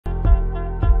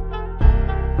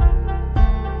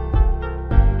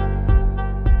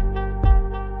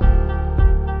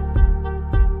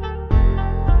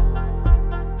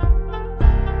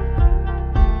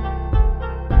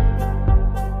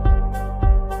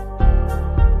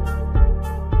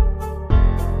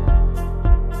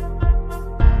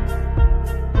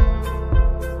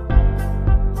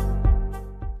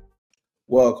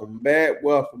Welcome back.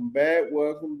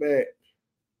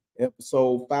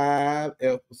 Episode 5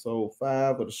 of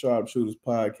the Sharpe Shooters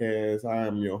Podcast. I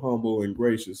am your humble and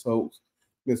gracious host,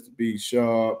 Mr. B.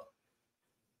 Sharpe.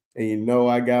 And you know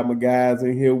I got my guys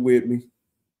in here with me.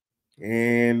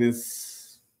 And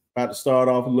it's about to start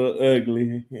off a little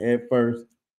ugly at first.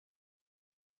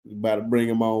 We're about to bring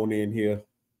them on in here.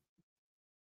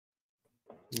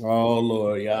 Oh,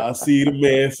 Lord, y'all see the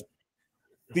mess.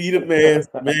 Man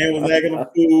was acting a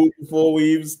fool before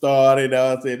we even started.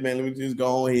 I said, man, let me just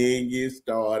go ahead and get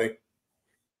started.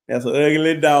 That's an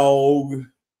ugly dog.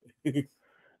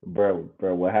 bro,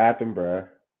 what happened, bro?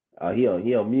 He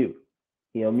on mute.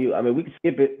 He on mute. I mean, we can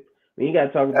skip it. We ain't got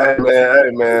to talk about it.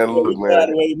 Hey, man, look,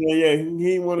 man. Yeah, he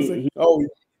didn't want to say. Oh,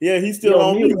 yeah, he's still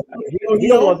on mute. He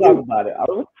don't want to talk about it.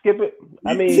 Let's skip it.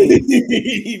 I mean,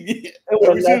 it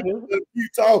was nothing.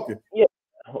 Keep talking. Yeah.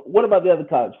 What about the other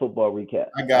college football recap?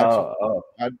 I got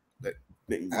you.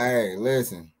 Hey,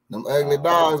 listen. Them ugly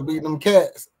dogs beating them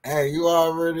cats. Hey, you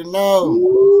already know.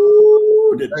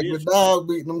 The ugly dog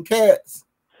beating them cats.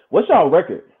 What's y'all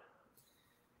record?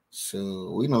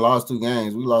 Shoot, we done lost 2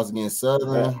 games. We lost against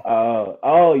Southern.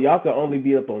 Y'all can only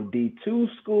be up on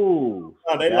D2 schools.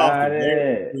 Oh, they lost to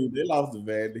Vandy. They lost to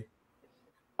Vandy.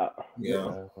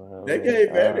 Yeah. They gave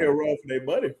Vandy a run for their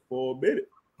money for a minute.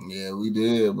 Yeah, we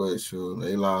did, but sure,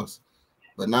 they lost.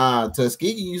 But nah,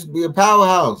 Tuskegee used to be a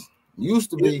powerhouse. Used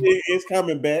to be. It's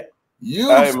coming back.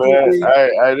 Hey,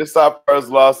 this is our first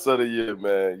loss of the year,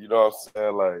 man. You know what I'm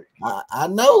saying? Like, I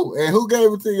know. And who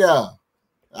gave it to y'all?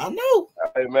 I know.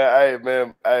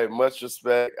 Hey, much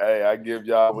respect. Hey, I give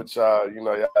y'all what y'all,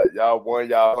 y'all won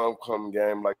y'all homecoming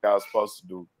game like y'all supposed to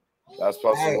do. Y'all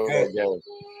supposed to win that game.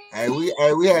 Hey,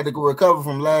 we had to recover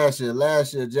from last year.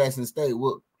 Last year, Jackson State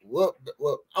what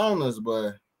on us,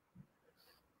 boy.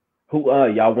 Who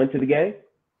y'all went to the game?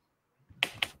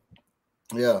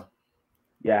 Yeah.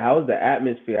 Yeah, how was the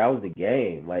atmosphere? How was the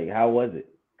game? Like, how was it?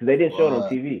 Because they didn't show it on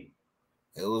TV.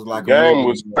 It was like the game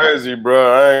was crazy,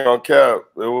 bro. I ain't gonna cap.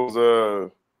 It was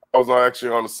I was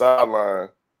actually on the sideline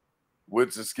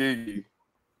with Tuskegee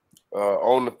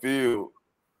on the field,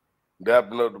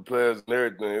 dapping up the players and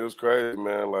everything. It was crazy,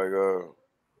 man. Like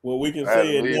well, we can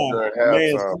say it now.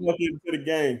 Man, snuck into the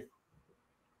game.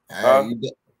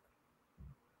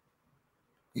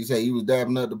 You say you was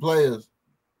dapping up the players?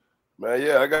 Man,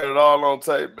 yeah, I got it all on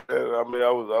tape, man. I mean,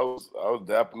 I was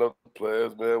dapping up the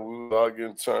players, man. We was all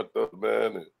getting turned up,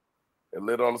 man, and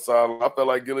lit on the sideline. I felt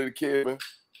like Gilly the Kid, man.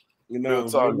 You know, I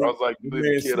was like,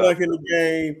 man snuck in the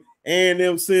game and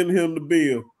them sending him the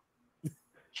bill.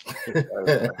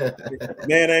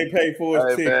 Man ain't paid for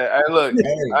his ticket. Man, hey, look,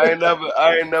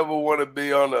 I ain't never want to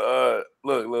be on the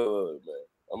look, man.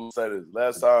 I'm gonna say this.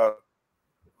 Last time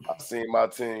I seen my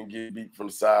team get beat from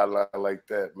the sideline like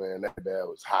that, man. That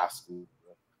was high school.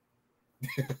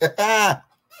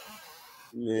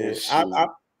 Yeah,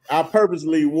 I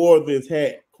purposely wore this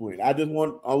hat, Quinn. I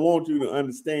want you to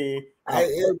understand.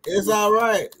 It's all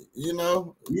right, you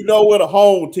know. You know where the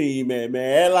home team at,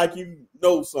 man. Act like you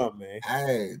know something, man.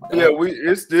 Hey,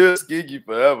 it's still Tuskegee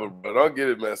forever, but don't get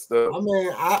it messed up. I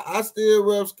mean, I still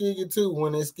rep Tuskegee too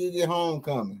when it's Tuskegee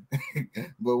homecoming,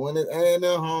 but when it's A&M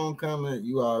homecoming,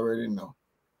 you already know.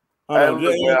 Hey,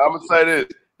 look, man, I'm gonna say this: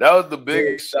 that was the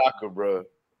biggest shocker, bro.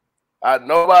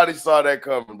 Nobody saw that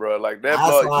coming, bro. Like that.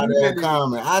 I saw that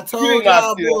coming. I told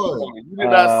y'all, boy. You did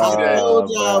not see that. I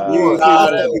told y'all, boy.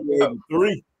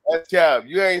 3. That's cap.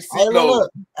 You ain't seen no.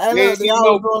 Look, y'all was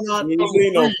doing all. You ain't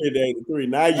seen no 53.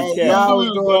 Now you cap. Y'all was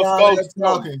doing all that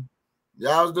talking.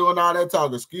 Y'all was doing all that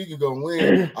talking. Tuskegee gonna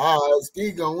win.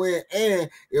 Tuskegee gonna win. And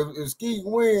if Tuskegee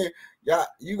win,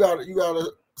 you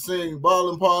gotta sing Ball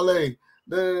and Parlay.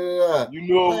 You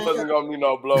knew it wasn't gonna be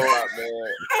no blowout,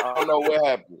 man. I don't know what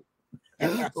happened.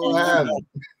 What happened?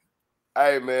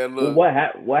 Hey, man, look.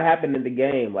 Well, what happened in the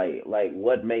game? Like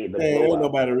what made the blowout?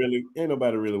 Ain't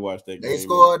nobody really watched that game. They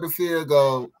scored the field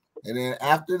goal, and then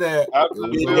after that,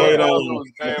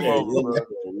 game over.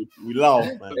 We lost.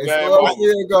 Man. They scored the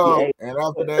field goal, and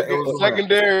after that, it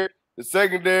was the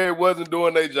secondary wasn't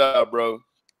doing their job, bro.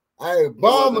 Hey,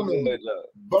 bombing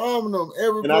them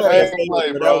every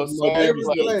play, bro. Every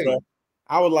play.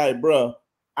 I was like, bro,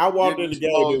 I walked in the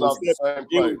game.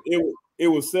 It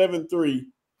was 7-3,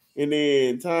 and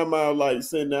then timeout like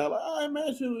sitting down like, all right,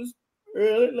 man, she was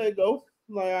early. Let go.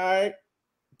 I'm like, all right,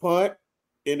 punt.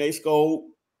 Then they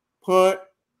scored. Punt.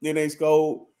 Then they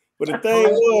scored. But the thing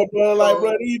was, bro, like,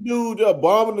 bro, these dudes just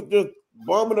bombing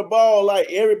the ball like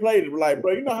every play. Like,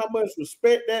 bro, you know how much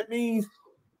respect that means?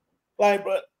 Like,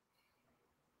 bro,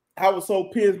 I was so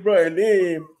pissed, bro. And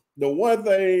then the one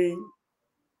thing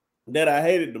that I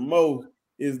hated the most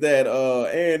is that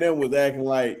A&M was acting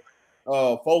like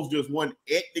folks just wasn't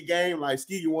at the game, like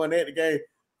Skeegy wasn't at the game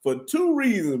for two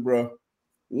reasons, bro.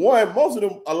 One,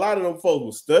 a lot of them folks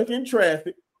were stuck in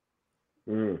traffic.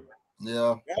 Yeah.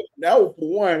 That was for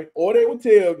one, or they were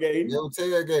tailgating. They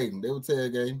were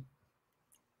tailgating.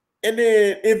 And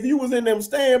then if you was in them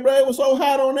stand, bro, it was so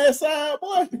hot on that side,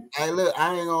 boy. Hey, look,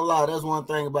 I ain't gonna lie. That's one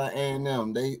thing about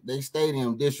A&M. They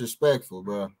stadium disrespectful,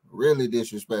 bro. Really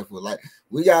disrespectful. Like,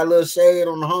 we got a little shade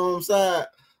on the home side,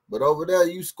 but over there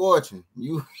you scorching.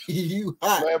 You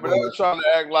hot. Man, but they're trying to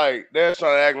act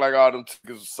like all them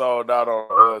tickets were sold out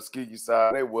on Skeegy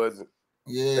side. They wasn't.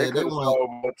 Yeah, they could have sold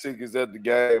more tickets at the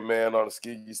game, man, on the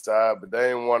Skeegy side, but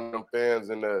they ain't one of them fans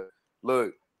in the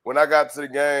look. When I got to the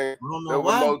game, there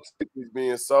were no tickets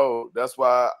being sold. That's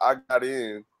why I got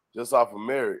in just off of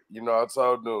merit. You know, I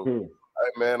told them, hey,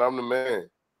 man, I'm the man.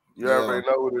 You already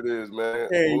know what it is, man.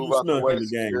 Hey, Move you out the snuck way, in the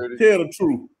game. security. Tell the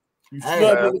truth. You snuck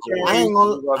in the game. I ain't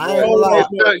gonna lie.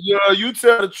 You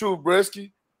tell the truth,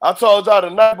 Brisky. I told y'all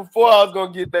the night before I was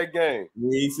going to get that game.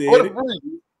 He said it.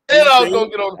 And I was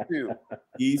going to get on the field.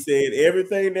 He said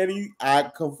everything that I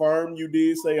confirmed you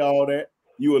did say all that.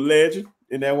 You a legend.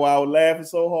 And that's why I was laughing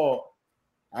so hard.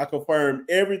 I confirmed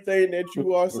everything that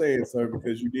you are saying, sir,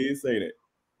 because you did say that.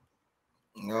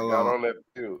 Got on that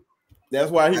field. That's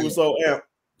why he was so amped.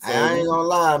 So, I ain't gonna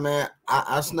lie, man.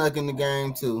 I snuck in the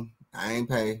game too. I ain't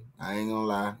pay. I ain't gonna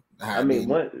lie. I mean,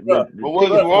 the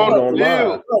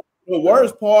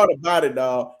worst part about it,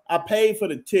 dog, I paid for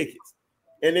the tickets.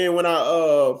 And then when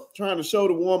I trying to show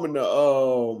the woman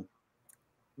the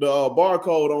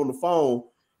barcode on the phone,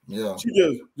 yeah, she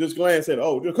just glanced at,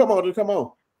 oh, just come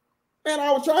on. Man,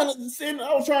 I was trying to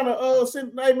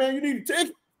send, hey man, you need a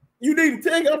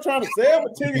ticket. I'm trying to sell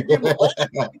a ticket.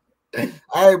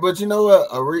 Hey, but you know what?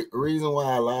 A reason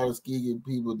why a lot of Skeegy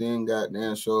people didn't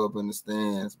goddamn show up in the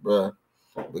stands, bro,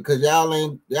 because y'all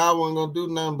wasn't gonna do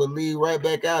nothing but leave right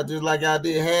back out, just like y'all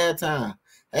did halftime.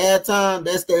 Halftime,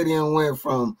 that stadium went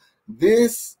from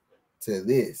this to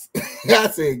this. I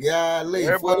said, golly,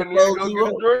 everybody need to go get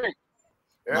a drink.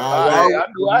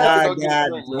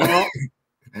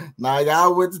 Now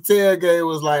y'all went to tailgate,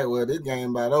 was like, well, this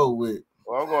game about over with.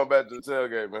 Well, I'm going back to the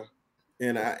tailgate, man.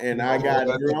 And I got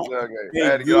drunk. I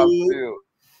had to get off the field.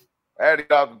 I had to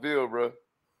get off the field, bro.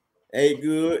 Ate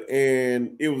good,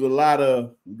 and it was a lot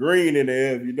of green in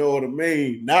there, if you know what I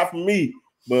mean. Not from me,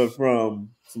 but from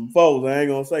some folks. I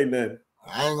ain't gonna say nothing.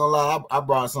 I ain't gonna lie, I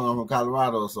brought some from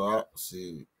Colorado, so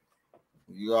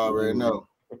you already know.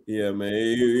 Yeah, man.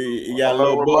 You got a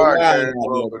little bit,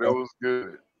 but it was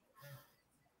good.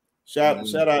 Shout out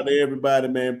to everybody,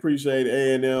 man. Appreciate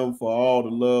A&M for all the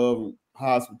love and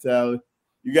hospitality.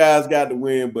 You guys got to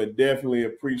win, but definitely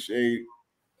appreciate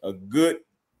a good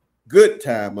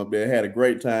time up there. Had a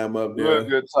great time up there. Real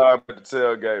good time at the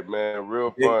tailgate, man.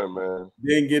 Real fun, man.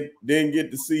 Didn't get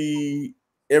to see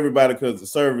everybody because the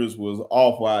service was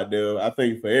awful out there. I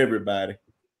think for everybody.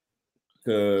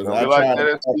 Because I like that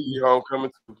at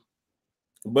homecoming too.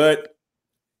 But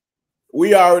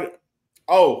we already.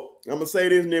 Oh, I'm gonna say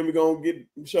this, and then we're gonna get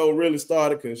the show really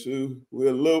started because we're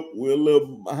a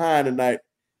little behind tonight.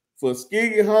 For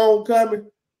Skeegy homecoming,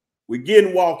 we're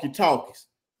getting walkie-talkies.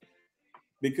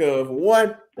 Because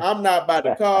one, I'm not about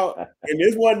to call, and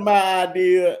this wasn't my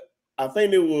idea. I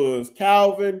think it was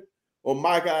Calvin or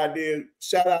Mike's idea.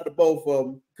 Shout out to both of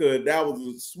them, because that was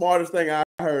the smartest thing I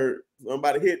heard.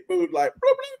 Somebody hit food like,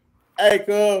 hey,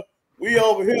 cuz, we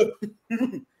over here.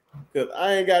 Because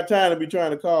I ain't got time to be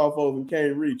trying to call folks and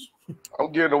can't reach.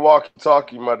 I'm getting a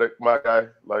walkie-talkie, my guy.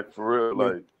 Like, for real.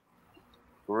 Like,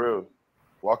 for real.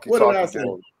 Walkie-talkie. What did I say?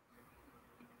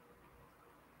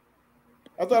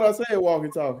 I thought I said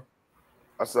walkie-talkie.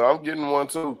 I said, I'm getting one,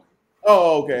 too.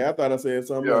 Oh, okay. I thought I said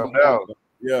something else. I'm down.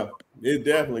 Yeah, it's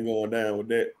definitely going down with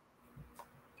that.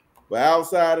 But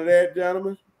outside of that,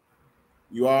 gentlemen,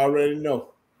 you already know.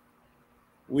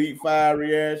 Week 5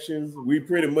 reactions. We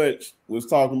pretty much was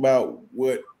talking about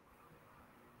what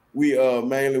we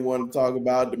mainly want to talk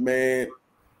about. The man.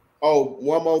 Oh,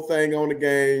 one more thing on the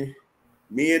game.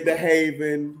 Me and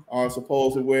DeHaven are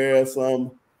supposed to wear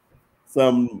some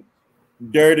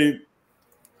dirty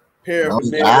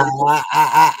paraphernalia.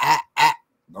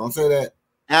 Don't say that.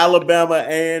 Alabama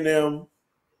A&M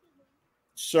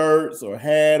shirts or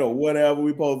hat or whatever.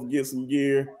 We supposed to get some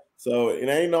gear. So it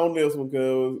ain't on this one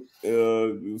because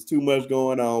it was too much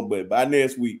going on. But by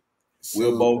next week,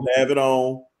 we'll both have it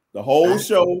on. The whole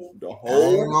show. I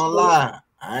ain't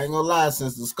gonna lie.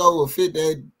 Since the score was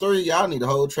 58-3, y'all need a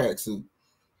whole tracksuit.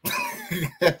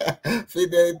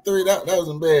 58-3, that was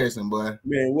embarrassing, boy.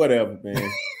 Man, whatever, man.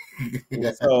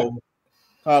 So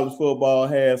college football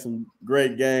had some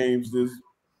great games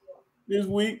this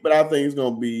week, but I think it's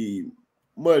gonna be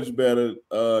much better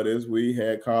this week.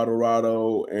 Had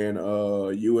Colorado and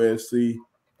USC,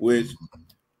 which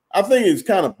I think is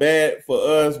kind of bad for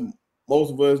us,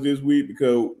 most of us this week,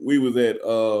 because we was at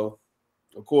of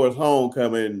course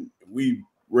homecoming. We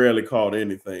rarely caught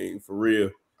anything for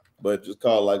real, but just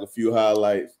caught like a few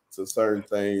highlights to certain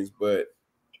things. But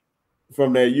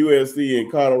from that USC and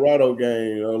Colorado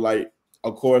game, like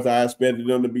of course I expected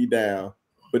them to be down,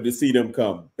 but to see them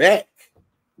come back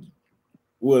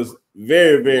was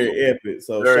very, very epic.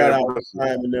 So very shout out to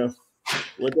Simon them.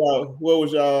 What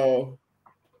was y'all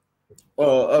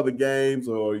other games,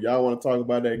 or y'all want to talk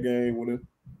about that game with him?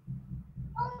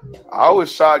 I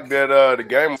was shocked that the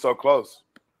game was so close.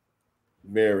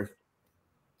 Very.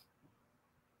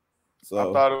 So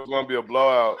I thought it was gonna be a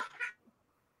blowout.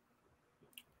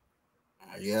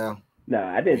 Yeah. No,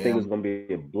 I didn't think it was gonna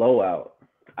be a blowout.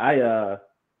 I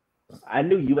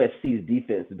knew USC's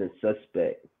defense had been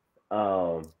suspect.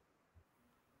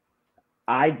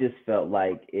 I just felt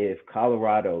like if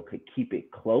Colorado could keep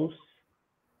it close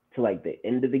to like the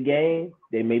end of the game,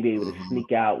 they may be able to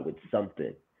sneak out with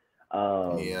something.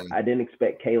 I didn't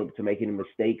expect Caleb to make any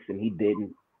mistakes, and he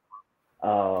didn't.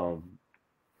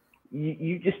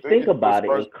 You just think about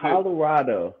it in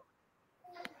Colorado,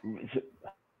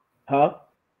 huh?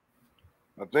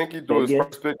 I think he threw his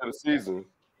first pick of the season.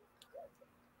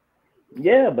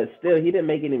 Yeah, but still, he didn't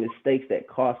make any mistakes that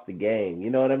cost the game. You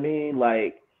know what I mean?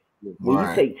 Like when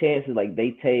you take chances, like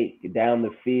they take down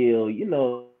the field, you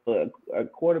know, a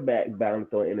quarterback bound to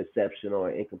throw an interception or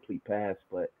an incomplete pass,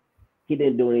 but he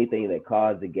didn't do anything that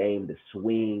caused the game to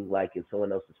swing like in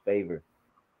someone else's favor.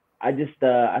 I just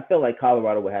I felt like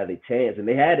Colorado would have a chance, and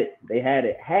they had it.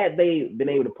 Had they been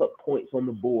able to put points on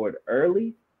the board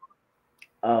early,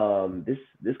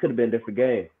 this could have been a different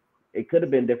game. It could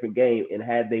have been a different game, and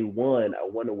had they won, I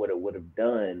wonder what it would have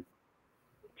done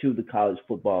to the college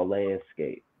football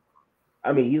landscape.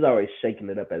 I mean, he's already shaking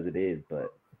it up as it is,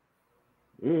 but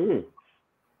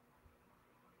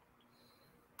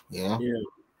yeah.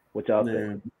 What y'all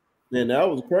think? Man, that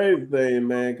was a crazy thing,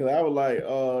 man, because I was like,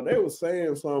 they were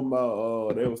saying something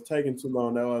about they was taking too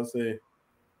long. That was I said,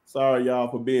 sorry y'all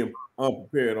for being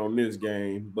unprepared on this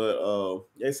game, but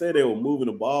they said they were moving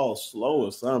the ball slow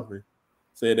or something.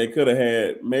 Said they could have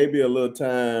had maybe a little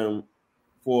time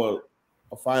for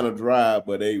a final drive,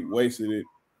 but they wasted it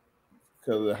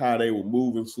because of how they were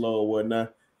moving slow and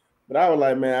whatnot. But I was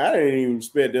like, man, I didn't even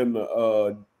expect them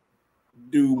to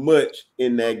do much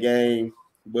in that game.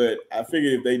 But I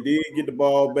figured if they did get the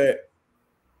ball back,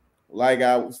 like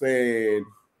I was saying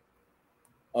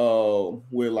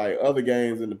with like other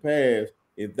games in the past,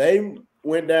 if they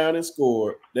went down and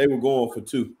scored, they were going for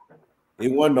 2.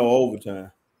 It wasn't no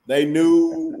overtime. They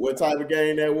knew what type of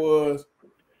game that was.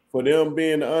 For them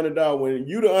being the underdog, when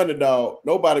you the underdog,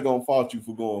 nobody gonna fault you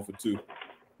for going for 2.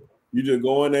 You just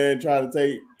go in there and try to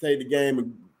take the game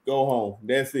and go home.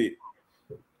 That's it.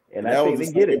 And I think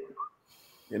they get it.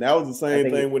 And that was the same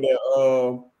thing with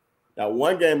that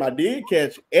one game I did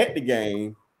catch at the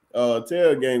game.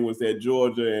 Tail game was that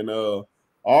Georgia and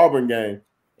Auburn game.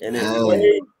 And it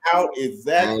played out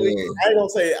exactly. I ain't gonna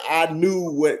say I knew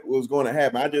what was going to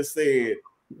happen. I just said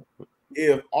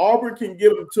if Auburn can get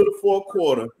them to the fourth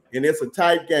quarter and it's a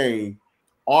tight game,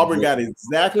 Auburn got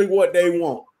exactly what they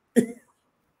want.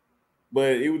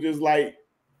 But it was just like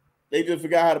they just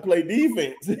forgot how to play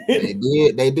defense. They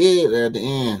did at the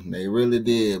end. They really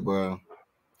did, bro.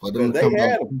 For them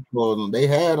they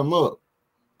had them up.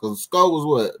 Because the score was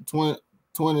what?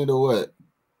 20 to what?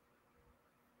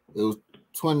 It was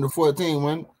 20 to 14,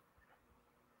 wasn't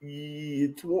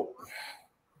it?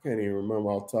 I can't even remember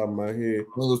off the top of my head. It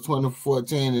was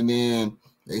 20-14, and then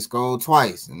they scored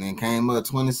twice, and then came up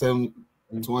 27-20.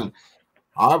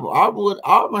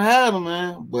 Auburn had them,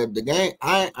 man. But the game,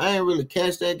 I ain't really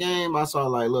catch that game. I saw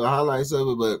like little highlights of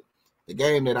it, but the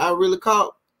game that I really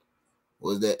caught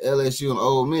was that LSU and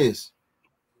Ole Miss.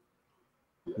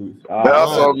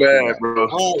 That's so mad, bro.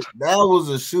 That was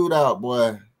a shootout,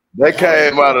 boy. They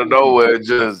came out of nowhere.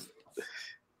 Just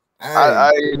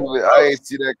I ain't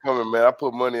see that coming, man. I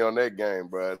put money on that game,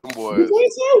 bro. Them boys. You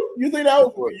think so? You think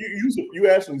that was you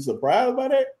actually surprised by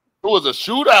that? It was a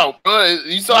shootout, bro.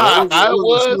 You saw how high it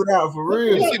was? A shootout for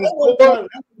real. You see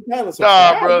the score?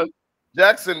 Nah, bro.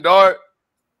 Jackson Dart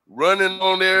running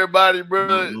on everybody,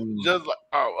 bro. Just like,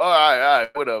 oh, all right,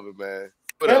 whatever, man.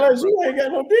 Whatever, LSU ain't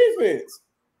got no defense.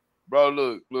 Bro,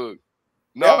 look.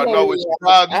 No, what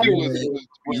surprised me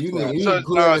was you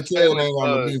clearly tell they ain't got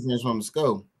no defense from the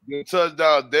scope. The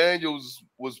touchdown Daniels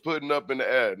was putting up in the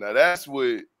air. Now that's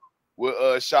what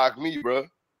shocked me, bro.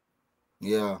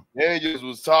 Yeah, Daniels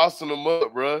was tossing them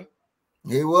up, bro.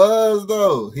 He was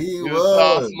though. He was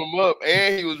tossing them up,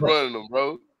 and he was running them,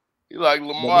 bro. He like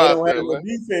Lamar. But they don't have no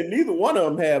defense. Neither one of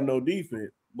them have no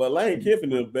defense. But Lane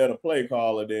Kiffin is a better play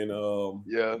caller than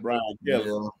Brian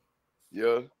Kelly.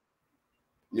 Yeah,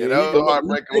 that was a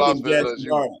heartbreaking loss for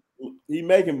LSU. He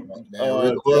making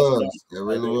that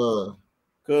really was.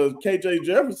 Because KJ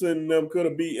Jefferson and them could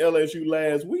have beat LSU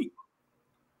last week.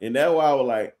 And that's why I was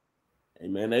like, hey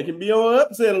man, they can be on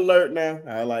upset alert now.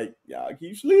 I like, y'all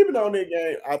keep sleeping on that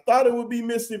game. I thought it would be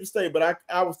Mississippi State, but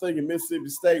I was thinking Mississippi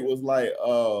State was like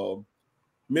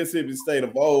Mississippi State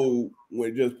of old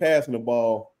with just passing the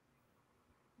ball.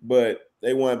 But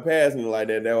they weren't passing it like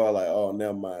that. They were like, oh,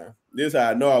 never mind. This is how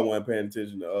I know I wasn't paying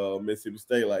attention to Mississippi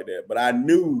State like that. But I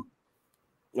knew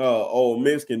Ole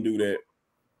Miss can do that.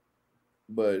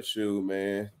 But shoot,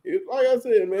 man. Like I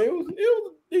said, man, it was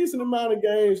a decent amount of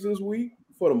games this week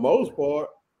for the most part.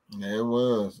 Yeah, it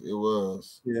was.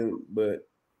 Yeah, but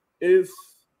it's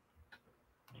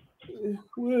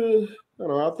well, I don't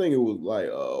know. I think it was like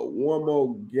one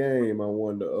more game I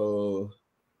wanted to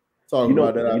talk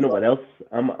about that. You know what else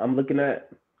I'm looking at?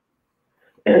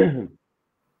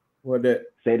 What that?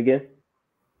 Say it again.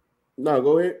 No,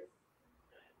 go ahead.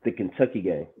 The Kentucky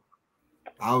game.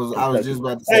 I was just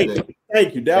about to say that.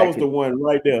 Thank you. That was the one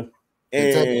right there.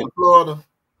 Kentucky and Florida.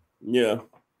 Yeah.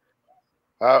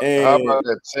 How about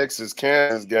that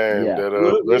Texas-Kansas game that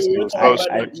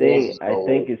I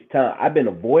think it's time. I've been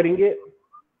avoiding it,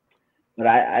 but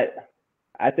I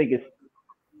think it's.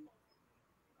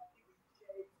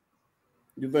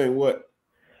 You think what?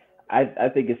 I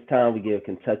think it's time we give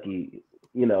Kentucky,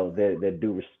 their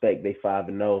due respect. They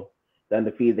 5-0, they're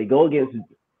undefeated. They go against.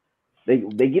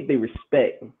 They get their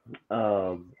respect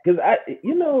because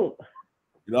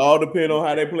it all depends on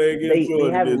how they play against Georgia.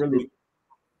 They haven't really.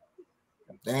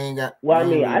 They ain't got. Well, I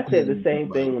mean, I said the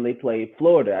same thing when they played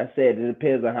Florida. I said it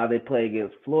depends on how they play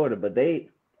against Florida, but they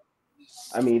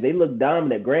look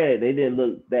dominant. Granted, they didn't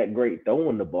look that great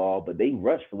throwing the ball, but they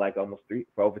rushed for like almost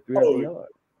over 300 yards.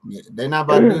 Yeah, they're not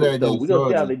about to do that. So we're gonna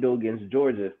see how they do against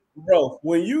Georgia, bro.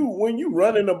 When you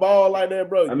running the ball like that,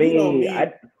 bro, you don't need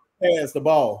to pass the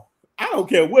ball. I don't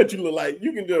care what you look like.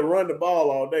 You can just run the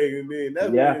ball all day, and then that's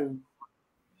when.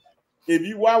 If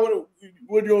you, why would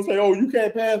you gonna say? Oh, you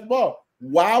can't pass the ball.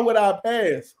 Why would I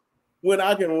pass when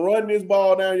I can run this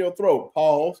ball down your throat?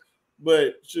 Pause.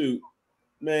 But shoot,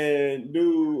 man,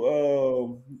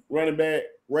 dude, running back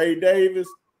Ray Davis,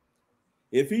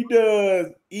 if he does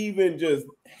even just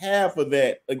half of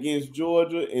that against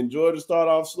Georgia and Georgia start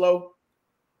off slow,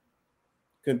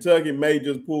 Kentucky may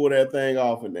just pull that thing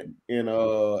off in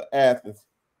Athens.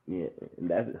 Yeah,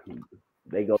 and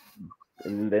they go,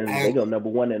 and then they go number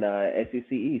one in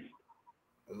SEC East.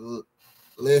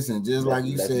 Listen, just like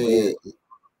you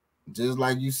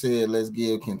said, let's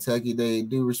give Kentucky their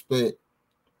due respect.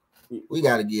 We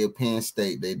got to give Penn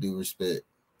State their due respect.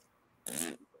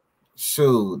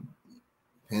 Shoot,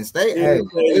 Penn State, they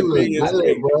look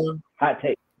good, bro. Hot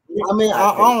take. I mean,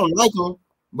 I don't like them,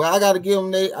 but I got to give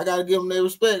them their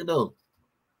respect though.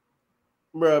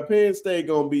 Bro, Penn State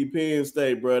gonna be Penn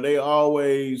State, bro. They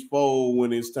always fold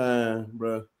when it's time,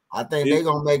 bro. I think they're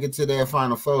gonna make it to their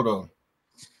Final Four though.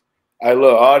 Hey,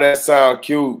 look, all that sound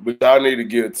cute, but y'all need to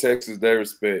give Texas their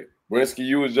respect. Brinsky,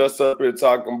 you was just up here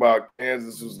talking about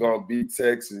Kansas was gonna beat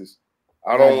Texas.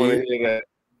 I don't want to hear that.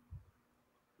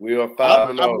 We are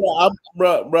 5-0.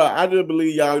 Bro, I just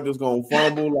believe y'all just gonna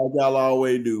fumble like y'all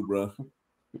always do, bro.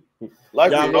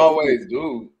 Like y'all always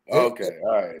do. Okay,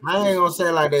 all right. I ain't gonna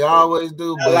say like they always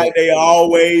do, but like they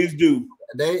always do.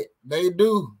 They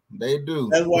do. They do.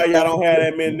 That's why y'all don't have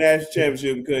that many national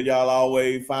championships, because y'all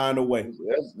always find a way.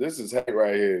 This is hate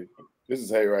right here.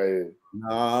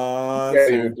 Nah, you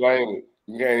can't even claim it.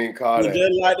 You can't even call that.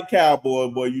 Just like the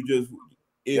Cowboys, boy.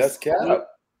 That's cap.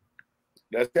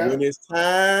 That's cap. When it's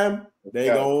time, they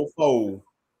gonna fold.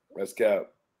 That's cap.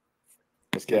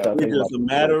 It's just a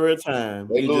matter of time.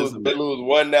 They lose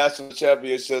one national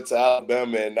championship to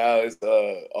Alabama, and now it's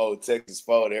Texas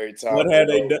fault every time.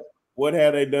 What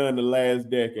have they done the last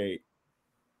decade?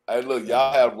 Hey, look,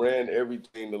 y'all have ran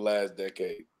everything the last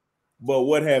decade. But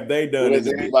what have they done? What has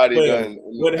anybody done?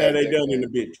 What have they done in the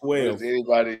Big 12? What has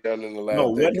anybody done in the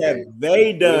last decade? What have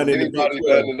they done in the Big 12?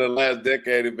 Done in the last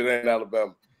decade if it ain't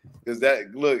Alabama? Because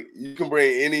you can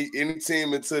bring any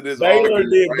team into this. Baylor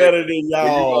did better than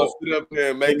y'all. Sit up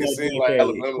there and make it seem like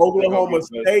Alabama. Oklahoma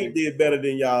State did better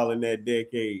than y'all in that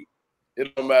decade.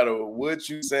 It don't matter what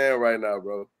you saying right now,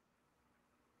 bro.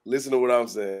 Listen to what I'm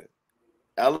saying.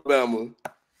 Alabama,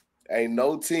 ain't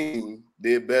no team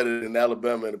did better than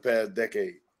Alabama in the past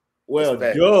decade. Well,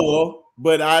 duh,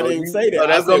 but I didn't say that. So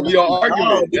that's gonna be your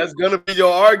argument. That's gonna be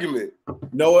your argument.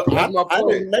 No, I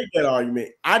didn't make that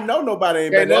argument. I know nobody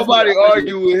ain't. Can't nobody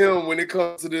argue with him when it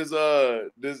comes to this.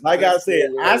 Like I said,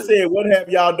 what have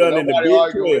y'all done in the Big 12? Nobody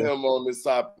argue with him on this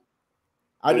topic.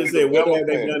 I just said, what have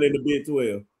they done in the Big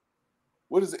 12?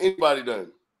 What has anybody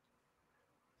done?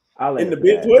 In the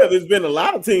Big 12, there's been a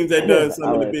lot of teams that done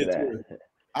something in the Big 12.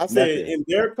 I said in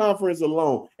their conference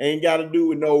alone, ain't got to do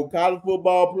with no college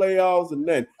football playoffs and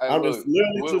nothing. Hey, I'm look, just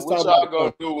literally just talking about. What y'all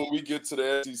gonna do when we get to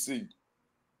the SEC?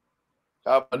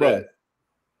 How about that?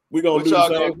 We're gonna do the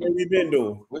same thing we've been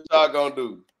doing. What y'all gonna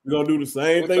do? We're gonna do the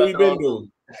same thing we've been doing.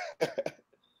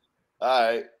 All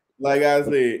right. Like I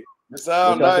said, it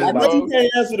sounds nice, I know you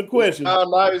can't answer the question. It sounds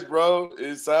nice, bro.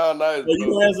 It sounds nice. So you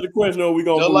gonna answer the question, or we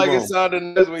gonna just like it sounded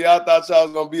nice when y'all thought y'all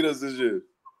was gonna beat us this year.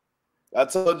 I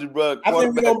told you, bro. I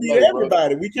think we're gonna beat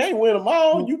everybody. Bro. We can't win them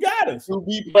all. You got us. You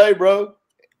beat play, bro.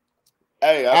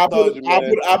 Hey, I told you,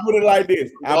 man. I put it like this.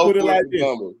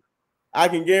 I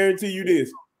can guarantee you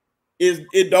this.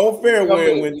 It don't fare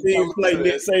well when teams play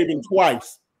Nick Saban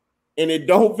twice. And it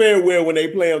don't fare well when they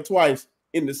play them twice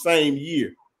in the same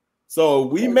year. So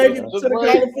we make it to the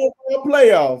college football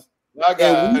playoffs.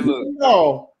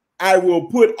 I will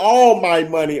put all my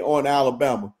money on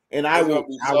Alabama. And I will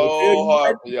be so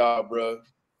hard for y'all, bro.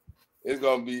 It's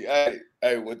gonna be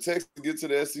when Texas get to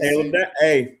the SEC.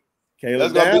 Caleb,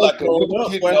 that's gonna be like the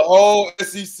whole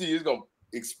SEC is gonna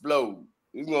explode.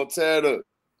 It's gonna tear it up.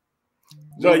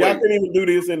 Bro, y'all can't even do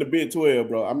this in the Big 12,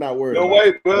 bro. I'm not worried. No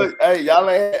way, bro. Hey, y'all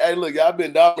ain't. Hey, look, y'all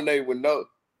been dominating with no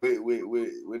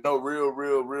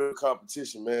real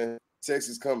competition, man.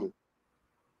 Texas coming.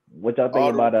 What y'all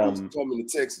think about coming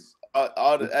to Texas?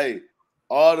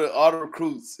 All the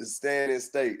recruits is staying in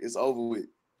state. It's over with.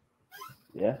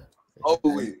 Yeah.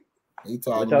 Over with. What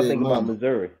y'all think about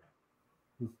Missouri?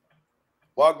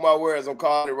 Mark my words, I'm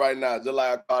calling it right now, just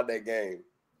like I called that game.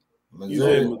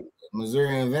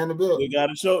 Missouri and Vanderbilt. They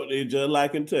gotta show it just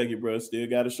like Kentucky, bro. Still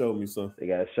gotta show me something. They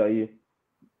gotta show you.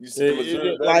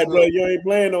 Bro, you ain't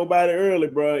playing nobody early,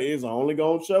 bro. It's only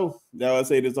gonna show. That's why I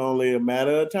say it's only a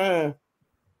matter of time.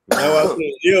 That's why I said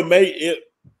it'll make it.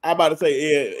 I'm about to say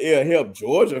it'll help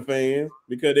Georgia fans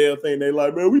because they'll think they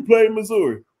like, man, we played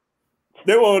Missouri.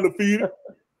 They were undefeated.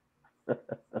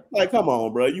 Like, come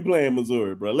on, bro. You playing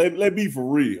Missouri, bro. Let be for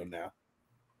real now.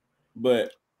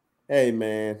 But hey,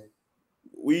 man,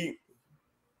 we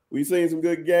seen some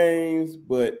good games,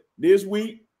 but this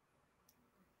week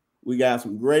we got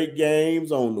some great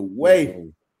games on the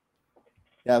way.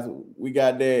 We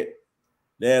got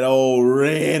that old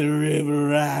Red River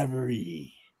rivalry.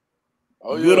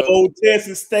 Oh, good old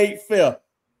Texas State Fair.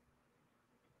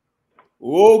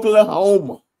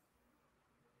 Oklahoma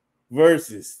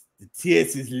versus the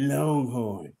Texas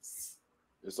Longhorns.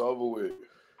 It's over with.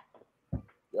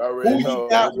 You already know.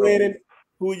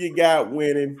 Who you got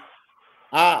winning?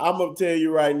 I'm gonna tell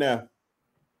you right now.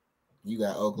 You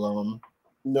got Oklahoma.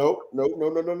 No.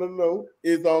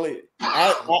 It's only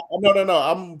no.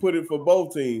 I'm gonna put it for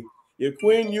both teams. If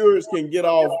Quinn Ewers can get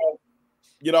off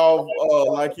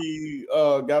like he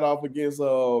got off against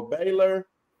Baylor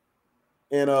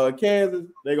and Kansas,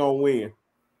 they're gonna win.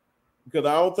 Because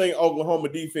I don't think Oklahoma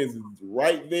defense is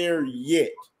right there yet.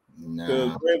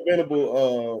 Because Brent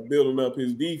Venable building up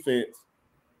his defense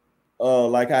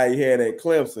like how he had at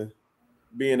Clemson,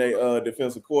 being a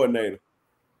defensive coordinator.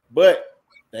 But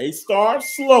they start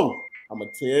slow. I'm gonna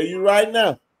tell you right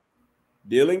now,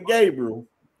 Dylan Gabriel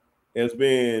has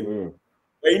been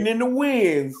waiting in the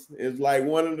wings. Is like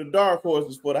one of the dark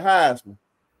horses for the Heisman.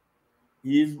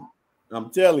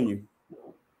 I'm telling you,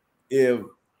 if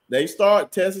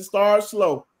Texas starts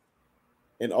slow,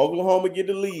 and Oklahoma get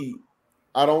the lead,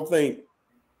 I don't think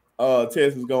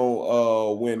Texas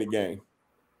gonna win the game.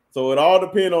 So it all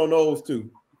depends on those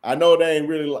two. I know they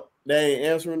ain't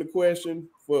answering the question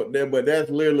for them, but that's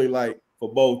literally like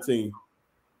for both teams.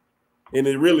 And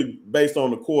it's really based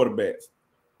on the quarterbacks.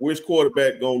 Which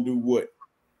quarterback gonna do what?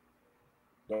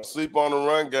 Don't sleep on the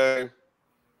run game.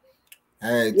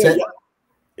 Hey,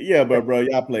 but bro,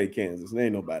 y'all played Kansas. There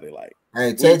ain't nobody like.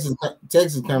 Hey, Texas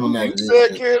coming out. You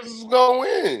said Kansas is gonna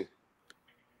win.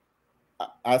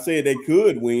 I said they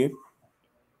could win.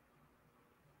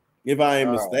 If I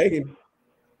ain't mistaken.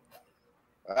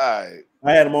 All right.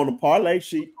 I had them on the parlay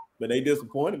sheet, but they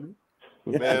disappointed me.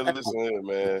 Man, listen here,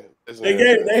 man.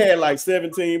 They had like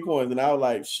 17 points, and I was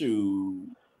like, shoot.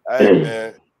 Hey,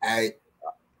 man. I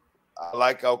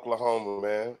like Oklahoma,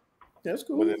 man. That's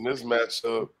cool. But in this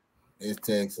matchup, it's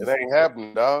Texas. It ain't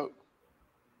happening, dog.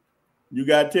 You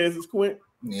got Texas, Quint?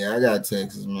 Yeah, I got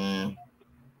Texas, man.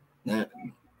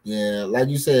 Yeah, like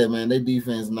you said, man, their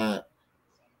defense not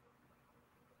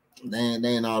They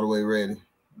ain't all the way ready.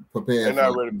 Prepared. They're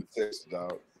not ready for Texas,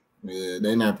 dog. Yeah,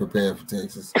 they're not prepared for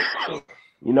Texas.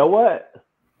 You know what?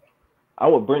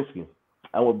 I'm with Brinsky.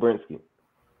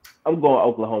 I'm going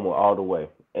Oklahoma all the way.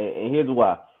 And here's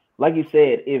why. Like you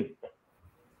said, if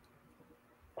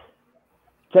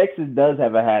Texas does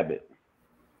have a habit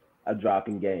of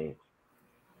dropping games,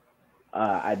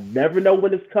 I never know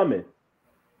when it's coming,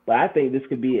 but I think this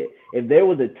could be it. If there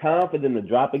was a time for them to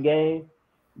drop a game,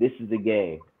 this is the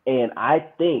game. And I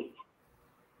think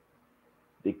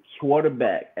the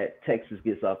quarterback at Texas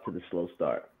gets off to the slow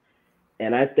start.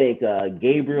 And I think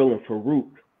Gabriel and Farouk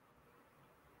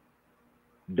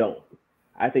don't.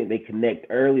 I think they connect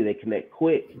early. They connect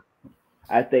quick.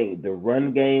 I think the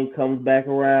run game comes back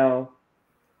around.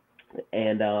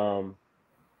 And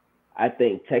I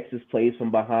think Texas plays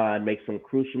from behind, makes some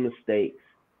crucial mistakes,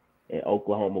 and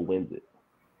Oklahoma wins it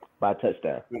by a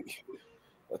touchdown.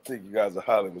 I think you guys are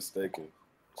highly mistaken.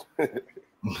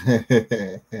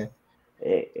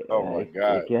 Oh my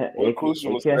God! What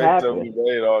crucial mistakes have we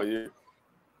made all year?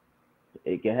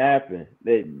 It can happen.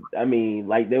 I mean,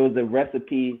 like there was a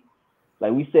recipe.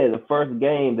 Like we said, the first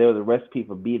game there was a recipe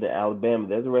for beating Alabama.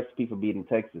 There's a recipe for beating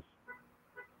Texas.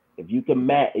 If you can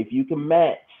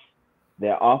match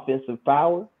their offensive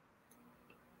power,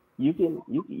 you can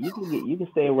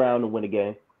stay around and win a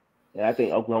game. And I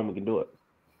think Oklahoma can do it.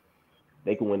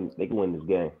 They can win this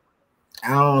game.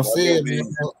 I don't see it,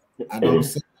 man. I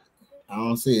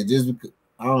don't see it. Just because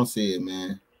I don't see it,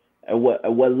 man. At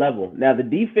what level? Now the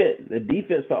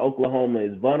defense for Oklahoma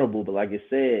is vulnerable, but like I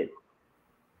said,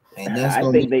 I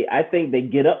think they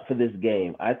get up for this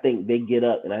game. I think they get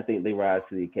up and I think they rise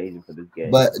to the occasion for this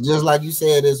game. But just like you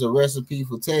said, it's a recipe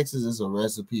for Texas, it's a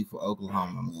recipe for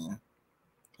Oklahoma, man.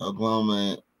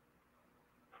 Oklahoma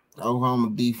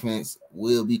defense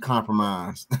will be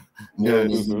compromised. Yeah,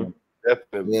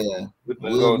 definitely. Yeah,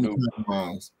 will be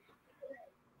compromised.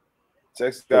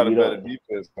 Texas got a better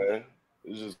defense, man.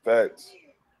 It's just facts.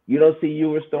 You don't see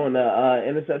Ewers throwing the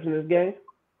interception this game?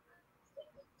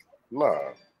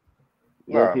 Nah.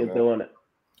 You don't see him throwing it.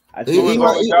 He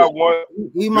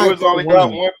might only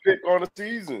got one pick on the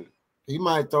season. He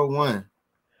might throw one.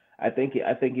 I think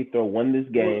he throw one this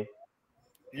game.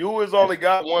 Ewers only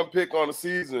got one pick on the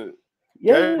season.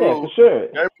 Yeah, for sure.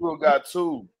 Gabriel got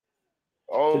two.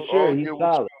 For sure, he's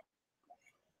solid.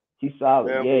 He's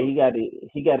solid. Yeah,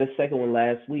 he got a second one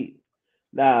last week.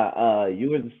 Nah,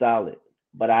 Ewers is solid.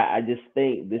 But I just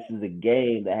think this is a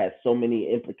game that has so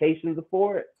many implications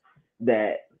for it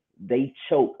that they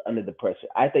choke under the pressure.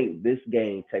 I think this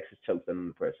game, Texas chokes under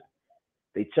the pressure.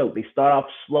 They choke. They start off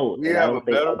slow. We have a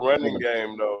better running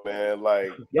game, though, man.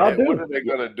 Like, y'all do. What are they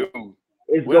gonna do?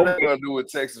 What are they gonna do with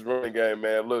Texas running game,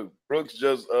 man? Look, Brooks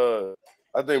just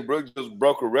I think Brooks just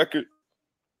broke a record.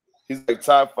 He's like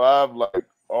top 5, like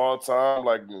all time,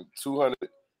 like 200.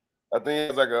 I think he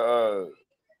has like a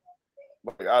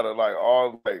like out of like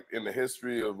all like in the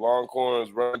history of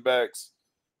Longhorns running backs.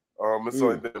 It's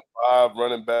only been 5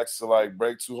 running backs to like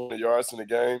break 200 yards in a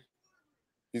game.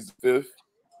 He's the 5th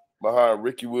behind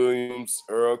Ricky Williams,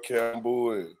 Earl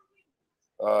Campbell, and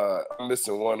I'm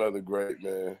missing one other great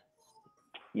man.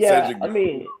 Yeah, I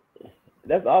mean,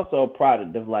 that's also a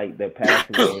product of like their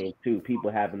passing game too.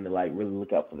 People having to like really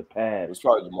look out for the pass. It's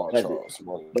probably Jamal Charles.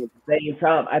 But at the same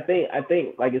time, I think,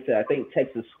 like I said, I think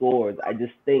Texas scores. I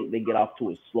just think they get off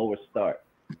to a slower start.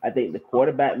 I think the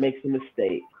quarterback makes a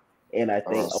mistake, and I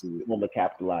think Oklahoma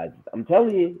capitalizes. I'm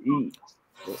telling you,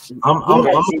 I'm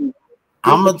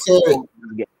gonna tell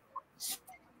you.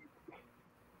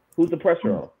 Who's the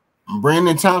pressure on?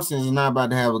 Brandon Thompson is not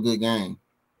about to have a good game.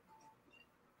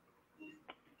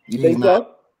 You think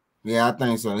so? Yeah, I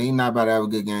think so. He's not about to have a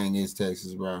good game against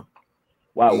Texas, bro.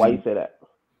 Why you say that?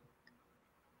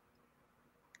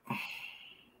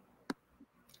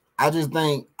 I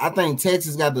think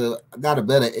Texas got a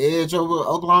better edge over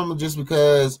Oklahoma just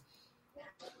because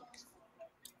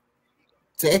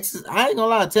Texas, I ain't gonna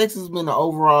lie, Texas has been an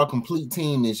overall complete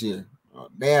team this year.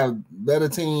 They have a better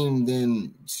team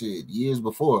than years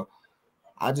before.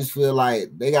 I just feel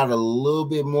like they got a little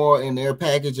bit more in their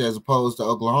package as opposed to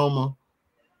Oklahoma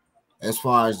as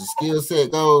far as the skill set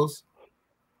goes.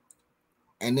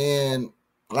 And then,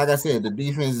 like I said, the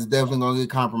defense is definitely going to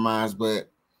get compromised. But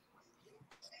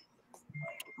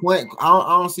I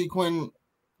don't see Quentin.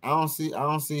 I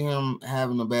don't see him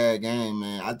having a bad game,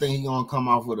 man. I think he's going to come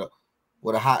off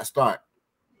with a hot start,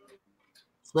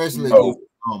 especially against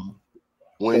Oklahoma.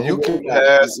 When you can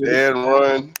pass and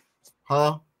run,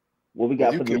 huh? What we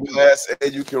got? You can pass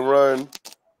and you can run.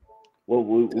 Well,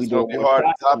 we gonna be hard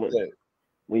to top that.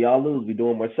 When y'all lose, we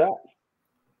doing more shots.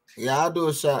 Yeah, I'll do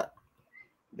a shot.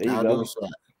 There you go. Do a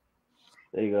shot.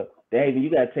 There you go. David, you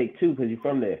gotta take 2 because you're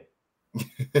from there.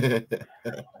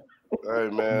 Hey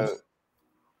man,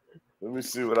 let me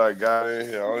see what I got in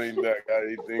here. I don't even think I got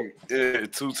anything. Yeah,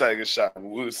 2 Tiger shot.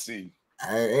 We'll see.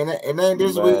 It ain't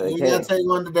this week. You gotta take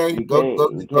one today. Go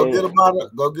get about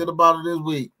it. Go get about it this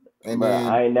week. And bro, then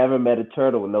I ain't never met a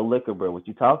turtle with no liquor, bro. What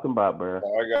you talking about, bro?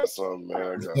 I got something, man.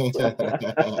 I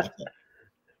got something.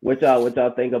 What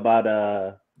y'all think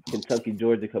about Kentucky,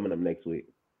 Georgia coming up next week?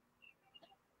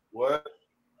 What?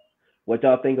 What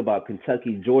y'all think about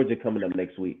Kentucky, Georgia coming up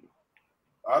next week?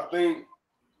 I think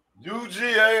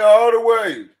UGA all the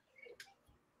way.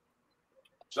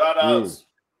 Shout outs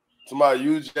to my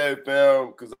UGA fam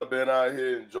because I've been out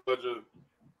here in Georgia.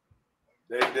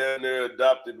 They down there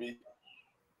adopted me.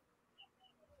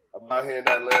 I'm out here in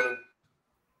Atlanta.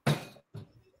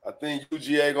 I think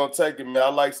UGA gonna take it, man. I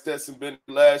like Stetson Bennett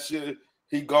last year.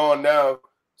 He gone now,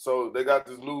 so they got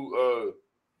this new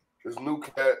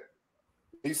cat.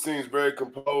 He seems very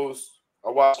composed.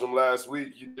 I watched him last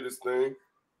week. He did his thing.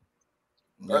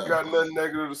 Yeah. I got nothing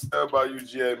negative to say about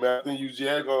UGA, man. I think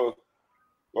UGA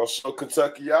gonna show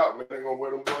Kentucky out, man. They gonna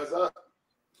wear them boys out.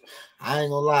 I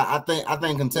ain't gonna lie. I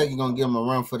think Kentucky gonna give them a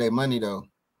run for their money though.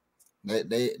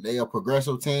 They a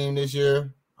progressive team this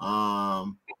year.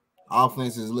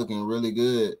 Offense is looking really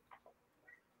good.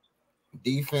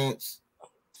 Defense,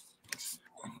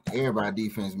 everybody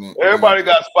defense, man. Everybody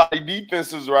got spotty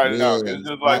defenses right now. It's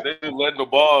just like they just letting the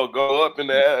ball go up in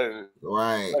the air.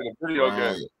 Right. Like a video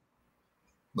game.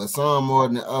 But some more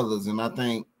than the others, and I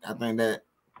think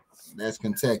that's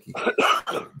Kentucky.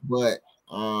 But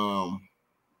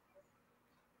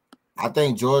I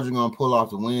think Georgia gonna pull off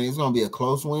the win. It's gonna be a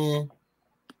close win.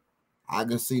 I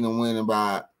can see them winning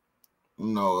by,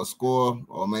 a score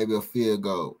or maybe a field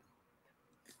goal.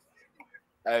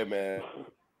 Hey man,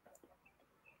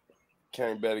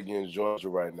 can't bet against Georgia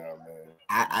right now, man.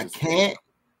 I can't,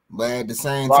 but at the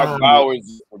same Brock time, Bowers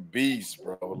is a beast,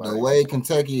 bro. The way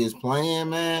Kentucky is playing,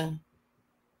 man,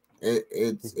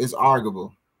 it's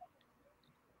arguable.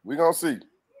 We gonna see.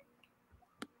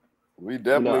 We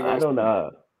definitely. I don't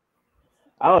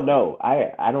know.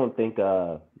 I don't think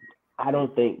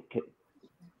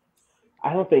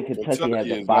Kentucky has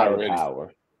the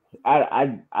firepower.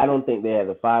 I don't think they have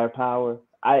the firepower.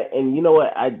 And you know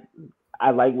what?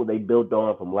 I like what they built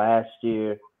on from last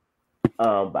year.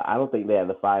 But I don't think they have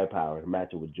the firepower to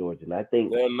match it with Georgia. And I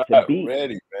think they're not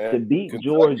ready, man. To beat Kentucky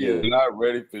Georgia, is not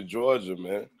ready for Georgia,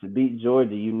 man. To beat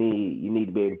Georgia, you need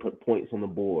to be able to put points on the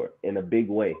board in a big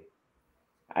way.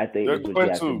 I think that's what you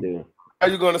have to do. How are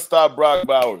you going to stop Brock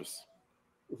Bowers?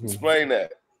 Explain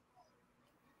that.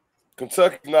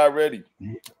 Kentucky's not ready.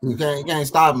 You can't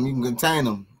stop him. You can contain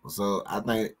him. So I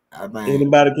think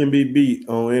anybody can be beat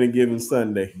on any given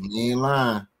Sunday. You ain't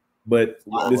lying. But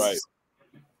right.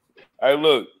 Hey,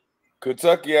 look,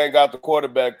 Kentucky ain't got the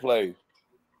quarterback play.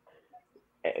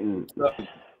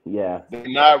 Yeah. They're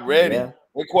not ready. Yeah.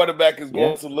 Their quarterback is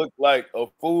going to look like a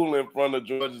fool in front of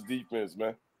Georgia's defense,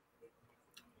 man.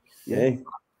 Yeah.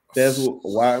 That's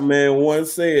why man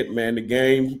once said, man, the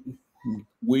game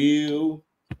will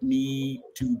need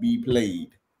to be played.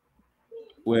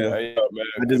 Well, man,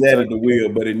 I just added the will,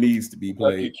 but it needs to be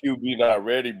played. QB not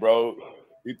ready, bro.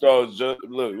 He throws just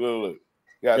look.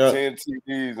 Got 10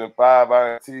 TDs and 5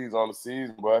 INTs on the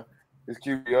season, boy. His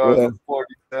QBR is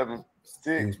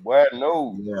 47-6, boy.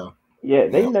 No. Yeah,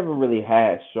 they never really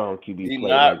had strong QB play. He's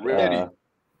not ready.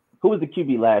 Who was the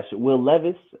QB last year? Will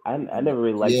Levis? I never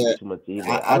really liked him too much either.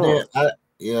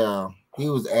 He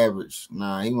was average.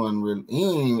 Nah, he wasn't really. He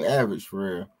ain't even average for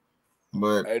real.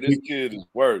 But hey, this kid is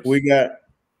worse. We got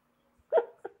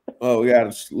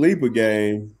a sleeper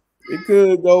game. It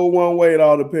could go one way. It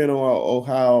all depends on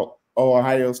how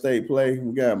Ohio State play.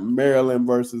 We got Maryland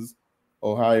versus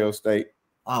Ohio State.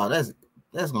 Oh, that's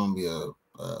gonna be a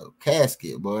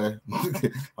casket, boy.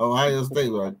 Ohio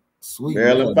State, like sweet.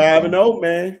 Maryland 5-0,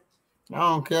 man. I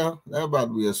don't care. That's about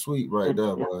to be a sweep right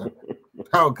there, boy.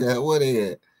 I don't care what they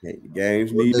had. Hey, the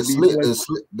games need to be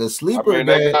the sleeper.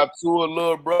 They got Tua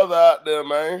little brother out there,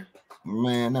 man.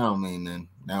 Man, that don't mean nothing.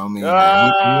 That don't mean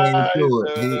nothing.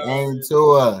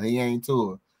 He ain't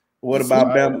Tua. What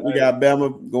about Bama? We got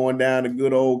Bama going down to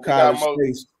good old College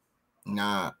Station.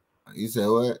 Nah, you said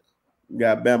what? We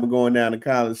got Bama going down to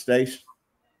College Station.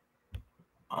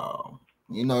 Oh,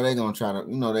 they're gonna try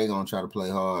to play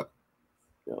hard.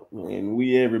 And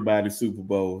we everybody Super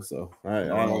Bowl, so I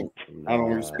don't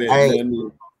respect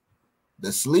that.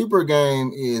 The sleeper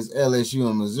game is LSU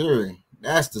and Missouri.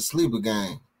 That's the sleeper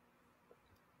game.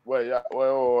 Wait.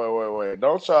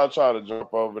 Don't y'all try to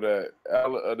jump over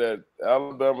that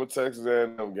Alabama, Texas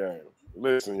A&M game.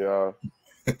 Listen, y'all.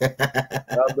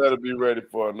 Y'all better be ready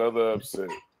for another upset.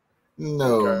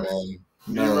 No, okay?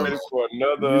 Man. Be ready for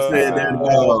another. You said that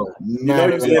about. You know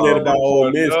you said that about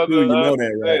Ole Miss too. You know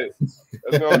that, right?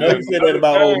 That's gonna be you said that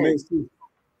about game. Ole Miss too.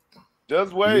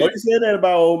 Just wait. You know you said that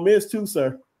about Ole Miss too,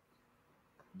 sir.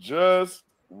 Just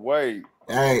wait.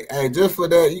 Hey, just for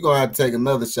that, you're gonna have to take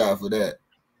another shot for that.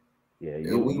 Yeah,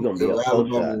 you're gonna be a close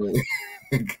shot.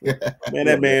 Man,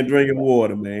 that man drinking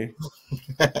water, man.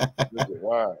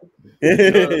 Why?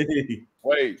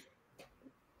 Wait.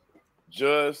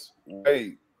 Just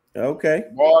wait. Okay.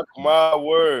 Mark my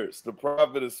words. The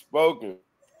prophet has spoken.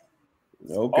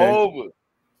 It's over.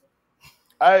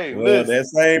 Hey, listen. That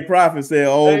same prophet said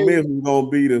Ole Miss was gonna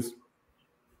beat us.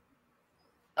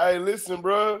 Hey, listen,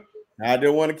 bro. I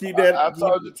didn't want to keep that. I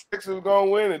told you Texas was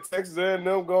gonna win, and Texas and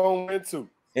them gonna win too.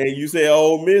 And you said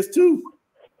Ole Miss too.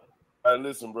 Hey,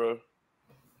 listen, bro.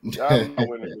 Y'all not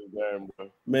winning this game, bro.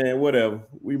 Man, whatever.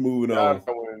 We moving Y'all on. not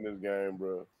winning this game,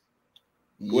 bro.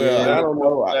 Well, I don't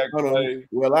know.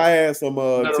 Well, I had some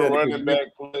running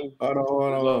back play.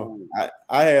 Hold on.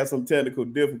 I had some technical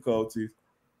difficulties.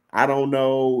 I don't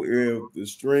know if the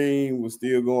stream was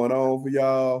still going on for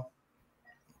y'all.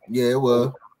 Yeah, it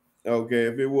was. Okay,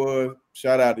 if it was,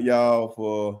 shout out to y'all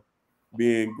for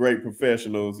being great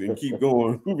professionals and keep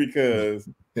going because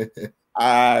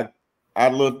I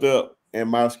looked up and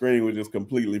my screen was just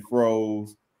completely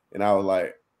froze and I was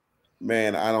like,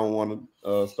 man, I don't want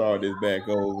to start this back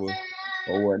over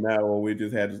or whatnot, or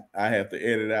I have to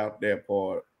edit out that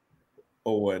part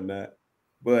or whatnot.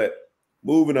 But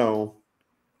moving on,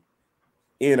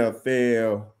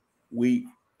 NFL Week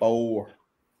 4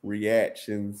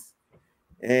 reactions.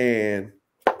 And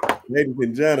ladies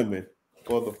and gentlemen,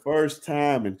 for the first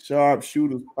time in Sharpe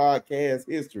Shooters podcast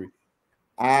history,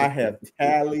 I have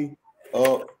tallied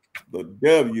up the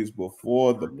W's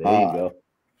before the pod. There you go.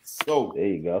 So there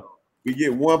you go. We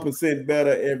get 1%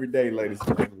 better every day, ladies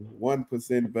and gentlemen.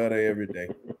 1% better every day.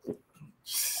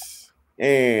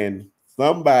 And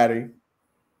somebody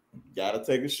gotta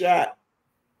take a shot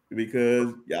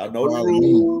because y'all know the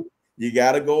rule. You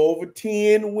gotta go over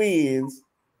 10 wins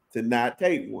to not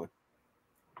take one.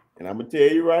 And I'm gonna tell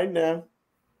you right now,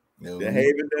 the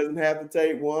Haven doesn't have to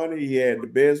take one. He had the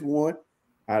best one.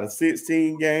 Out of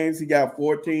 16 games, he got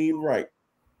 14 right.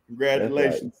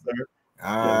 Congratulations, sir.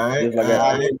 All right.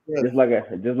 Just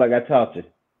like I taught you.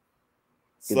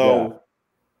 Good job.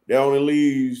 That only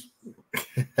leaves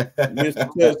Mr.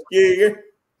 Tuskegee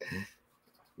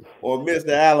or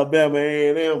Mr. Alabama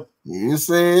A&M. You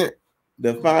said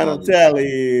the final tally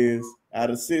is out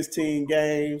of 16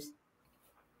 games,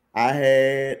 I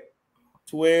had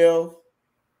 12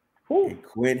 and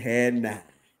Quint had 9.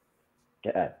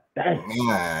 God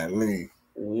dang.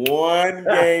 One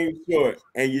game short.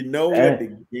 And you know what the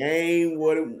game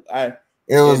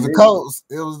it was the Colts.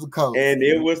 It was the Colts. And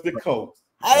it was the Colts.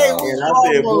 And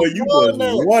I said, boy, you must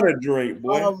want to drink,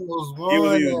 boy. It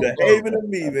was either the Haven or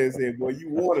me that said, boy, you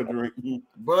want to drink.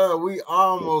 But we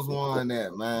almost won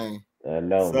that, man. I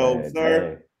know, so, man.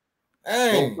 Sir,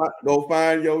 go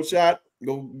find your shot.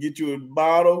 Go get you a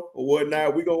bottle or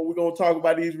whatnot. We're gonna talk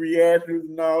about these reactions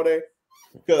and all that.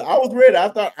 Because I was ready. I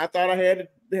thought I had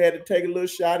to take a little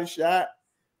shot,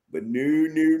 but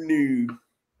no.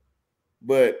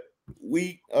 But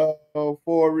week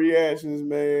 4 reactions,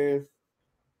 man.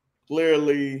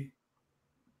 Clearly,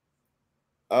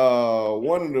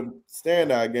 one of the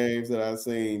standout games that I've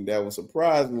seen that was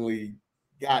surprisingly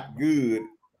got good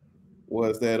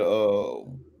was that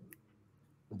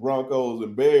Broncos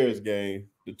and Bears game,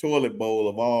 the toilet bowl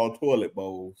of all toilet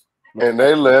bowls. And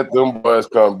they let them boys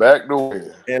come back to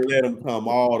win. And let them come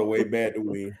all the way back to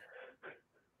win.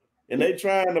 And they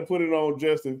trying to put it on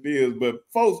Justin Fields, but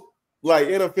folks like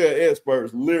NFL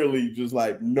experts literally just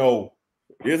like, no,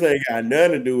 this ain't got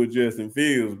nothing to do with Justin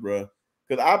Fields, bro.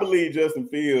 Because I believe Justin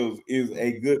Fields is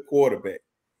a good quarterback.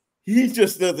 He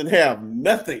just doesn't have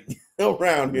nothing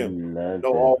around him.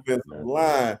 No offensive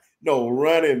line, no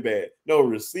running back, no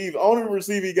receiver. Only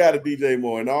receiver he got is DJ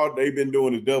Moore, and all they've been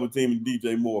doing is double teaming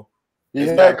DJ Moore.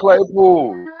 He's not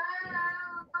Claypool.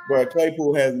 Bro,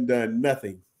 Claypool hasn't done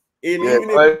nothing. And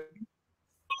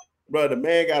bro, the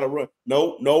man got to run.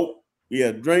 Nope.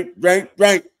 Yeah, drink. I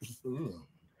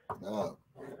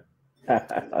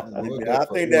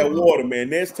think that water, man.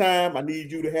 Next time, I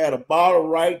need you to have a bottle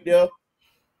right there.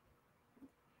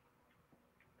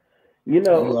 You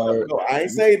know, I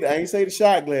ain't say the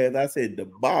shot glass. I said the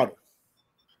bottle.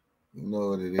 You know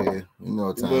what it is. You know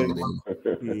what time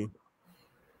it is.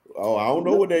 Oh, I don't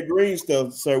know what that green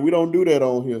stuff, sir. We don't do that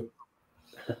on here.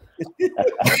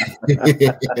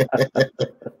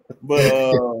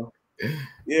 But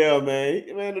yeah,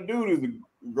 man, the dude is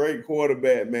great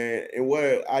quarterback, man. And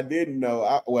what I didn't know,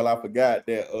 I forgot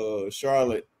that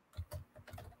Charlotte.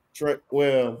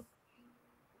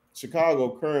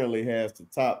 Chicago currently has the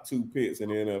top 2 picks in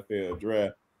the NFL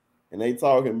draft, and they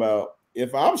talking about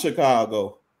if I'm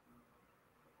Chicago,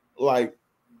 like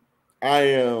I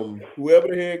am whoever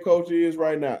the head coach is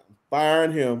right now, I'm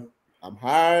firing him. I'm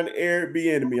hiring Eric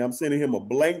Bieniemy. I'm sending him a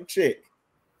blank check.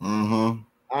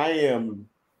 Mm-hmm.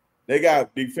 They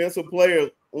got defensive players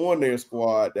on their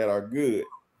squad that are good.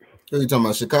 Who you talking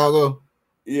about, Chicago?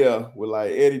 Yeah, with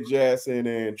like Eddie Jackson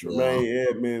and Tremaine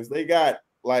Edmonds. They got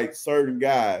like certain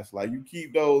guys. Like you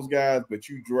keep those guys, but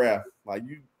you draft. Like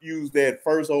you use that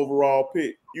first overall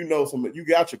pick. You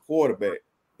got your quarterback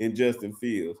in Justin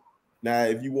Fields. Now,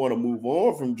 if you want to move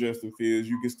on from Justin Fields,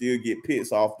 you can still get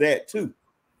picks off that too.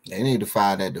 They need to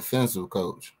fire that defensive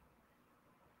coach.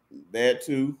 That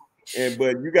too.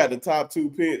 But you got the top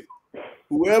 2 picks.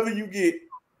 Whoever you get,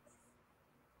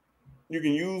 you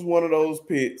can use one of those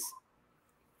picks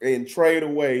and trade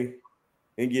away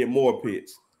and get more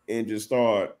picks and just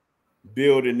start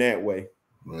building that way.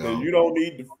 Yeah. You don't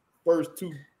need the first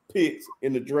 2 picks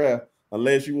in the draft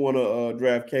unless you want to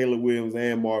draft Caleb Williams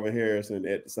and Marvin Harrison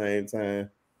at the same time,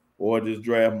 or just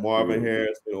draft Marvin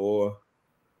Harrison. Or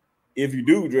if you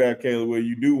do draft Caleb Williams,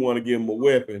 you do want to give him a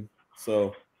weapon.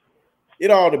 So it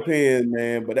all depends,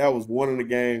 man. But that was one of the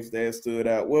games that stood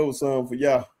out. What was some for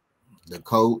y'all? The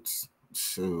Colts.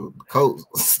 Shoot, the Colts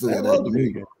stood out to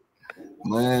me.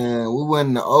 Man, we went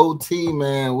in the OT,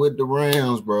 man, with the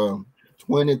Rams, bro.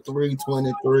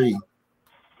 23-23.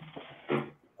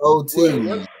 OT,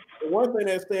 man. One thing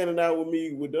that's standing out with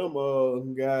me with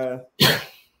them guys,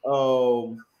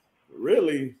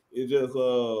 really, is just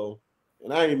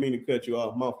and I didn't mean to cut you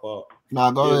off, my fault.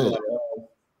 Nah, go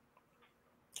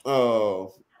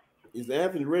ahead. Is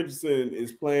Anthony Richardson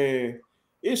is playing,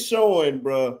 it's showing,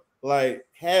 bro, like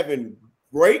having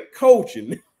great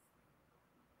coaching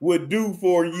would do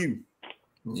for you.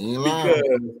 Because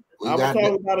I'm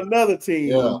talking about another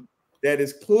team that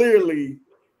is clearly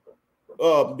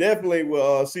definitely with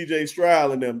CJ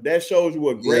Stroud and them. That shows you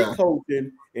what great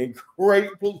coaching and great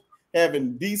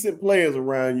having decent players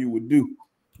around you would do.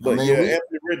 But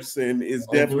Anthony Richardson is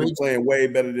definitely playing way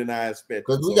better than I expected.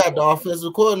 Because we got the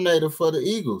offensive coordinator for the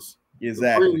Eagles.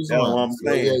 Exactly. That's what I'm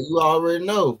saying. Yeah, you already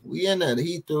know. We in there.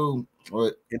 He threw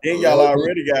what? And then y'all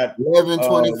already got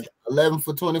 11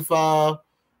 for 25,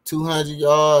 200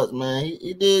 yards, man.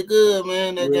 He did good,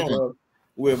 man, that game.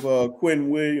 With Quinn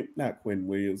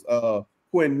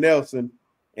Nelson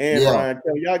and Ryan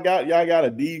Kelly. Y'all got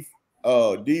a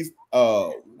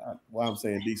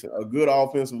good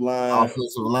offensive line.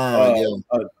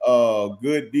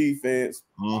 Good defense.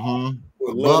 Mm-hmm.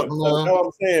 That's what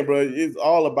I'm saying, bro. It's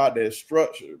all about that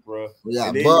structure, bro. Yeah,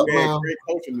 and then you add great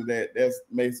coaching to that. That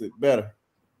makes it better.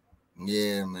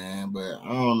 Yeah, man. But I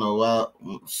don't know why.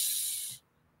 It's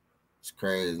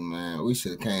crazy, man. We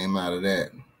should have came out of that.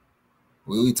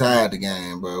 We tied the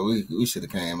game, bro. We should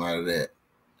have came out of that.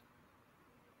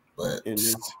 But it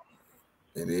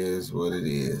is what it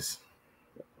is.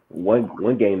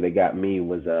 One game that got me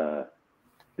was the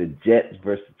Jets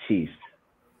versus Chiefs.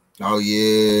 Oh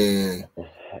yeah.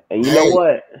 And you know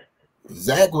what?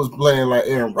 Zach was playing like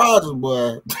Aaron Rodgers,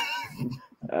 boy.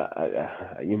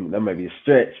 That might be a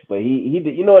stretch, but he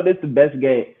did. You know what? This is the best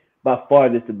game by far.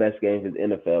 This is the best game of his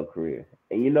NFL career.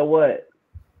 And you know what?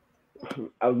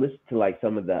 I listened to like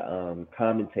some of the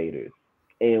commentators,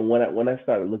 and when I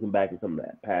started looking back at some of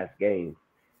that past games,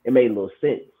 it made a little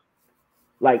sense.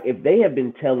 Like if they had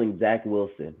been telling Zach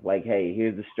Wilson, like, "Hey,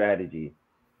 here's the strategy.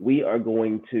 We are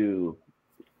going to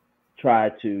try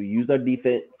to use our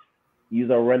defense,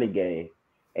 use our running game,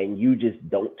 and you just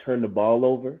don't turn the ball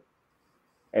over,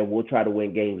 and we'll try to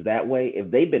win games that way." If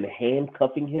they've been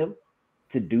handcuffing him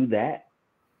to do that,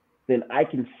 then I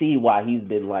can see why he's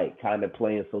been like kind of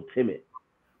playing so timid.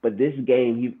 But this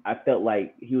game, I felt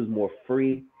like he was more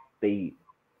free. They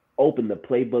opened the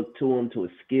playbook to him, to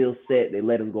his skill set. They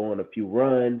let him go on a few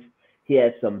runs. He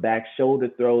had some back shoulder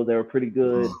throws that were pretty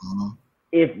good. Mm-hmm.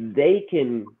 If they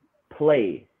can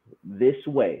play this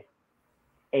way,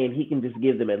 and he can just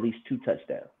give them at least 2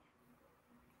 touchdowns,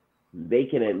 they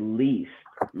can at least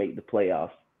make the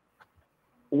playoffs.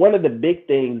 One of the big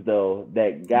things, though,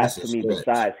 that got to me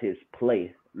besides his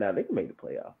play, now they can make the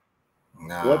playoffs.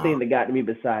 One thing that got to me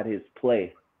beside his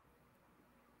play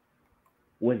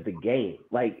was the game.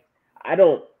 Like, I'm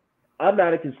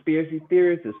not a conspiracy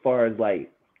theorist as far as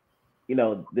like, you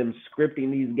know, them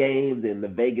scripting these games and the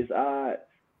Vegas odds.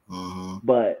 Mm-hmm.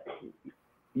 But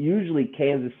usually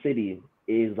Kansas City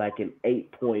is like an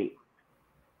 8-point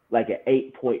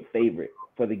favorite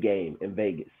for the game in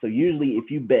Vegas. So usually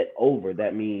if you bet over,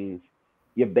 that means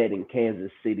you're betting Kansas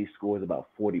City scores about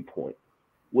 40 points,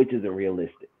 which isn't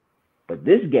realistic. But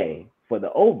this game, for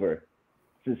the over,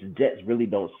 since the Jets really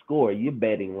don't score, you're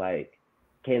betting like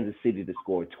Kansas City to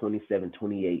score 27,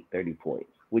 28, 30 points,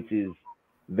 which is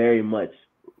very much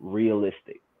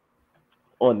realistic.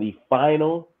 On the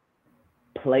final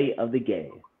play of the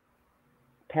game,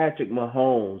 Patrick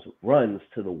Mahomes runs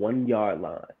to the 1 yard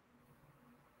line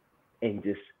and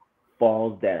just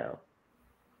falls down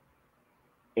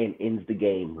and ends the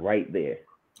game right there.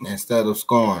 Instead of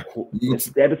scoring.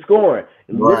 Instead of scoring.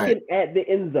 Right. Looking at the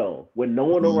end zone with no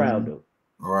one around him.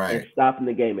 Right. And stopping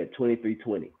the game at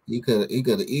 23-20. He could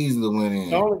have easily went in.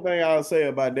 The only thing I'll say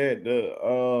about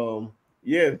that,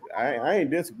 yes, I ain't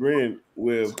disagreeing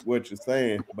with what you're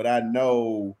saying, but I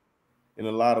know in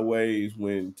a lot of ways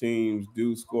when teams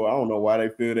do score, I don't know why they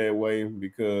feel that way,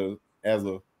 because as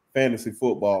a fantasy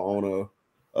football owner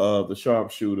of the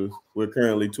Sharpshooters, we're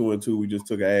currently 2-2. We just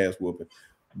took an ass whooping.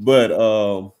 But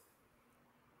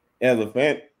as a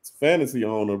fantasy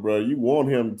owner, bro, you want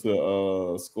him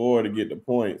to score to get the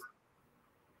points.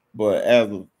 But as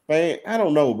a fan, I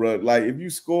don't know, bro. Like if you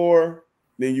score,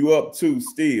 then you up 2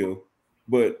 still.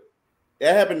 But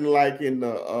that happened like in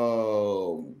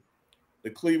the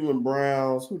Cleveland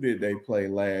Browns. Who did they play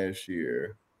last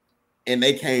year? And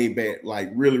they came back like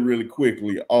really, really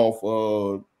quickly off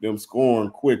of them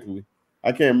scoring quickly.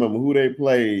 I can't remember who they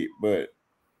played, but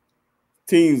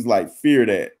teams like fear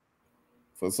that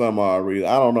for some odd reason.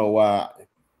 I don't know why.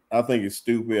 I think it's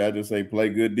stupid. I just say play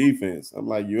good defense. I'm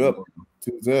like, you up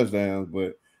 2 touchdowns,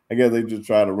 but I guess they just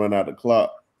try to run out the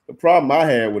clock. The problem I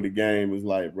had with the game is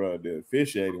like, bro, the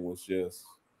officiating was just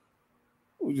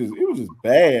it was just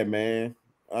bad, man.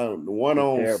 The one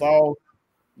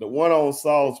on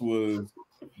Sauce was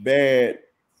bad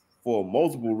for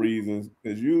multiple reasons,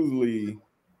 because usually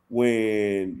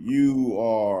when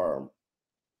you're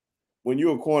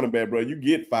a cornerback, bro, you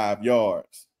get 5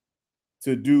 yards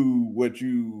to do what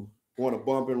you want to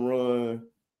bump and run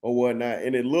or whatnot.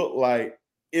 And it looked like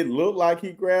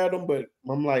he grabbed him, but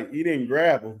I'm like, he didn't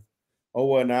grab him or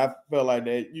whatnot. I felt like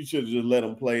that you should have just let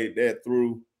him play that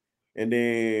through. And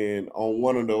then on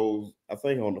one of those, I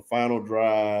think on the final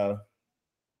drive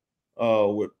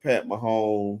with Pat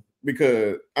Mahomes,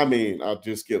 because I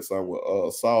just skipped some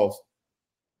with Sauce.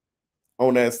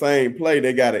 On that same play,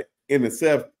 they got an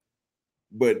intercept,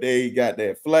 but they got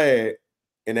that flag,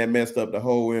 and that messed up the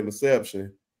whole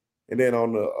interception. And then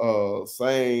on the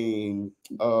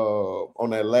on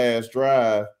that last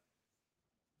drive,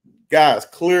 guys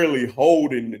clearly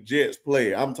holding the Jets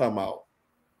play. I'm talking about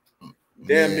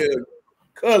damn near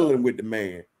cuddling with the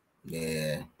man.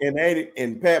 Yeah.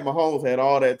 And Pat Mahomes had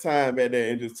all that time back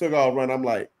there and just took off running. I'm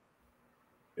like,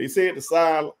 they said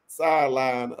the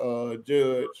sideline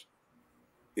judge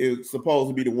is supposed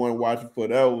to be the one watching for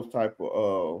those type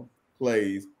of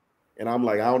plays. And I'm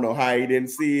like, I don't know how he didn't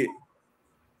see it,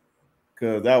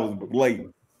 because that was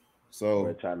blatant. So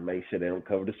we're trying to make sure they don't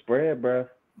cover the spread, bro.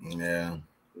 Yeah.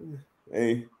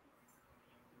 Hey, you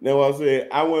know what I said?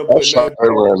 I wouldn't put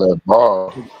that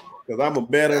ball because I'm a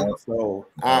better. So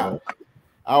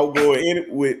I'll go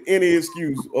with any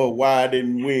excuse of why I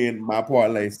didn't win my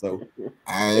parlay. So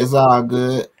it's all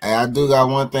good. I do got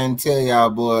one thing to tell y'all,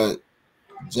 boy.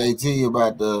 JT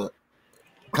about to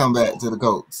come back to the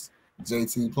Colts.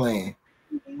 JT playing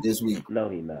this week. No,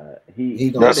 he not.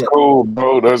 That's cool,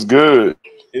 bro. That's good.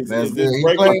 Is this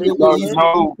breaking news? You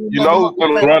know who's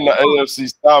gonna run the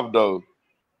AFC South though?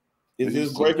 Is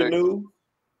this breaking news?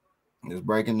 It's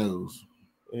breaking news.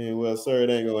 Yeah, well, sir, it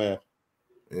ain't gonna happen.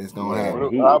 It's gonna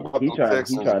happen. He trying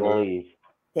to leave.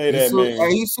 Pay that man.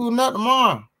 Hey, he's suiting up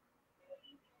tomorrow.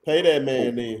 Pay that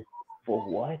man then. For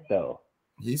what though?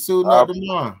 He's suiting up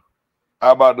tomorrow.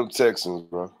 How about them Texans,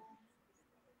 bro?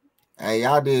 Hey,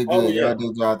 y'all did good. Oh, yeah. Y'all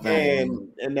did y'all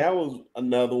thing. And that was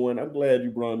another one. I'm glad you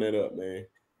brought that up, man.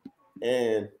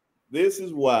 And this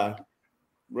is why,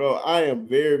 bro, I am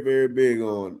very, very big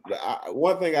on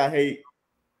one thing I hate,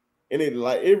 and it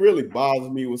really bothers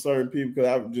me with certain people, because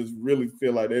I just really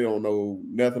feel like they don't know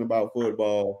nothing about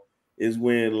football, is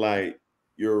when like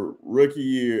your rookie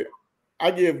year,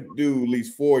 I give dude at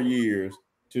least 4 years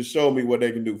to show me what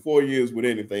they can do. 4 years with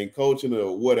anything, coaching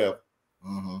or whatever.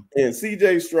 Mm-hmm. And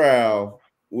CJ Stroud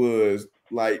was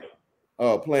like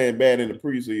playing bad in the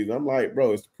preseason. I'm like,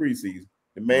 bro, it's the preseason.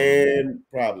 The man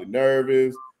probably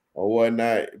nervous or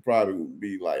whatnot. It probably would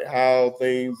be like how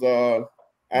things are.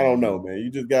 I don't know, man. You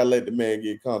just gotta let the man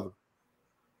get comfortable.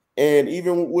 And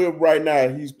even with right now,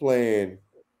 he's playing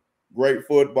great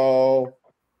football,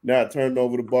 not turning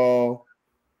over the ball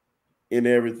and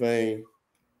everything.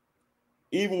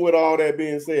 even with all that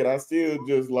being said, I still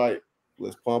just like,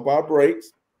 let's pump our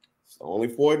brakes. It's only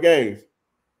 4 games.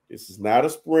 This is not a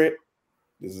sprint.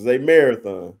 This is a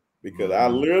marathon. Because I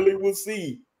literally will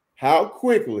see how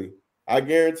quickly, I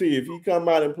guarantee you, if he come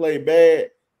out and play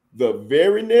bad the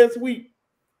very next week,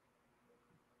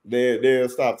 they'll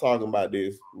stop talking about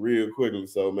this real quickly.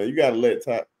 So, man, you got to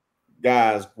let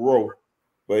guys grow.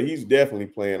 But he's definitely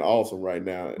playing awesome right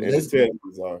now. And the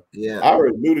Texans are. Yeah. I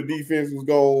already knew the defense was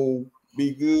going to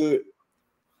be good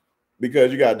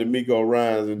because you got DeMeco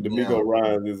Ryans, and DeMeco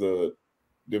Ryans is a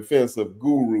defensive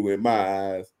guru in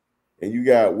my eyes. And you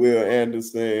got Will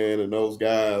Anderson and those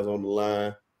guys on the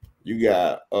line. You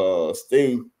got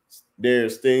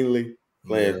Darius Stingley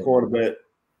playing quarterback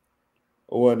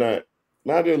or whatnot.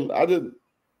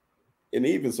 And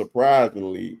even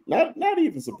surprisingly, not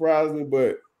even surprisingly,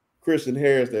 but Christian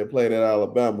Harris that played at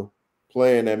Alabama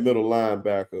playing that middle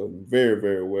linebacker very,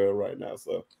 very well right now.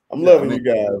 So I'm loving you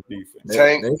guys' defense.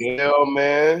 Tank Dell,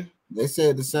 man. They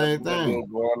said the same thing.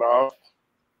 Going off.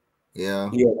 Yeah,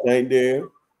 Tank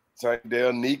Dell. Tank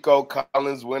Dell. Nico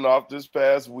Collins went off this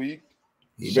past week.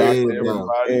 He did,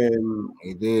 everybody. And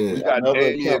he did. We got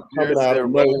Damian Pierce at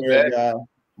running back. Guy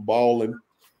balling.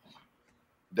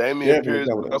 Damian Pierce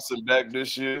bouncing back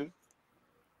this year.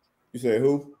 You said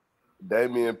who?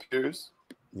 Damian Pierce.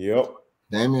 Yep.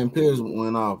 Damian Pierce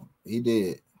went off. He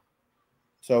did.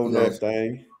 So that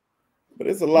thing. But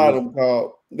it's a lot of them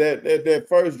called that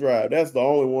first drive. That's the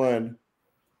only one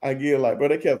I get like, bro,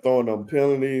 they kept throwing them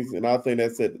penalties, and I think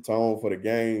that set the tone for the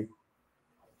game.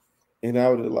 And I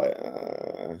was just like,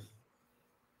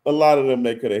 a lot of them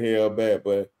they could have held back,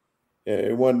 but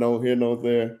it wasn't no here, no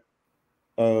there.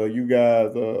 You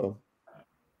guys are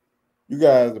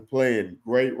playing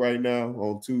great right now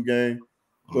on 2 games,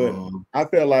 but I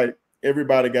felt like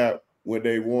everybody got what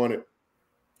they wanted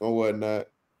or whatnot,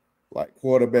 like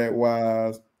quarterback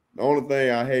wise. The only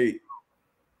thing I hate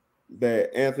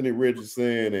that Anthony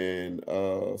Richardson and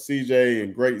CJ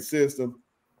in great system,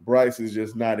 Bryce is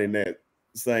just not in that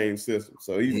same system.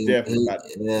 So he's definitely not.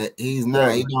 He's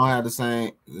not. He don't have the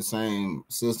same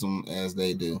system as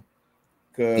they do.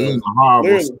 He's in a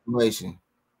horrible situation,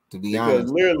 to be honest.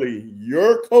 Because literally,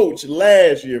 your coach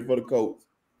last year for the Colts,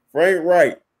 Frank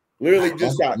Wright, literally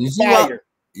just got fired.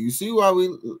 You see why we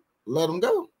let him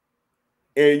go,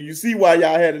 and you see why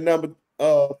y'all had a number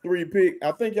 3 pick.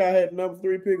 I think y'all had number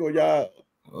 3 pick, or y'all.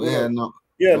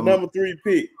 Number 3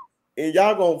 pick, and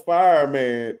y'all gonna fire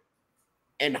man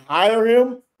and hire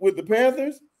him with the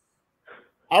Panthers.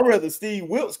 I'd rather Steve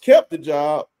Wilkes kept the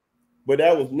job, but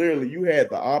that was literally you had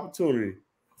the opportunity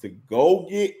to go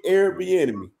get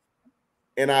Airbnb.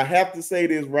 And I have to say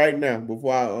this right now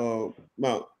before I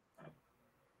mount.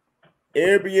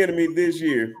 Airbnb this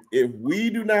year, if we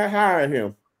do not hire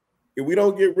him, if we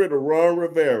don't get rid of Ron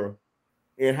Rivera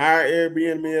and hire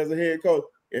Airbnb as a head coach,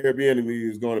 Airbnb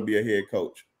is going to be a head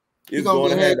coach. He's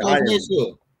going to be a head coach next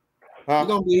year. He's going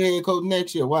to be a head coach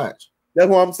next year. Watch. That's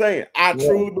what I'm saying. I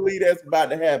truly believe that's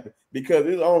about to happen because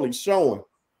it's only showing.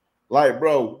 Like,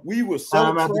 bro, we were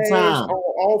so trash on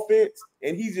offense,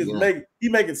 and he's just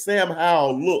making Sam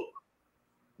Howell look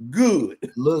good.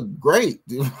 Look great,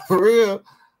 dude. For real.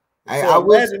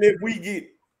 So imagine if we get,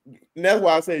 and that's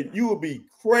why I say you would be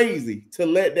crazy to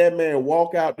let that man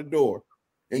walk out the door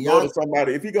and go to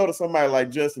somebody. If he go to somebody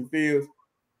like Justin Fields,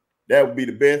 that would be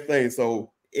the best thing.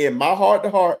 So in my heart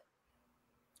to heart,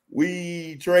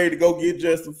 we trade to go get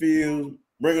Justin Fields,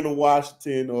 bring him to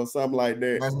Washington or something like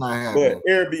that. That's not happening.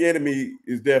 But Airbnb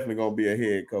is definitely going to be a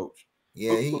head coach.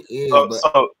 Yeah, he is.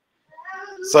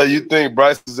 So you think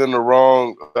Bryce is in the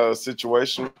wrong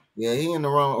situation? Yeah, he in the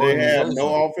wrong. They have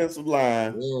no offensive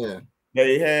line. Yeah,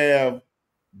 they have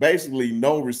basically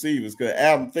no receivers because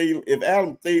if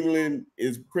Adam Thielen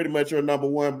is pretty much your number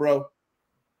 1, bro,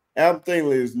 Adam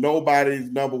Thielen is nobody's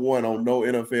number 1 on no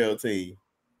NFL team,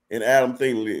 and Adam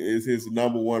Thielen is his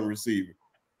number 1 receiver.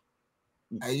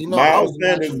 You know,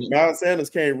 Miles Sanders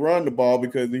can't run the ball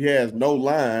because he has no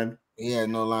line. He had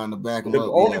no line to back him up.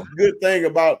 The only good thing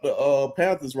about the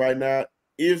Panthers right now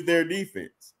is their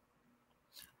defense.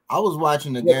 I was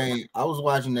watching the game. I was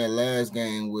watching that last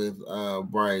game with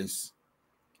Bryce,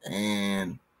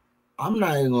 and I'm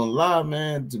not even gonna lie,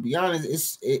 man. To be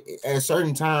honest, at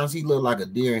certain times he looked like a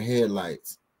deer in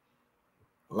headlights.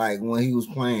 Like when he was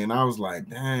playing, I was like,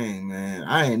 "Dang, man,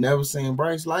 I ain't never seen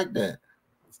Bryce like that."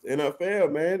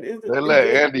 NFL, man. They let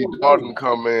Andy Dalton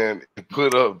come in and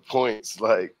put up points.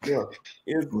 Like,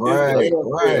 it's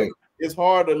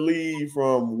hard to leave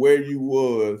from where you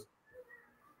was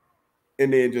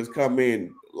and then just come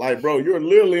in. Like, bro, you're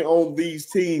literally on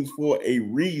these teams for a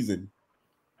reason.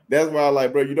 That's why I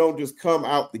like, bro, you don't just come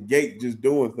out the gate just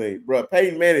doing things. Bro,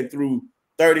 Peyton Manning threw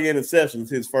 30 interceptions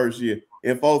his first year,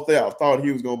 and folks thought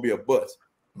he was going to be a bust.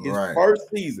 His first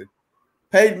season,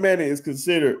 Peyton Manning is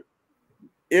considered,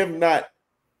 if not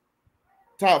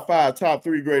top 5, top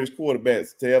 3 greatest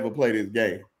quarterbacks to ever play this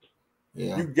game.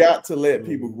 Yeah. You got to let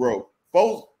people grow.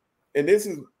 Folks, and this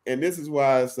is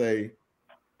why I say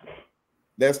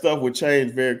that stuff would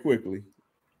change very quickly.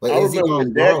 But I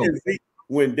remember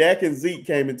when Dak and Zeke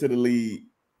came into the league,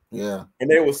 and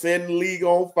they were setting the league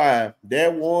on fire.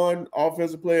 That one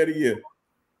offensive player of the year.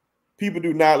 People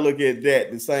do not look at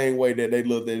that the same way that they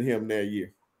looked at him that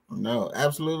year. No,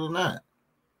 absolutely not.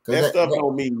 That stuff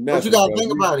don't mean nothing. But you gotta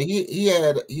think about it. He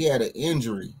had an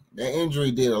injury. That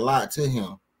injury did a lot to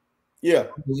him. Yeah,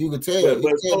 you could tell.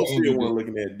 But still weren't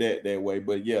looking at that way.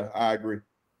 But yeah, I agree.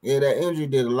 Yeah, that injury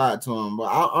did a lot to him. But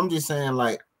I'm just saying,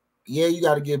 like, yeah, you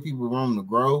got to give people room to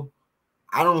grow.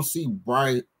 I don't see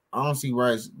Bryce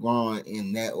growing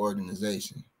in that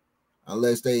organization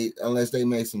unless they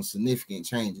make some significant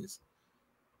changes.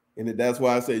 And that's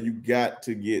why I said you got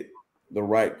to get the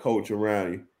right coach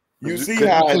around you. You see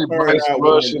how it turned out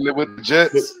with the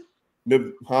Jets.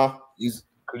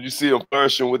 Could you see him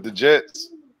flourishing with the Jets?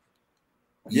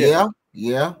 Yeah.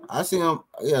 I see him.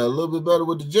 Yeah, a little bit better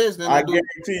with the Jets than I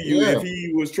guarantee you, if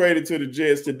he was traded to the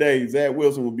Jets today, Zach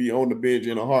Wilson would be on the bench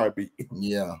in a heartbeat.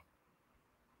 Yeah.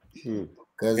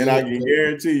 And I can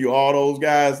guarantee you, all those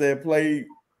guys that play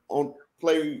on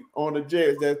the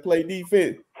Jets that play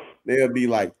defense, they'll be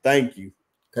like, "Thank you,"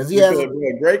 because he has a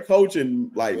great coaching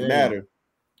matter.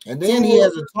 And then he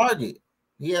has a target.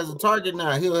 He has a target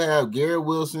now. He'll have Garrett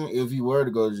Wilson if he were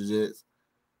to go to the Jets.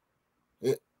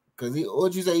 Because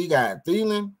what you say, he got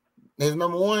Thielen, his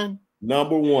number one.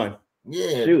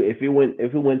 Yeah. Shoot, if he went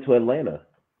to Atlanta,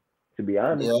 to be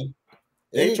honest. Yeah.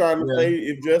 They trying to say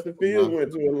if Justin Fields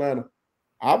went to Atlanta.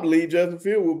 I believe Justin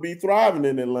Fields will be thriving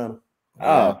in Atlanta.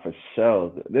 Oh, for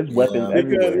sure. There's weapons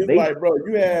everywhere. Because it's like, bro,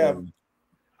 you have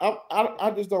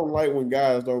I just don't like when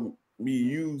guys don't be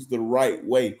used the right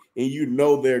way and you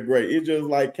know they're great. It's just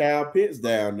like Kyle Pitts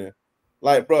down there.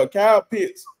 Like, bro, Kyle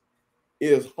Pitts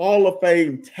is Hall of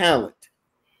Fame talent.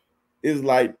 Is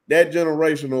like that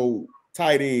generational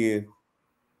tight end.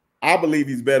 I believe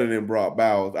he's better than Brock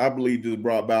Bowers. I believe just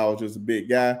Brock Bowers is just a big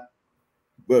guy.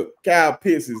 But Kyle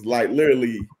Pitts is like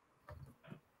literally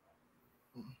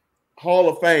Hall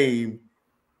of Fame.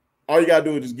 All you gotta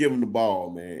do is just give him the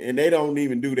ball, man. And they don't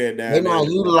even do that down there. They're not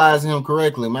utilizing him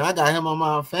correctly, man. I got him on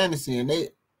my fantasy, and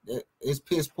it's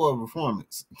piss poor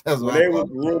performance. That's when they were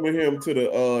grooming him to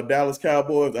the Dallas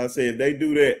Cowboys, I said, if they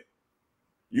do that,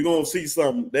 you're gonna see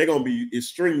something. They're gonna be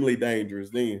extremely dangerous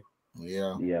then.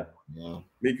 Yeah.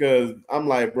 Because I'm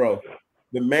like, bro,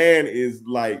 the man is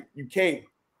like, you can't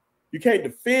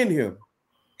defend him,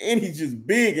 and he's just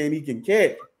big and he can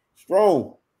catch,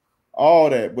 strong, all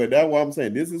that. But that's what I'm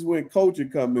saying. This is when coaching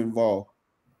come involved.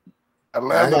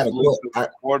 Atlanta's missing a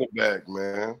quarterback,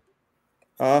 man.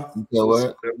 Huh?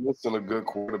 What? They're missing a good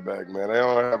quarterback, man. They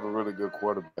don't have a really good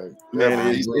quarterback. Man,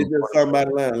 it's just something about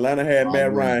Atlanta. Atlanta had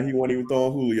Matt Ryan. He wasn't even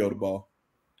throwing Julio the ball.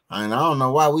 And I don't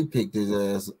know why we picked his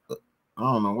ass. I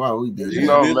don't know why we did. You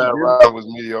know, Matt Ryan was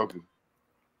mediocre.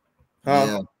 Huh?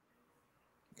 Yeah.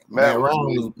 Matt Ryan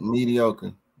was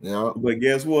mediocre. Yeah. But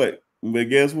guess what?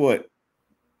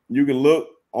 You can look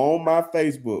on my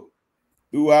Facebook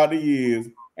throughout the years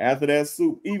after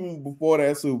that even before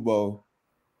that Super Bowl.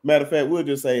 Matter of fact, we'll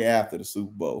just say after the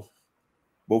Super Bowl.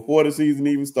 Before the season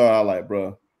even started, I like,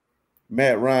 bro,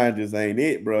 Matt Ryan just ain't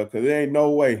it, bro, because there ain't no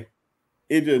way.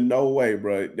 It's just no way,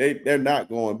 bro. They're not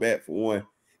going back for one.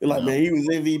 They're like, man, he was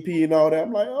MVP and all that.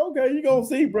 I'm like, okay, you gonna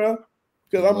see, bro.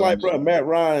 Because I'm like, bro, Matt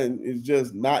Ryan is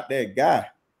just not that guy.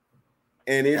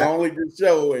 And it only just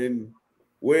showing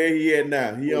where he at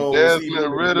now. He on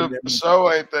Desmond Ridder for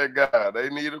sure ain't that guy. They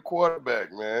need a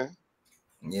quarterback, man.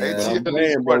 Yeah, I'm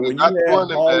saying, bro, when you have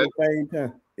Hall of Fame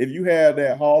talent, if you have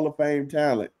that Hall of Fame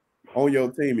talent on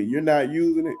your team and you're not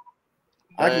using it,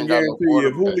 I can guarantee you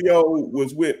if Julio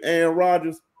was with Aaron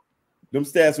Rodgers, them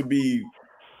stats would be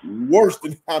worse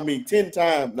than 10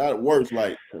 times, not worse.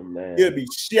 Like he'll be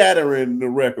shattering the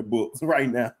record books right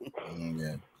now.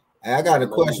 Yeah. I got a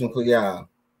question for y'all.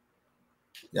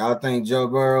 Y'all think Joe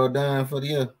Burrow done for the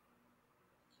year?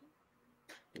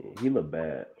 He look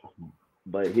bad.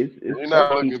 But his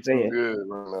not looking too good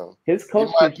right now. His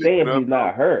coach is saying he's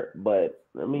not hurt, but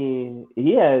I mean,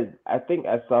 he has. I think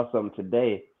I saw something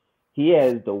today. He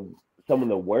has some of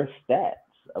the worst stats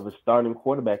of a starting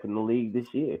quarterback in the league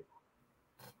this year.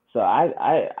 So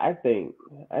I think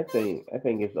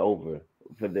it's over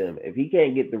for them. If he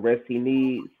can't get the rest he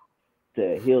needs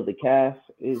to heal the calf,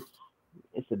 it's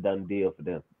a done deal for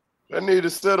them. They need to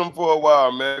sit him for a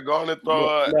while, man. Go on and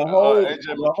throw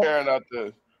AJ McCarron out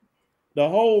there. The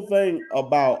whole thing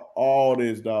about all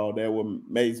this, dog, that what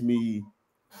makes me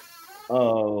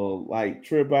like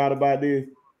trip out about this.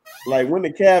 Like when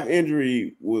the calf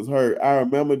injury was hurt, I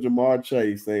remember Jamar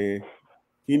Chase saying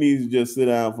he needs to just sit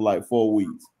down for like 4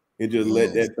 weeks and just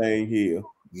let that thing heal.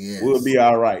 Yes. We'll be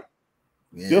all right.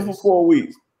 Yes. Just for 4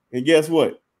 weeks. And guess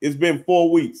what? It's been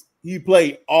 4 weeks. He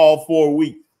played all 4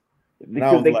 weeks.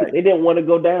 Because they didn't want to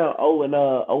go down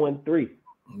 0-3.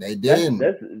 They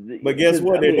didn't. But guess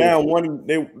what? They're down 1.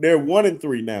 They're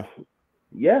 1-3 now.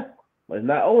 Yeah, but it's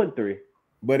not 0-3.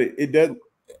 But it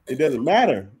doesn't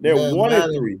matter. They're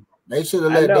 1-3. They should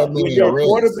have let that man your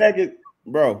quarterback is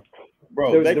bro.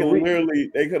 They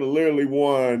could have literally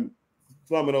won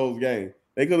some of those games.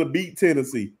 They could have beat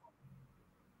Tennessee.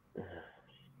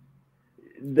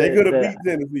 They could have beat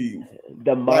Tennessee.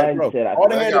 The mindset. All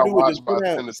they had to do was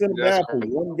just sit them down for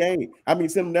one game. I mean,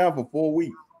 sit them down for 4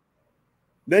 weeks.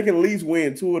 They can at least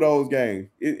win 2 of those games.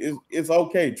 It's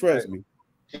okay. Trust me.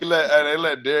 They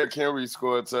let Derrick Henry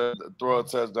throw a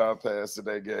touchdown pass in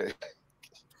that game.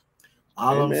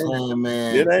 All I'm saying,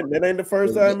 man, that ain't the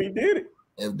first time he did it.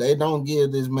 If they don't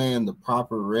give this man the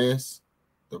proper rest,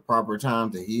 the proper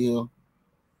time to heal,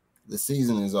 the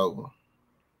season is over.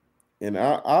 And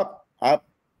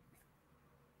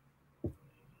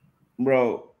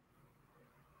bro,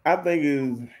 I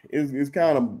think it's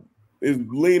kind of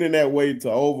leaning that way to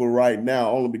over right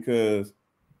now, only because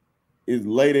it's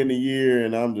late in the year,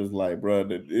 and I'm just like, bro,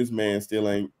 this man still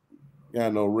ain't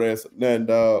got no rest, nothing,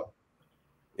 dog.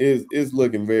 It's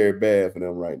looking very bad for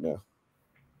them right now.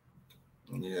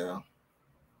 Yeah,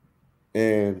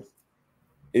 and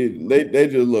they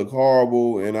just look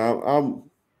horrible, and I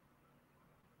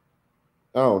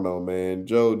don't know, man.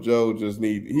 Joe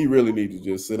he really needs to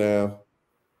just sit down.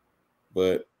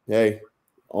 But hey,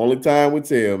 only time will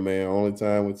tell, man. Only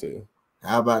time will tell.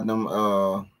 How about them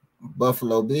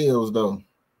Buffalo Bills though?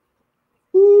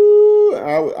 Ooh,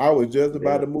 I was just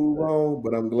about to move on,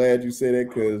 but I'm glad you said that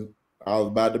because I was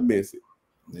about to miss it.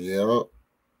 Yep.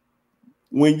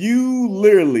 When you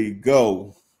literally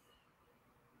go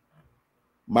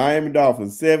Miami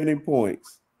Dolphins 70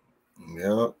 points.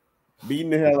 Yep. Beating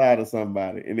the hell out of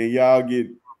somebody, and then y'all get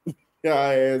y'all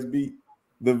ass beat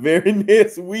the very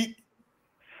next week.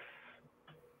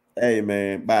 Hey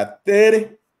man, by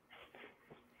 30,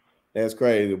 that's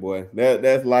crazy, boy.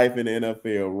 That's life in the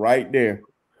NFL right there.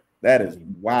 That is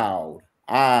wild.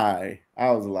 I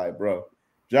was like, bro,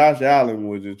 Josh Allen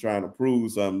was just trying to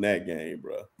prove something that game,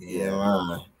 bro.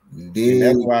 Yeah, and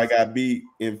that's why I got beat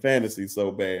in fantasy so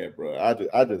bad, bro. I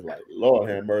just like, Lord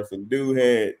have mercy. Dude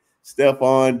had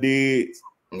Stephon Diggs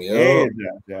and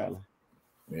Josh Allen.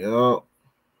 Yep.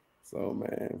 So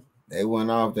man, they went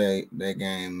off that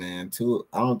game, man.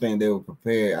 I don't think they were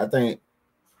prepared. I think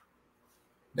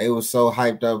they were so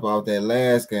hyped up off that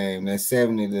last game, that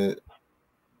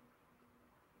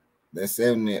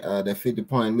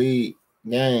 50-point lead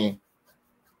game.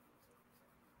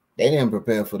 They didn't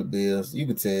prepare for the Bills. You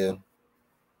could tell.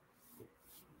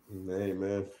 Hey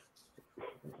man.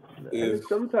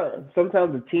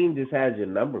 Sometimes the team just has your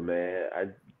number,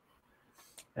 man.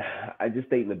 I just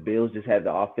think the Bills just had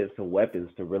the offensive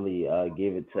weapons to really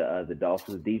give it to the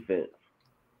Dolphins defense.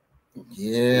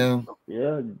 Yeah.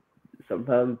 Yeah.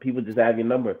 Sometimes people just have your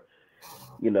number.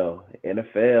 You know,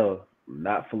 NFL,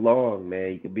 not for long,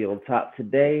 man. You could be on top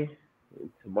today.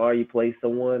 Tomorrow you play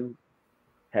someone,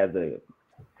 have a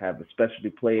specialty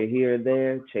player here and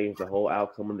there, change the whole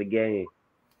outcome of the game.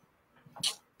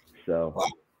 So.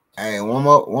 Hey, one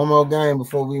more game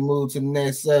before we move to the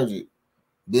next subject.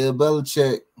 Bill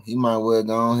Belichick, he might well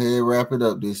go ahead and wrap it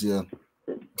up this year.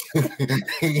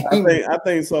 I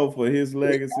think so for his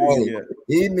legacy. Yeah,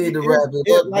 he need to wrap it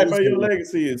up. Like, bro, your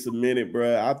legacy is cemented,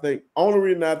 bro. I think only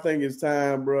reason I think it's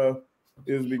time, bro,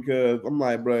 is because I'm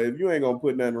like, bro, if you ain't gonna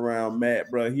put nothing around Matt,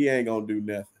 bro, he ain't gonna do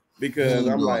nothing. Because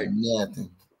I'm like,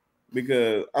 nothing.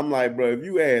 Because I'm like, bro, if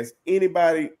you ask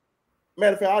anybody.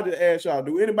 Matter of fact, I'll just ask y'all,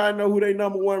 do anybody know who their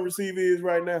number one receiver is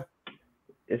right now?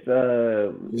 It's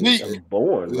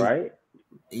Bourne, right?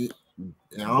 I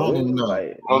don't even know.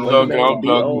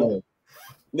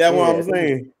 That's what I'm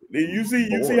saying. You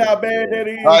see how bad that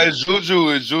is?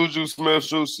 It's Juju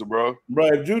Smith-Schuster, bro. Bro,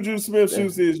 if Juju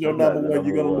Smith-Schuster is your number one,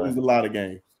 you're gonna lose a lot of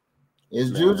games. It's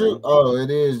Juju? Oh, it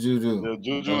is Juju. Yeah,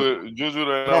 Juju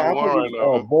the number one right now.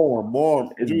 Oh, Bourne.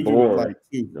 Juju is like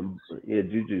 2. Yeah,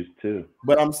 Juju's 2.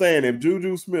 But I'm saying if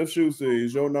Juju Smith-Schuster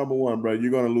is your number one, bro,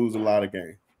 you're gonna lose a lot of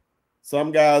games.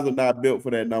 Some guys are not built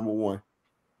for that number one.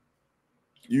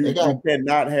 You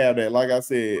cannot have that. Like I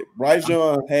said, Bryce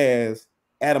Young has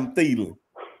Adam Thielen.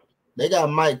 They got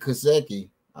Mike Kosecki.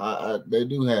 They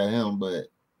do have him, but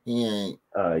he ain't.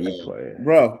 You playing,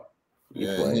 bro?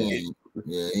 Yeah, he ain't.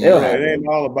 Yeah, it ain't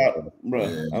all about, bro.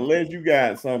 Yeah. Unless you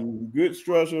got some good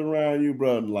structure around you,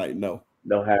 bro. Like, no,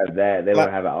 don't have that. They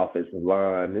don't have an offensive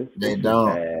line. They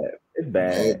don't. Bad. It's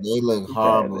bad. They look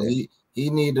horrible. Bad, he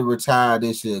need to retire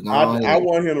this year. I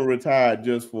want him to retire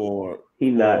just for.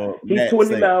 He's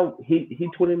 29. He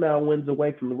 29 wins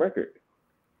away from the record.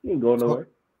 He ain't going nowhere.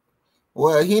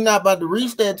 Well, he not about to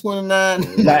reach that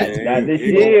 29. Not this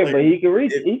year, but he can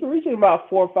reach. He can reach in about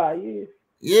 4 or 5 years.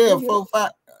 Yeah, 4 or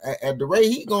 5. At the rate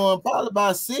he going, probably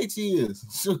about 6 years.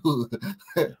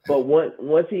 But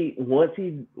once he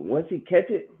catch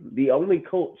it, the only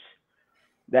coach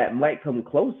that might come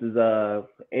close is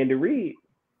Andy Reid.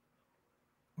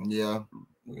 Yeah.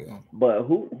 But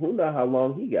who know how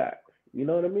long he got? You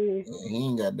know what I mean? Yeah, he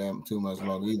ain't got damn too much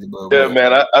longer either. But yeah,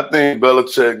 man, I think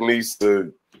Belichick needs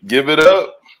to give it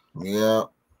up. Yeah.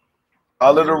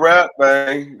 All of the rap,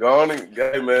 man. Go on and,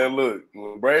 hey, man, look,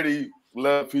 when Brady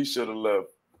left, he should have left.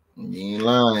 You ain't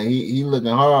lying. He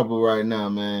looking horrible right now,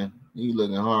 man. He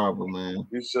looking horrible, man.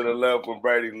 He should have left when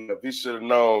Brady left. He should have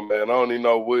known, man. I don't even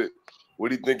know what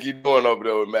do you think he's doing over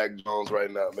there with Mac Jones right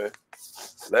now, man.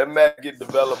 Let Mac get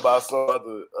developed by some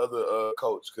other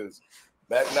coach, because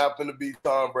Mac not finna beat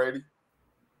Tom Brady.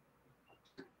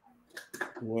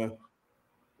 Well,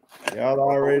 y'all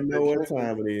already know what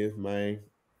time it is, man.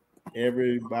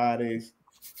 Everybody's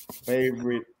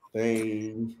favorite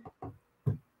thing.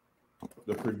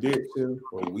 The prediction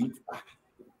for week 5.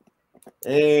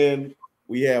 And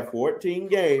we have 14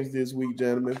 games this week,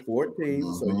 gentlemen. 14.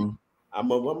 Mm-hmm. So I'm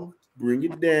gonna bring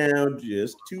it down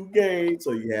just 2 games.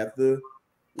 So you have to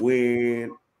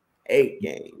win 8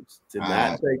 games to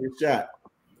not take a shot.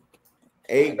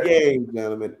 8 games,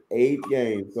 gentlemen. 8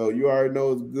 games. So you already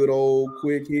know it's good old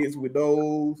quick hits with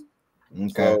those.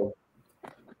 Okay. So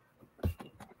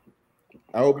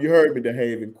I hope you heard me,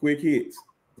 DeHaven. Quick hits.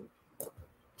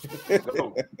 I'm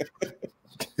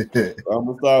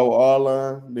gonna start with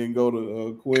Arline, then go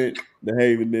to Quint,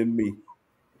 DeHaven, then me.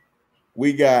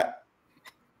 We got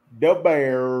the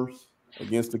Bears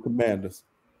against the Commanders.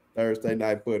 Thursday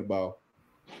night football.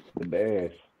 The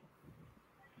Bears.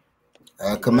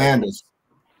 Commanders.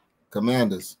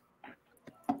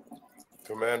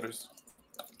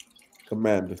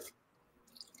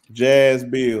 Jazz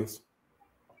Bills.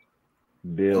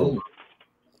 Bills.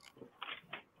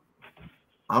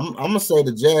 I'm gonna say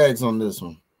the Jags on this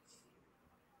one.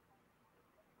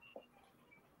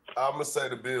 I'm gonna say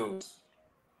the Bills.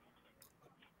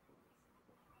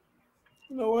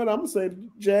 You know what? I'm gonna say the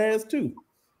Jazz too.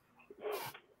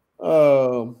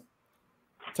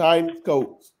 Titans,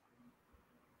 Colts.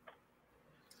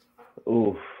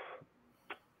 Oof.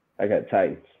 I got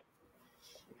Titans.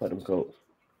 For them Colts.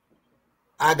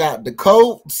 I got the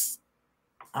Colts.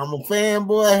 I'm a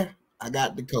fanboy. I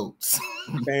got the Colts.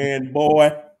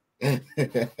 Fanboy. I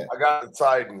got the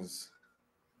Titans.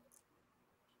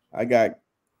 I got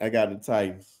the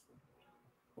Titans.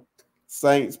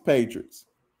 Saints, Patriots.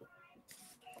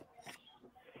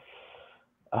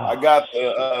 I got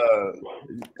the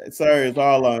Sorry, it's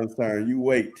Arline's turn. You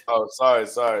wait. Oh, sorry.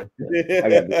 I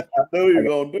knew you were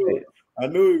gonna do it. I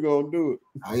knew you were gonna do it.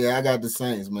 Oh, yeah, I got the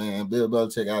Saints, man. Bill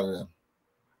Belichick out of there.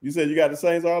 You said you got the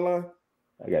Saints, Arline?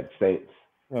 I got the Saints.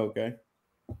 Okay.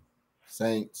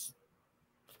 Saints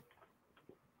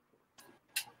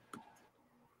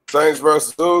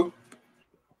versus who?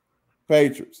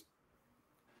 Patriots.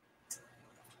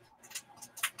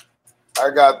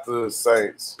 I got the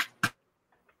Saints.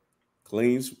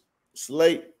 Clean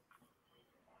slate.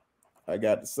 I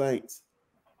got the Saints.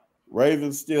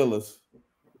 Ravens, Steelers.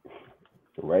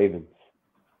 The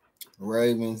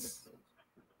Ravens.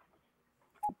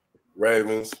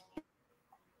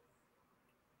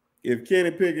 If Kenny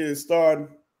Pickett is starting,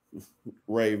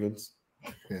 Ravens.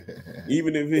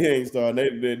 Even if he ain't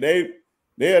starting,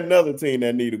 they're another team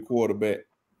that need a quarterback,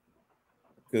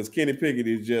 because Kenny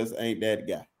Pickett just ain't that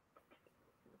guy.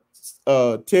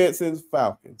 Texans,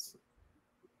 Falcons.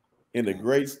 In the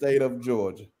great state of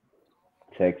Georgia.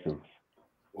 Texans.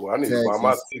 Well, I need to buy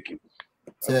my ticket.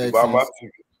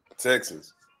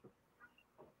 Texans.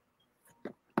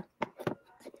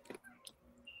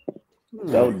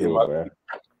 Don't do it, bro.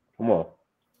 Come on.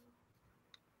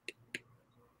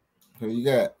 Who you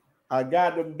got? I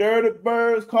got them dirty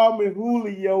birds. Call me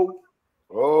Julio.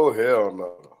 Oh, hell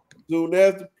no. Soon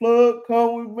as the plug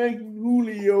come, we make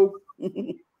Julio.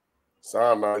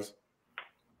 Sound nice.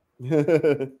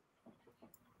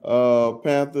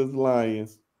 Panthers,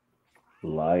 Lions.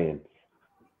 Lions.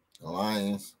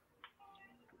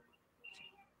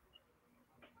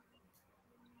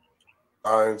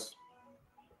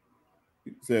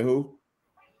 Said who?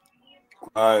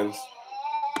 Lions.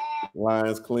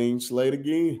 Lions clean slate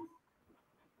again.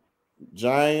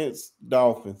 Giants,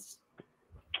 Dolphins.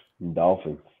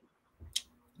 Dolphins.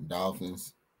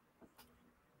 Dolphins.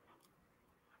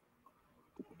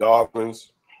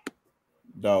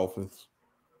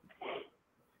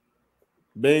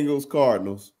 Bengals,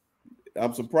 Cardinals.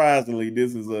 I'm surprisingly,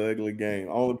 this is an ugly game,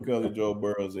 only because of Joe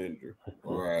Burrow's injury.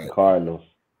 Right. Cardinals.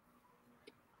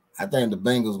 I think the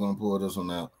Bengals gonna pull this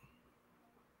one out.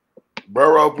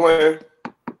 Burrow playing?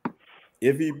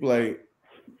 If he play,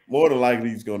 more than likely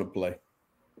he's gonna play.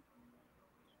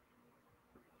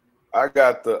 I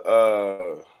got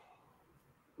the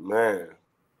man.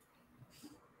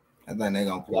 I think they're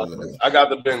gonna pull it out. I got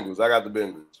the Bengals.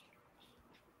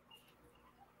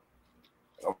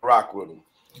 I'm rock with them.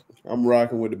 I'm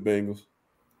rocking with the Bengals.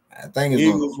 I think it's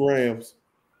Eagles, Rams.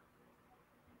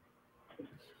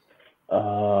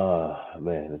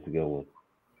 Man, that's a good one.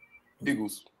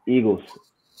 Eagles.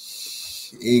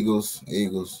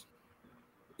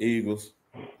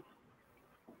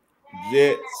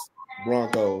 Jets,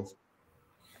 Broncos.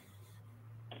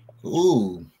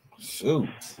 Ooh, shoot.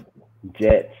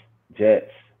 Jets.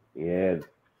 Yeah.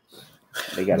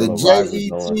 They got the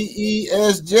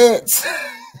Jets Jets.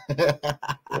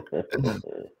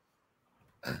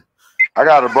 I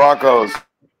got the Broncos.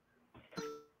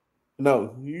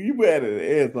 No, you added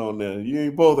an S on there. You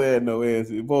ain't supposed to add no S.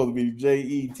 It's supposed to be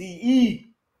Jete.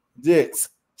 Jets.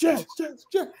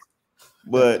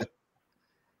 But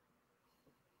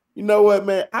you know what,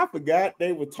 man? I forgot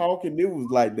they were talking. It was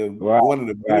like one of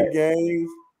the big games.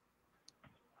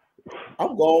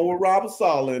 I'm going with Robert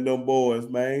Saleh and them boys,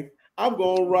 man. I'm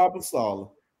going with Robert Saleh.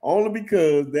 Only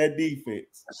because that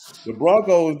defense. The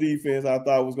Broncos defense, I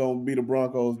thought was going to be the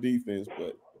Broncos defense,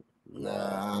 but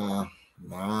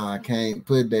Nah, I can't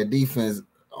put that defense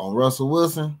on Russell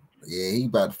Wilson. Yeah, he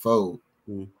about to fold.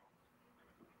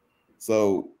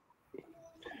 So,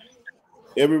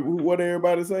 what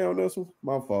everybody say on this one?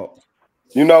 My fault.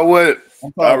 You know what?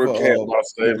 I recant my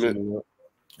statement.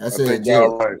 I said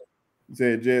Jets. Right. You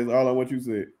said Jets. All on what you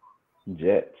said.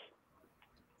 Jets.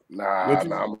 Nah,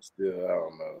 I'm still. I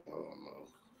don't know.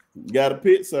 You got a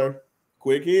pick, sir.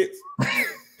 Quick hits.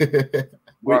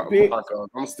 Broncos. I'm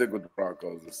gonna stick with the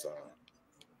Broncos this time.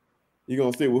 You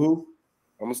gonna stick with who?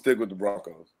 I'm gonna stick with the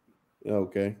Broncos.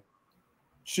 Okay.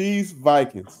 Chiefs,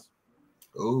 Vikings.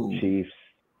 Ooh. Chiefs.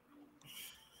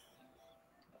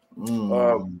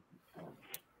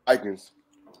 Vikings.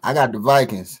 I got the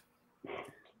Vikings.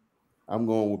 I'm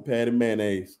going with Patty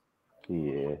Mayonnaise.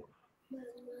 Yeah.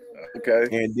 Okay.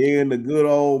 And then the good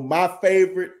old, my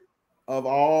favorite of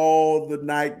all the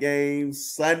night games,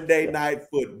 Sunday night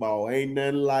football. Ain't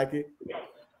nothing like it.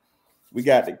 We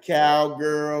got the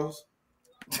Cowgirls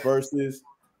versus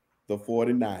the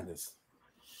 49ers.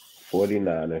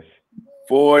 49ers.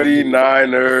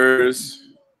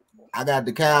 I got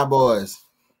the Cowboys.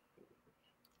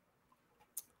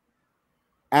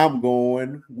 I'm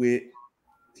going with,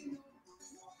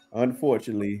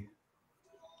 unfortunately,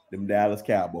 them Dallas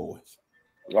Cowboys.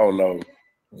 Oh no.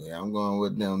 Yeah, I'm going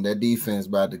with them. That defense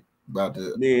about to.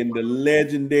 Then the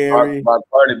legendary. My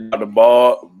party about the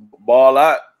ball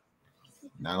out.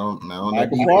 Not on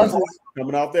Mike Parsons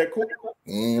coming off that court.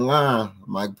 He ain't lying.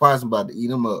 Mike Parsons about to eat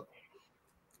him up.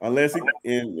 Unless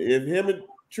if him and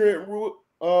Trent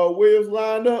Williams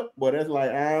lined up, boy, that's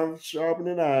like iron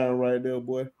sharpening iron right there,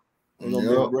 boy. It's gonna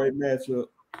be a great matchup.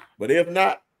 But if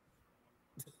not,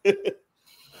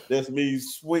 that's me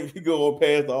going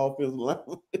past the offensive line.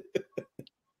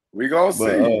 We gonna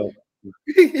see.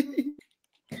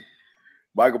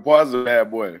 Michael Parsons a bad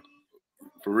boy,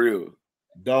 for real.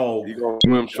 Dog, he gonna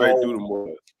swim straight through them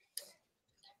boys.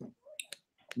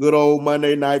 Good old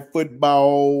Monday Night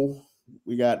Football.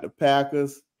 We got the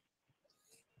Packers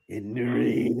and the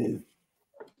Raiders.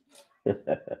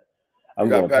 I'm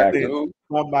going Packers.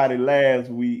 Somebody last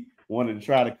week wanted to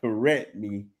try to correct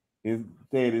me and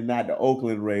said it's not the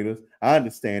Oakland Raiders. I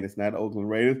understand it's not the Oakland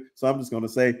Raiders, so I'm just going to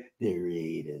say the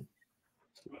Raiders.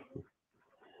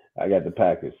 I got the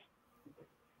Packers.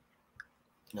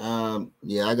 I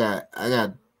got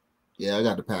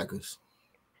the Packers.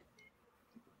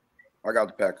 I got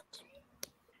the Packers.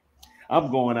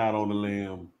 I'm going out on the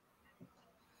limb.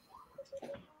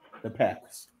 The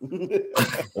Packers.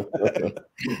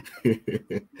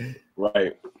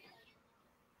 Right.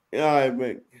 All right,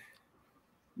 man.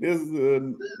 This is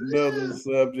another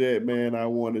subject, man, I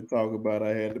want to talk about. I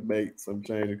had to make some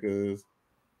changes because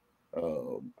I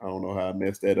don't know how I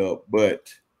messed that up, but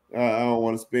I don't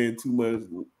want to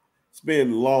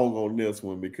spend long on this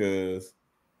one because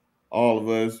all of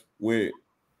us went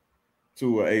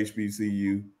to a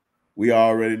HBCU We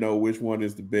already know which one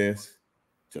is the best.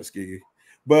 Just kidding.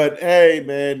 But hey,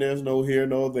 man, there's no here,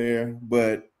 no there.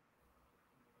 But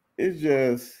it's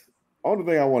just only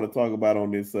thing I want to talk about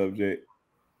on this subject,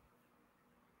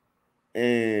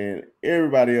 and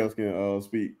everybody else can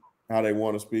speak how they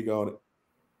want to speak on it.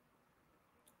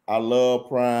 I love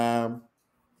Prime.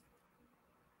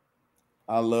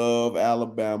 I love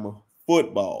Alabama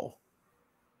football.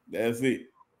 That's it.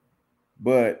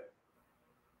 But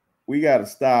we got to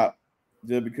stop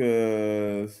just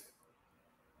because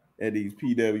at these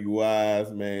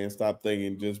PWIs, man, stop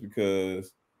thinking just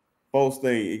because folks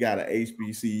think it got an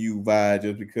HBCU vibe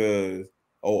just because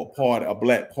a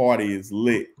black party is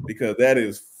lit, because that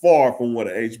is far from what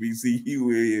an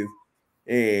HBCU is.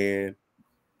 And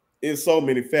it's so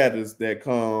many factors that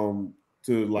come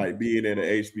to like being in an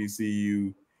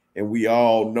HBCU, and we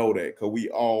all know that because we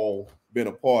all been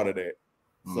a part of that.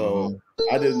 So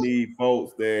I just need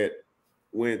folks that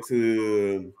went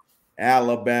to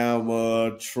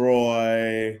Alabama,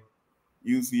 Troy,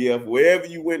 UCF, wherever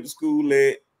you went to school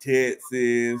at,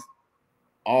 Texas,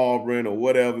 Auburn, or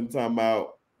whatever, I'm talking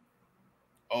about,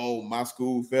 oh, my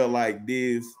school felt like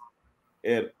this,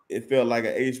 and it felt like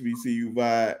an HBCU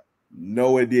vibe.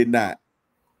 No, it did not.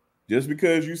 Just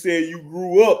because you said you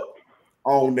grew up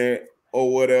on that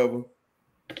or whatever,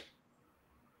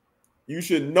 you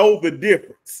should know the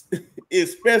difference,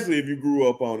 especially if you grew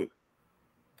up on it.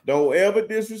 Don't ever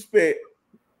disrespect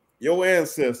your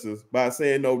ancestors by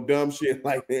saying no dumb shit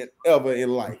like that ever in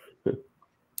life.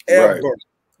 Ever.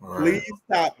 Right. Please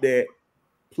stop that.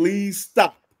 Please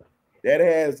stop. That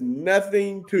has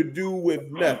nothing to do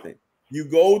with nothing. You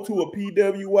go to a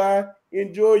PWI,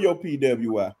 enjoy your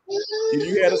PWI. If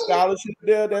you had a scholarship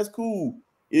there, that's cool.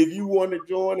 If you want to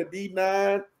join a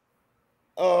D9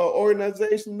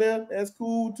 organization there, that's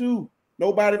cool too.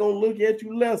 Nobody gonna look at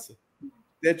you lesser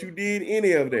that you did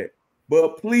any of that.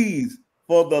 But please,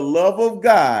 for the love of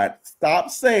God,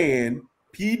 stop saying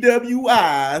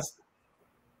PWIs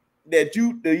these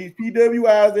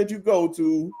PWIs that you go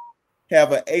to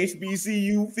have an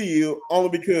HBCU feel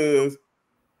only because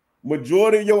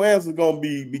majority of your answer is gonna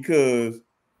be because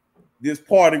this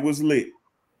party was lit.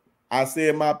 I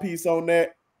said my piece on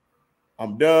that.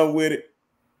 I'm done with it.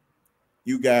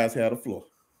 You guys have the floor.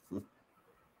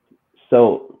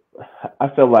 So I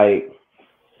feel like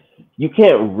you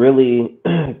can't really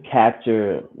you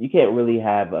can't really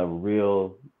have a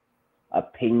real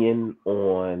opinion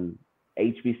on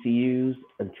HBCUs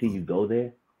until you go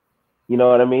there. You know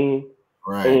what I mean?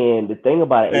 Right. And the thing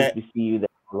about an HBCU that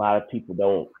a lot of people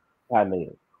don't kind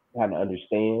of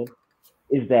understand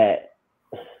is that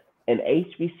an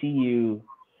HBCU,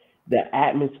 the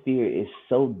atmosphere is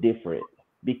so different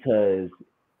because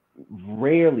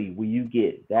rarely will you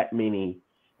get that many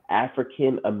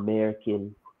African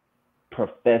American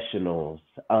professionals,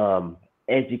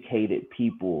 educated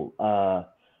people,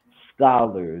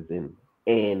 scholars, and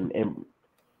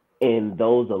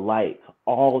those alike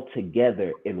all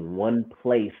together in one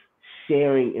place,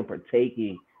 sharing and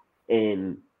partaking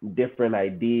in different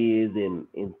ideas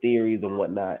and theories and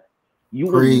whatnot. You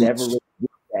will never really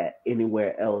get that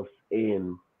anywhere else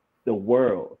in the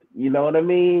world. You know what I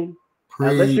mean?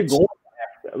 Unless you're going to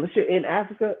Africa, unless you're in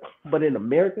Africa, but in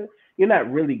America, you're not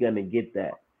really gonna get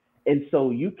that. And so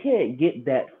you can't get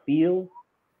that feel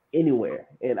anywhere.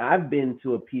 And I've been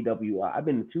to a PWI. I've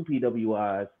been to 2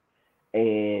 PWIs,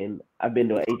 and I've been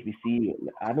to an HBCU.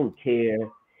 I don't care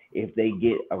if they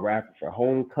get a rapper for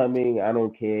homecoming. I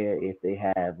don't care if they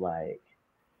have like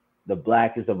the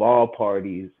blackest of all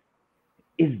parties.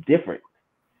 It's different.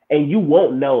 And you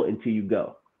won't know until you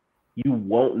go. You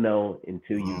won't know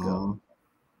until you go.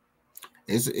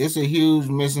 It's a huge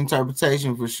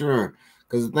misinterpretation for sure.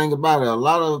 Because the thing about it, a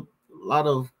lot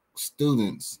of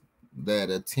students that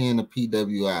attend a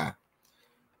PWI,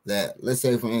 that let's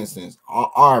say for instance,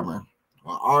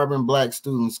 Auburn black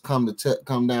students come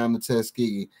down to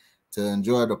Tuskegee to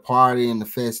enjoy the party and the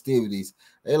festivities.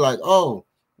 They're like, oh,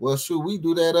 well, should we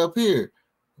do that up here?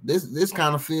 This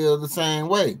kind of feel the same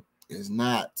way. It's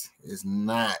not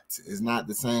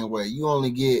the same way. You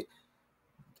only get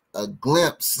a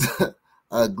glimpse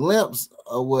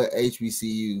of what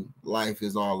HBCU life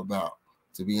is all about,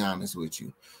 to be honest with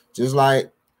you. Just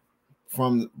like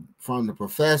from the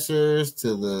professors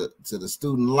to the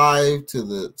student life to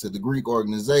the Greek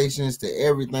organizations to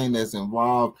everything that's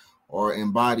involved or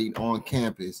embodied on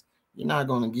campus, you're not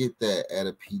going to get that at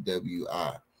a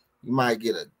PWI. You might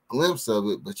get a glimpse of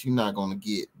it, but you're not going to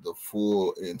get the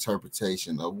full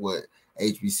interpretation of what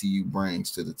HBCU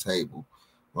brings to the table.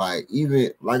 Like,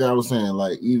 even like I was saying,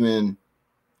 like even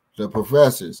the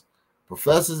professors at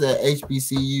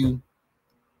HBCU,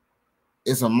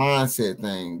 it's a mindset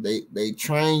thing. They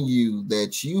train you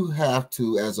that you have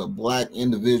to, as a Black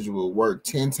individual, work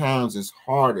 10 times as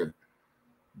harder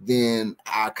than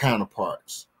our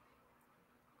counterparts.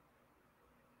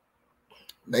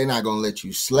 They're not gonna let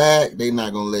you slack. They're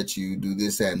not gonna let you do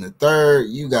this, that, and the third.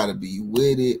 You gotta be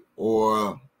with it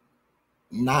or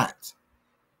not.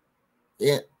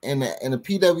 In the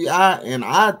PWI, and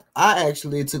I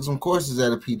actually took some courses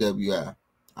at a PWI.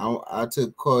 I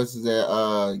took courses at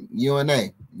UNA,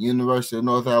 University of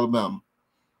North Alabama,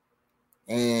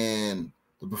 and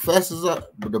the professors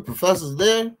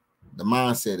there, the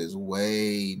mindset is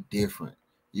way different.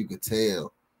 You could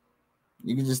tell.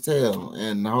 You can just tell,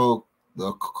 and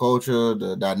the culture,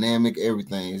 the dynamic,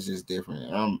 everything is just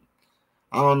different. I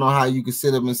don't know how you could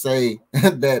sit up and say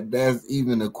that's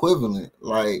even equivalent.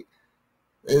 Like,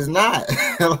 it's not.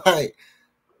 Like,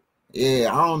 yeah,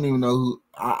 I don't even know who.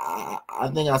 I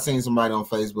think I seen somebody on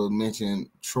Facebook mention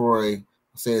Troy,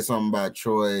 said something about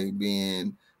Troy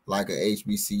being like a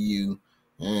HBCU,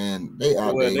 and they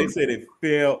said it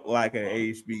felt like an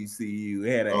HBCU.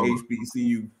 It had an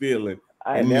HBCU feeling,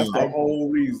 and that's the whole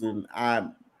reason I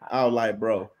was like,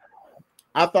 bro,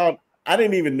 I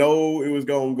didn't even know it was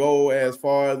gonna go as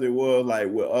far as it was, like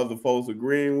with other folks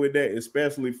agreeing with that,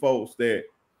 especially folks that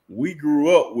we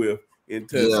grew up with in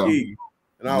Tuskegee.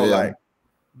 And I was like,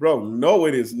 bro, no,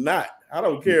 it is not. I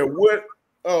don't care what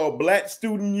Black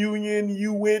student union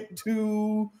you went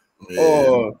to,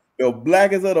 or the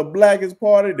blackest of the blackest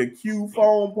party, the Q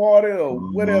phone party, or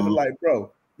whatever. Like,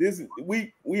 bro,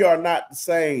 we are not the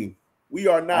same. We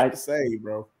are not the same,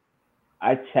 bro.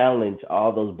 I challenge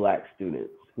all those Black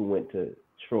students who went to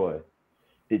Troy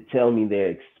to tell me their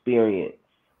experience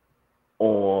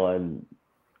on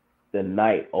the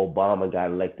night Obama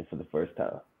got elected for the first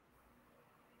time,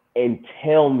 and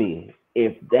tell me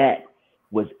if that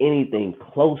was anything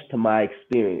close to my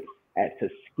experience at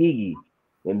Tuskegee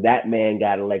when that man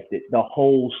got elected. The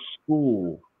whole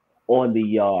school on the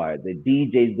yard, the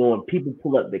DJs going, people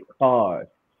pull up the cars.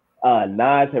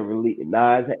 Nas and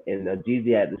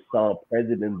Jeezy had the song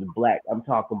 "President's Black." I'm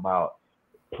talking about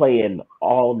playing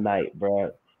all night,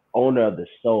 bro. Owner of the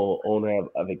Soul, owner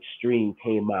of Extreme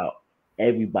came out.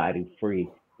 Everybody free.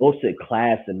 Go to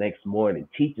class the next morning.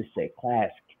 Teacher said class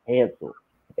canceled.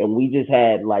 And we just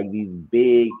had like these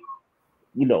big,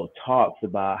 talks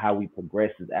about how we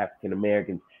progress as African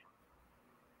Americans.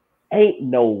 Ain't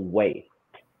no way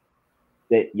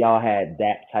that y'all had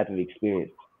that type of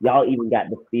experience. Y'all even got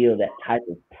to feel that type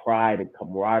of pride and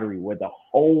camaraderie where the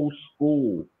whole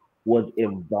school was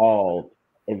involved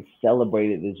and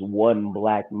celebrated this one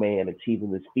Black man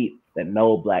achieving this feat that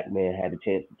no Black man had a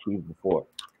chance to achieve before.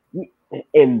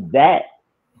 And that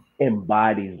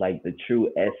embodies like the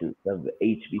true essence of the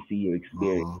HBCU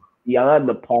experience, beyond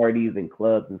the parties and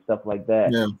clubs and stuff like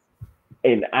that. Yeah.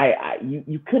 And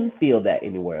you couldn't feel that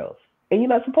anywhere else. And you're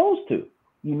not supposed to.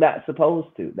 You're not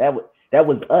supposed to. That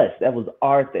was us. That was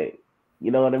our thing.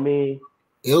 You know what I mean?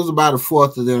 It was about a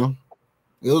fourth of them.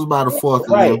 It was about a fourth of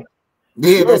them.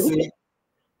 Yeah, that's it.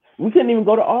 We couldn't even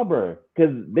go to Auburn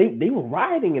because they were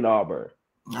rioting in Auburn.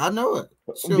 I know it.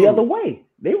 Sure. The other way.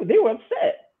 They were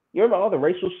upset. You remember all the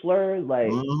racial slurs, like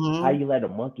how you let a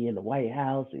monkey in the White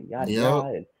House and yada yada.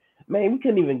 And, man, we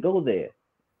couldn't even go there.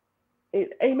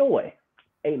 Ain't no way.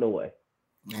 Ain't no way.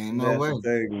 Ain't no way.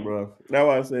 Thing, bro. That's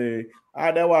why I say.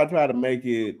 That's why I try to make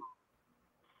it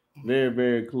very,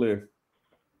 very clear.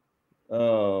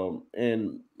 And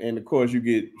of course you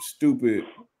get stupid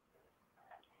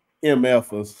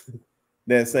MFers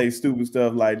that say stupid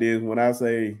stuff like this. When I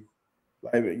say,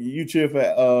 like, you cheer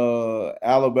for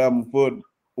Alabama foot,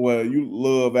 well, you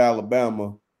love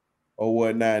Alabama or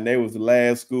whatnot, and they was the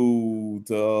last school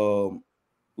to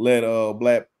let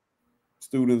Black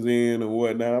students in and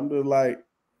whatnot. I'm just like,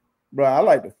 bro, I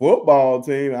like the football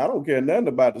team. I don't care nothing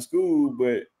about the school,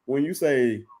 but when you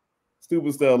say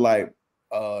stupid stuff like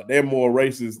they're more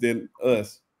racist than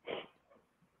us,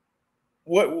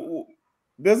 what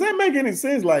does that make any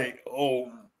sense? Like,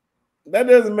 that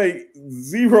doesn't make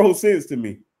zero sense to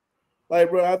me. Like,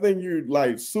 bro, I think you're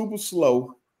like super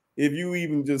slow if you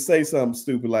even just say something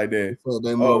stupid like that. So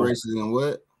they're more racist than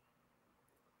what?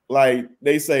 Like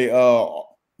they say,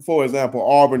 for example,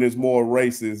 Auburn is more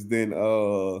racist than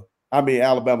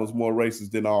Alabama's more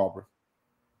racist than Auburn.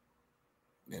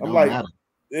 I'm like,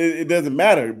 it doesn't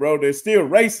matter, bro. They're still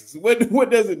racist.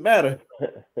 What does it matter?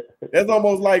 That's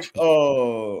almost like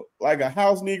a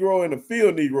house Negro and a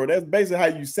field Negro. That's basically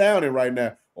how you sounding right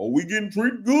now. Oh, we getting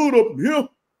treated good up here.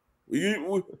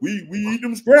 We eat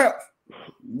them scraps.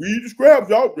 We eat the scraps,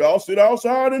 y'all. Y'all sit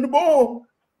outside in the barn.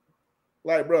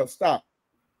 Like, bro, stop.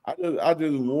 I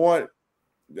just want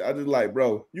I just like,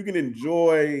 bro, you can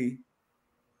enjoy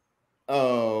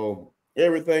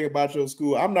everything about your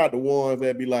school. I'm not the ones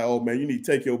that be like, oh man, you need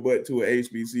to take your butt to an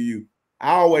HBCU.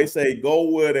 I always say go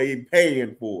where they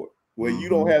paying for it, where you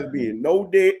don't have to be in no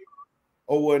debt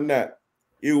or whatnot.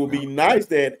 It would be nice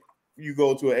that you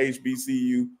go to an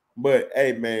HBCU, but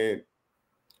hey man,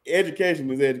 education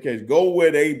is education. Go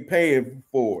where they paying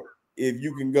for it if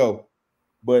you can go.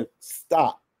 But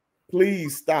stop.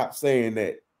 Please stop saying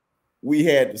that we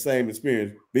had the same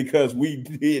experience, because we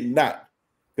did not.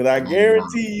 Because I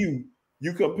guarantee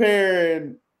you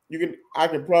comparing, I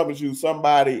can promise you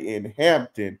somebody in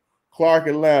Hampton, Clark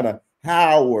Atlanta,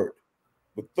 Howard,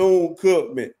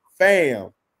 Bethune-Cookman,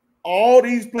 FAM, all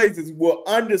these places will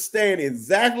understand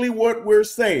exactly what we're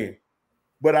saying.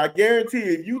 But I guarantee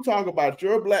if you talk about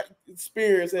your black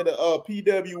experience at a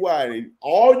PWI and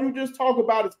all you just talk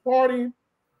about is partying,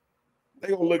 they're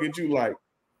going to look at you like,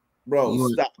 bro,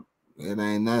 stop. It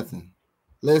ain't nothing.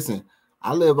 Listen,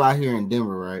 I live out here in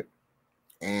Denver, right?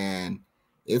 And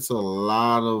it's a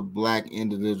lot of black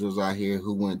individuals out here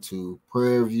who went to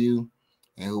Prairie View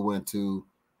and who went to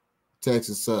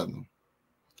Texas Southern.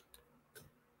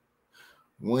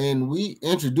 When we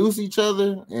introduce each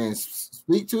other and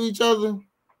speak to each other,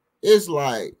 it's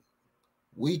like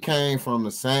we came from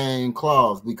the same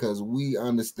cloth, because we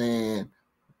understand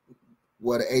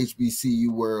what an HBCU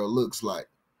world looks like.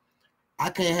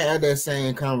 I can't have that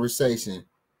same conversation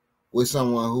with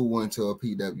someone who went to a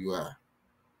PWI.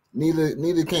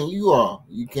 Neither can you all.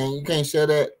 You can't share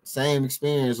that same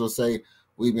experience or say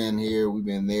we've been here, we've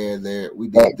been there, we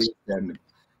did this, that.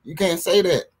 You can't say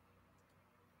that.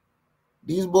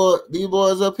 These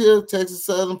boys up here, Texas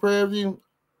Southern, Prairie View,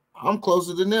 I'm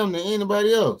closer to them than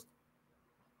anybody else.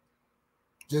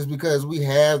 Just because we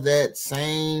have that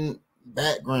same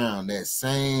background, that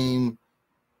same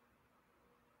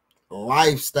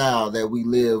lifestyle that we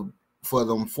live for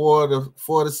them 4 to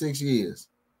 6 years,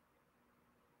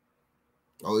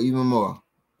 or even more,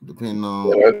 depending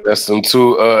on. That's some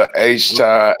two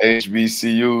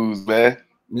HBCUs, man.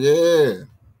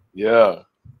 Yeah.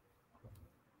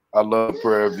 I love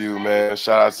Prairie View, man.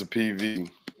 Shout out to PV.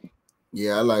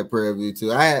 Yeah, I like Prairie View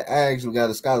too. I actually got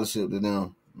a scholarship to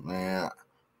them, man.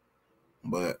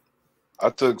 But I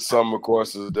took summer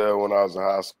courses there when I was in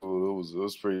high school. It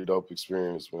was pretty dope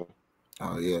experience, man.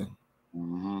 Oh yeah.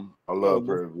 I love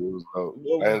Prairie View. It was dope.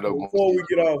 Before we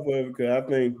get off of it, because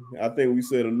I think we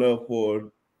said enough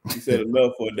for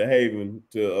the Haven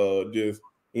to just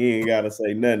he ain't gotta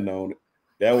say nothing on it.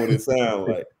 That what it sound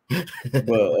like.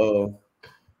 But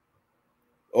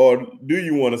or do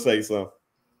you want to say something?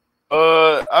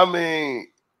 I mean,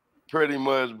 pretty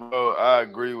much, bro. I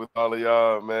agree with all of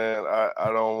y'all, man. I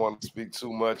don't want to speak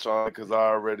too much on it, because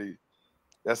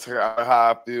that's how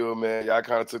I feel, man. Y'all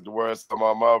kind of took the words out of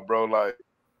my mouth, bro. Like,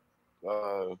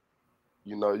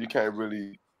 you can't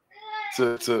really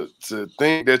to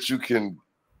think that you can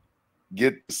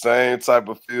get the same type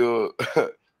of feel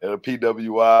at a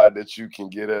PWI that you can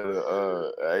get at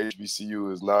a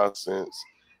HBCU is nonsense.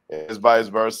 And it's vice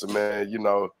versa, man.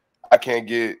 I can't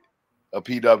get a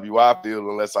PWI feel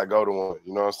unless I go to one.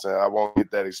 You know what I'm saying? I won't get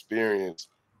that experience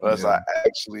unless I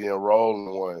actually enroll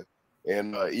in one.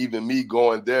 And even me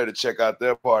going there to check out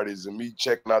their parties and me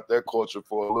checking out their culture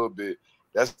for a little bit,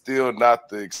 that's still not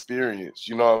the experience.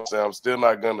 You know what I'm saying? I'm still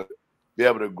not gonna be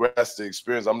able to grasp the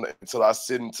experience until I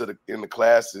sit in the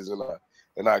classes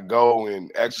and I go and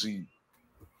actually,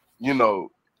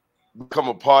 become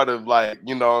a part of, like,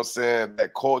 you know what I'm saying,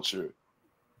 that culture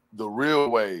the real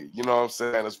way, you know what I'm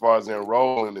saying, as far as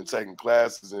enrolling and taking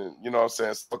classes and, you know what I'm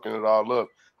saying, soaking it all up.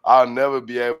 I'll never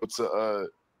be able to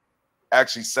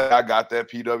actually say I got that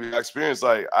PWI experience.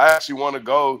 Like, I actually want to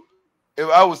go, if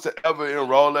I was to ever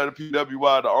enroll at a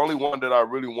PWI, the only one that I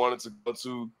really wanted to go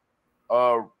to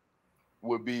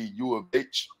would be U of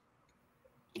H.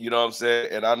 You know what I'm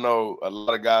saying? And I know a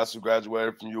lot of guys who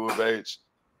graduated from U of H.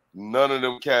 None of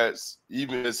them cats,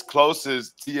 even as close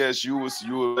as TSU was to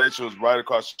U of H, was right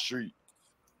across the street.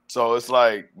 So it's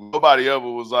like nobody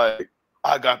ever was like,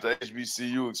 I got the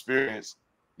HBCU experience,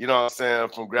 you know what I'm saying,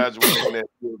 from graduating at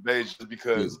U of H, just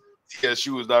because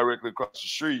TSU was directly across the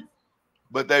street.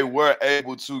 But they were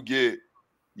able to get,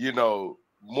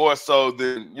 more so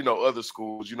than, other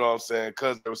schools, you know what I'm saying,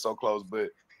 because they were so close. But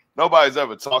nobody's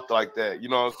ever talked like that, you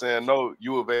know what I'm saying? No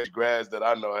U of H grads that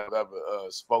I know have ever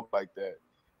spoke like that.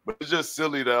 But it's just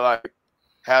silly to, like,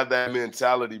 have that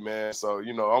mentality, man. So,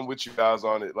 I'm with you guys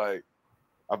on it. Like,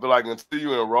 I feel like until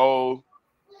you enroll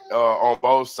on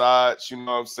both sides, you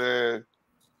know what I'm saying,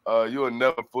 you'll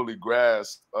never fully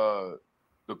grasp the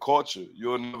culture.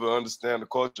 You'll never understand the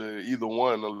culture of either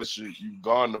one unless you've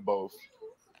gone to both.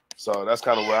 So that's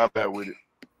kind of where I'm at with it.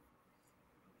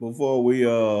 Before we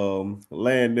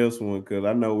land this one, because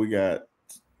I know we got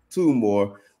two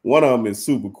more. One of them is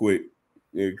super quick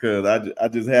because I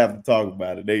just have to talk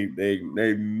about it. They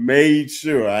made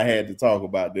sure I had to talk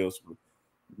about this one,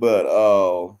 but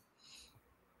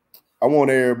I want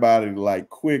everybody to like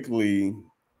quickly,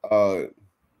 because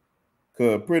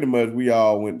pretty much we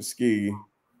all went to ski,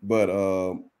 but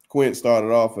Quint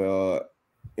started off at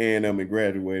A&M and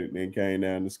graduated, then came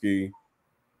down to ski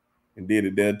and did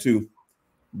it there too.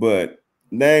 But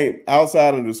name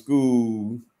outside of the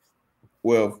school,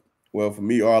 well, for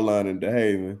me, Arlon and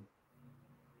DeHaven,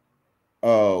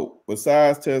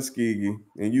 besides Tuskegee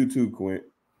and you too, Quint,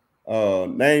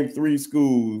 name 3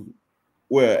 schools,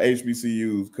 well,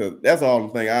 HBCUs, because that's all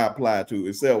the thing I applied to,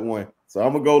 except one. So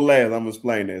I'm gonna go last. I'm gonna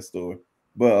explain that story.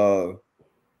 But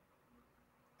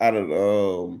out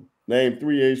of name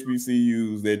 3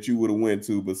 HBCUs that you would have went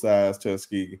to besides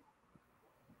Tuskegee.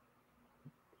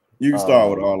 You can start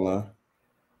with Arlon.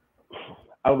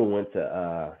 I would have went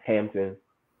to Hampton,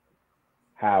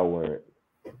 Howard,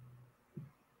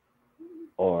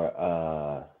 or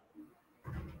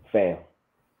FAMU.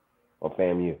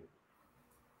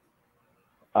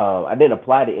 I didn't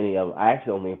apply to any of them. I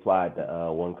actually only applied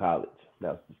to one college.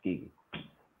 That was Tuskegee.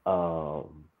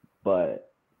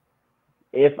 But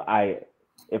if I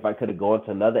could have gone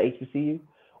to another HBCU,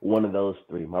 one of those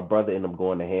 3. My brother ended up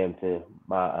going to Hampton.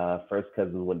 My first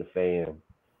cousin went to FAM. And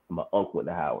my uncle went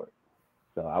to Howard.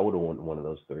 So I would have won one of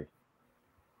those 3.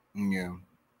 Yeah.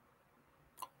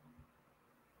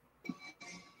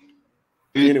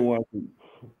 Anyone?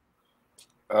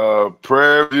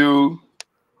 Prairie View,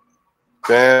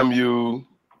 FAMU,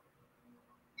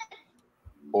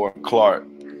 or Clark.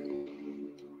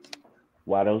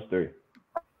 Why those 3?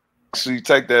 Actually,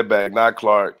 take that back. Not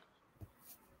Clark.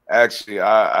 Actually,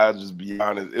 I just be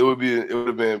honest. It would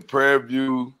have been Prairie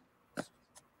View.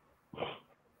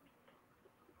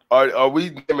 Are we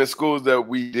naming schools that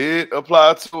we did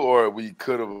apply to, or we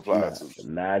could have applied to?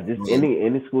 Nah, just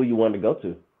any school you wanted to go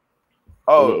to.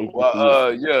 Oh,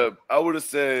 well, yeah, I would have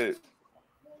said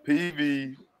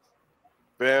PV,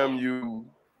 FAMU,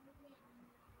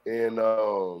 and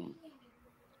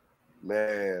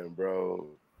man, bro.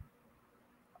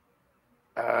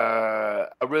 I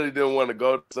really didn't want to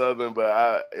go to Southern,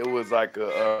 but it was like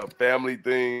a family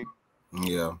thing.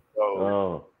 Yeah.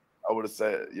 So I would have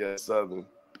said, yeah, Southern.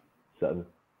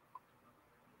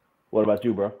 What about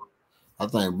you, bro? I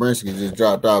think Brinsky just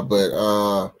dropped out,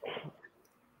 but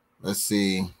let's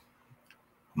see.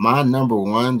 My number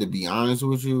 1, to be honest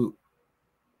with you,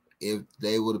 if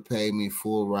they would have paid me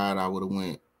full ride, I would have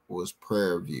went was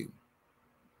Prairie View.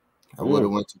 I would have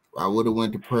went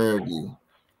to Prairie View.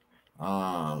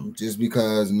 Just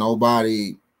because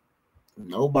nobody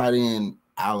in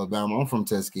Alabama, I'm from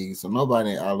Tuskegee, so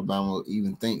nobody in Alabama will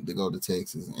even think to go to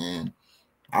Texas. And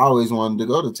I always wanted to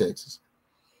go to Texas.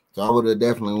 So I would have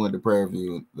definitely went to Prairie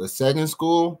View. The second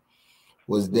school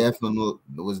was definitely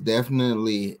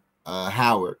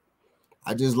Howard.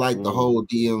 I just like the whole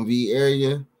DMV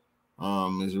area.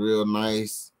 It's real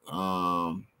nice.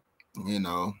 You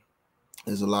know,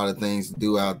 there's a lot of things to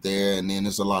do out there, and then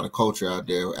there's a lot of culture out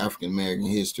there, African American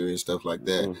history and stuff like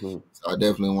that. So I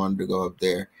definitely wanted to go up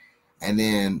there. And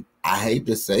then I hate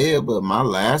to say it, but my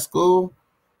last school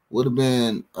would have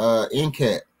been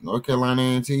NCAT, North Carolina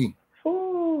A&T.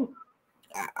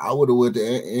 I would have went to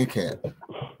NCAT.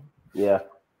 Yeah.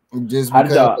 Just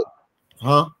because.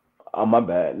 Huh? Oh, my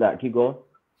bad. Nah, keep going.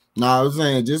 No, I was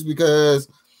saying just because,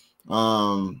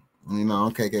 I'm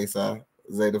KK side,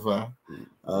 Zeta Phi.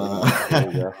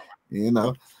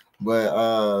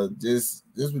 But just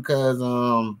because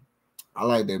I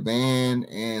like their band,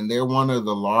 and they're one of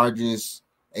the largest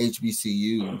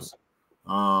HBCUs.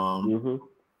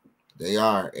 They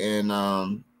are, and I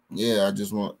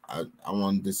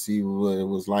wanted to see what it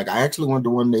was like. I actually went to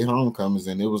one of their homecomings,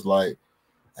 and it was like,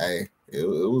 hey, it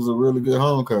was a really good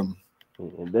homecoming.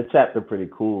 The chapter pretty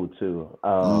cool too.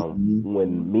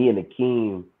 When me and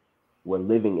Akeem were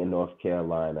living in North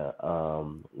Carolina,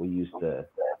 we used to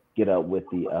get up with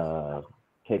the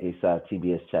KK Side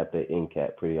TBS chapter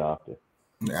NCAT pretty often.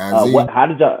 How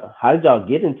did y'all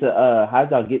get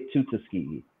to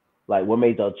Tuskegee? Like, what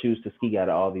made y'all choose Tuskegee out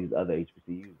of all these other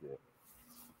HBCUs there?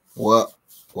 Well,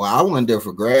 I went there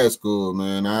for grad school,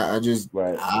 man. I didn't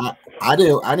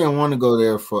want to go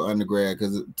there for undergrad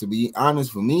because, to be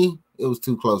honest, for me, it was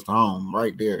too close to home,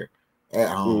 right there at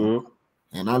home.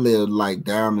 And I lived like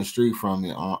down the street from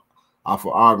it off of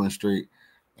Auburn Street.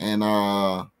 And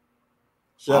shout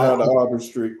out to Auburn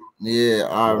Street. Yeah,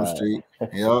 Auburn Street.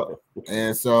 Yep.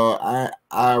 And so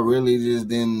I really just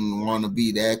didn't want to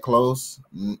be that close.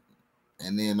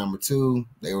 And then number two,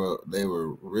 they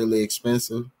were really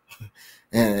expensive.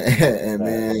 and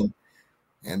then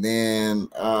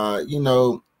you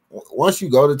know, once you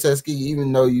go to Tuskegee,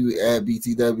 even though you at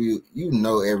BTW, you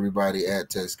know everybody at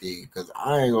Tuskegee. Because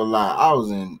I ain't gonna lie, I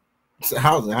was in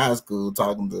high school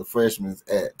talking to freshmen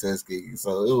at Tuskegee,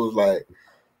 so it was like,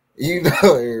 you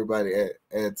know, everybody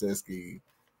at Tuskegee.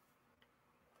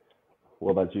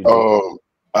 What about you?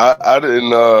 I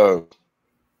didn't.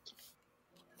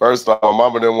 First off, my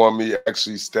mama didn't want me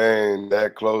actually staying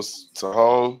that close to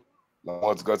home. I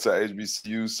wanted to go to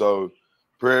HBCU, so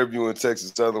Prairie View and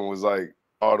Texas Southern was like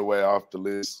all the way off the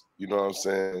list. You know what I'm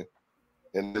saying?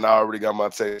 And then I already got my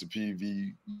taste to PV.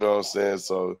 You know what I'm saying?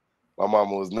 So my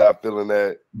mama was not feeling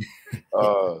that.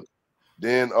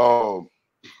 Then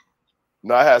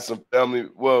I had some family.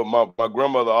 Well, my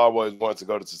grandmother always wanted to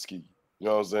go to Tuskegee. You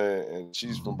know what I'm saying? And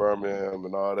she's from Birmingham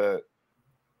and all that.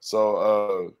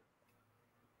 So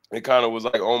it kind of was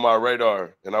like on my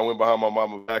radar. And I went behind my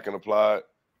mama back and applied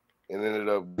and ended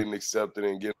up getting accepted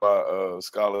and getting my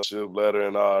scholarship letter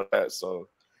and all that. So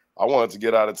I wanted to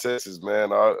get out of Texas,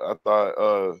 man. I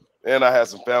thought and I had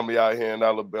some family out here in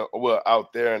Alabama, well,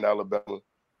 out there in Alabama.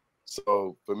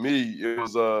 So for me, it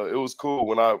was cool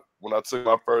when I took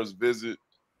my first visit,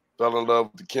 fell in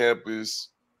love with the campus.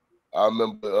 I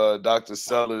remember Dr.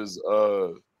 Sellers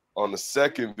on the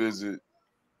second visit.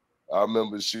 I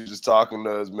remember she was just talking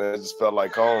to us, man. It just felt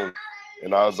like home,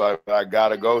 and I was like, I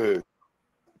gotta go here.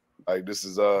 Like this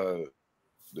is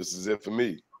it for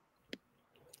me.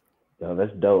 Yo,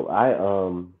 that's dope. I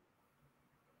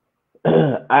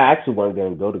actually wasn't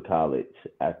gonna go to college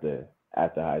after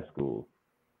high school.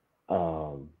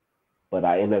 But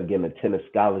I ended up getting a tennis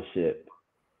scholarship,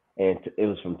 and it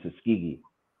was from Tuskegee,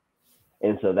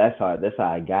 and so that's how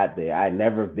I got there. I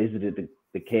never visited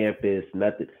the campus,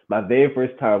 nothing. My very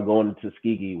first time going to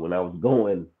Tuskegee when I was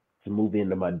going to move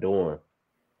into my dorm,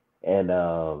 and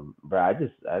bro, I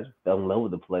just fell in love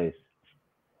with the place.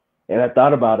 And I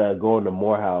thought about going to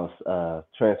Morehouse,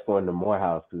 transferring to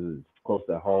Morehouse because it's close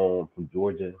to home from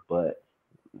Georgia, but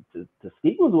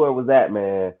Tuskegee was where it was at,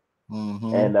 man.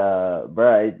 Mm-hmm. And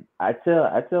bro, I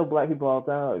tell black people all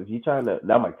the time, if you trying to,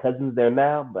 now my cousin's there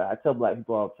now, but I tell black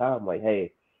people all the time, like,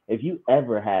 hey, if you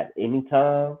ever had any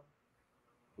time,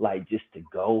 like just to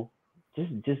go,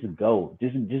 just go,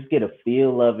 just get a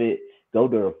feel of it. Go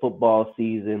to a football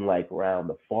season, like around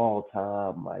the fall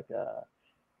time, like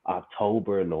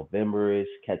October, November-ish,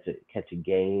 catch a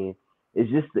game. It's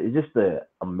just an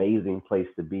amazing place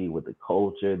to be with the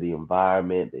culture, the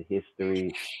environment, the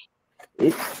history.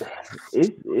 It's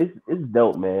it's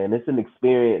dope, man. It's an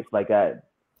experience like it's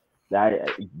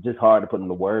just hard to put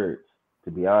into words,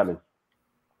 to be honest.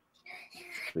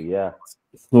 So yeah.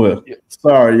 Well,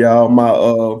 sorry y'all,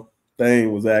 my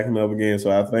thing was acting up again,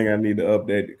 so I think I need to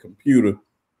update the computer.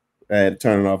 I had to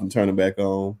turn it off and turn it back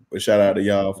on. But shout out to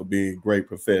y'all for being great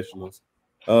professionals.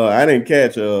 I didn't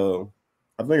catch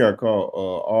I think I called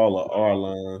all of our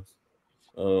lines.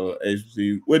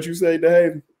 HBCU. What you say,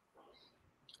 Dave?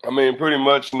 I mean, pretty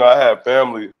much, I had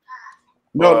family.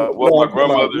 No, my I'm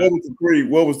grandmother.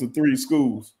 What was the three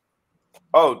schools?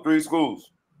 Oh, three schools.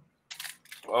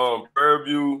 Prairie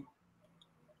View,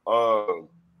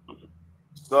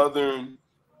 Southern,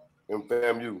 and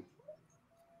FAMU.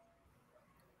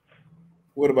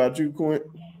 What about you, Quint?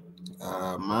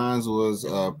 Mine was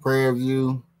Prairie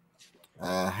View,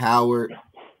 Howard,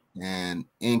 and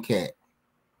NCAT.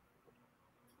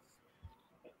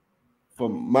 For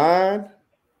mine,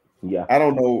 Yeah. I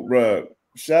don't know, bro.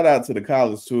 Shout out to the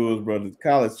college tours, bro. The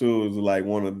college tours are like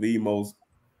one of the most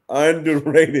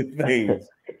underrated things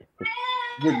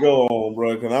to go on,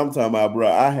 bro. Because I'm talking about, bro,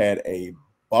 I had a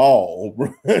ball,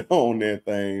 bro, on that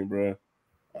thing, bro.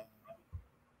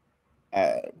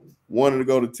 I wanted to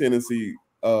go to Tennessee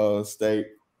State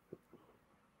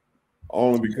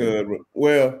only because,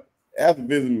 well, after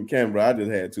visiting Canberra, I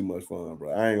just had too much fun,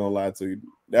 bro. I ain't gonna lie to you.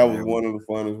 That was one of the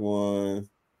funnest ones.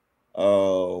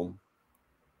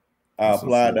 I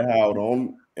applied to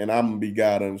Howard and I'm gonna be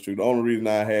God honest truth. The only reason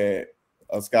I had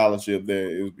a scholarship there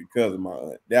is because of my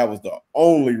aunt. That was the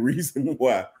only reason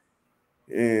why.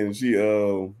 And she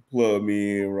plugged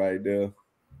me in right there.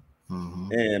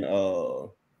 Mm-hmm. And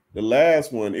the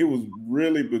last one, it was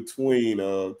really between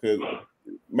because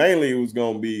mainly it was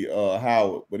gonna be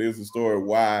Howard, but it's a story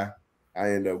why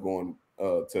I ended up going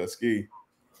Tuskegee.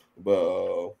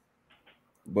 But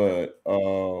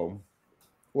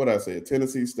what I said,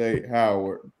 Tennessee State,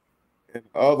 Howard, and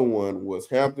the other one was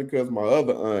Hampton because my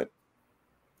other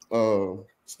aunt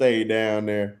stayed down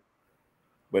there.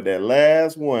 But that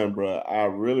last one, bro, I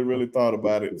really, really thought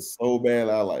about it so bad.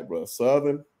 I like, bro,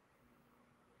 Southern.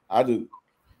 I just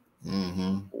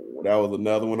that was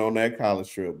another one on that college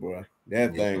trip, bro.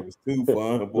 That thing was too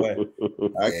fun, boy.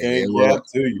 I can't cap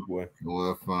to you, boy. It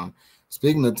was fun.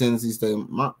 Speaking of Tennessee State,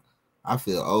 I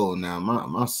feel old now.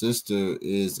 My sister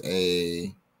is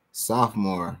a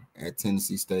sophomore at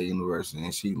Tennessee State University,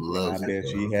 and she loves it. I bet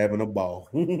she having a ball.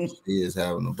 She is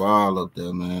having a ball up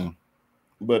there, man.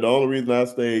 But the only reason I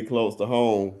stayed close to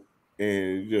home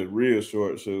and just real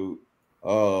short shoot,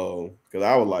 because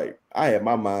I was like, I had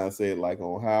my mindset like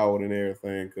on Howard and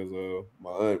everything, because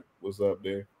my aunt was up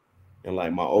there, and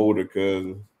like my older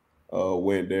cousin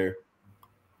went there.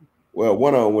 Well,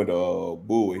 one of them went to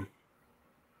Bowie,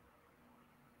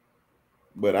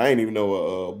 but I didn't even know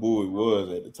what Bowie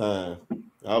was at the time.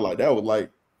 I was like, that was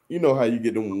like, you know how you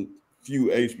get them few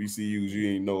HBCUs you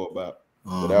didn't know about,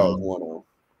 but that was one of them.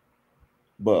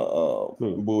 But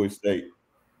Bowie State.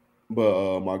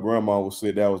 But my grandma was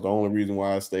sick. That was the only reason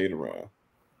why I stayed around.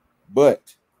 But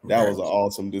that was an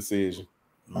awesome decision.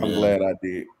 I'm glad I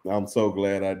did. I'm so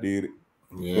glad I did it.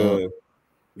 Yeah.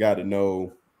 Got to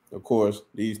know, of course,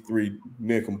 these three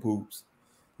nincompoops,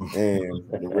 and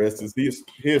the rest is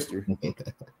history.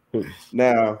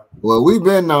 Now, well, we've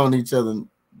been knowing each other,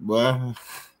 boy.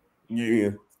 Yeah,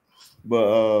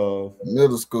 but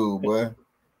middle school, boy.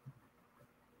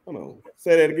 Hold on,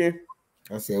 say that again.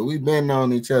 I said we've been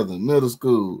knowing each other, middle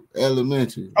school,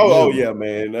 elementary. Oh yeah,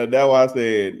 man. That's why I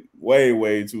said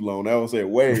way too long. That was said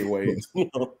way too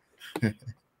long.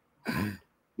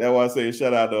 That's why I said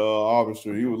shout out to Auburn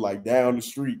Street. He was like down the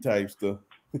street type stuff.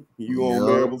 You on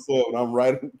Marable 7, I'm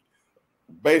right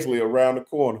basically around the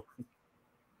corner.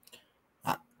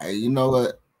 You know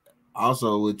what?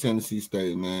 Also with Tennessee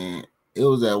State, man, it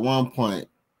was at one point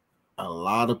a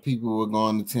lot of people were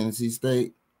going to Tennessee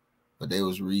State, but they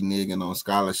was reneging on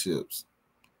scholarships.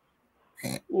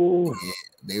 And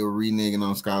they were reneging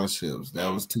on scholarships. That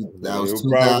was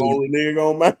 2000.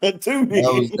 On mine too.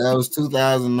 That was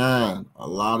 2009. A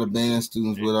lot of band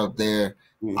students went up there.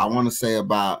 I want to say it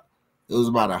was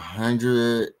about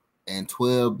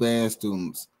 112 band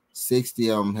students. 60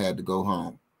 of them had to go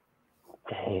home.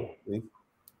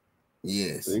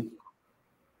 Yes. See?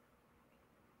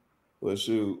 Well,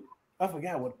 shoot, I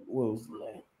forgot what was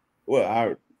like. Well,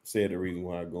 I said the reason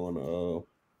why I'm going to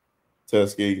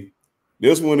Tuskegee.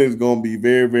 This one is going to be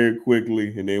very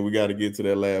quickly, and then we got to get to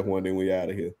that last one, then we out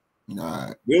of here. All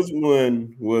right. This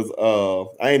one was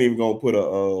I ain't even gonna put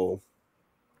a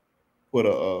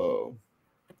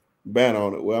ban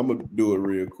on it. Well, I'm gonna do it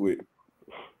real quick.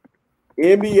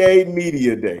 NBA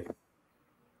Media Day.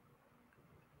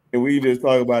 And we just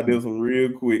talk about this one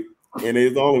real quick. And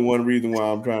there's only one reason why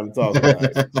I'm trying to talk about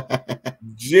it.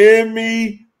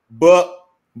 Jimmy Butler,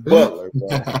 bro.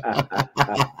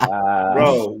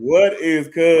 Bro, what is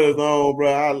cuz on,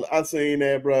 bro? I seen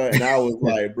that, bro, and I was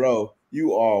like, bro,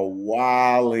 you are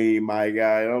wilding, my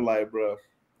guy. And I'm like, bro.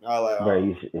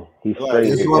 Bro, he's straight.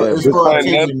 It's for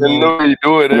attention, man. He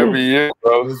do it every year,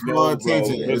 bro. It's for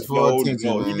attention. It's for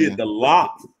attention. He did the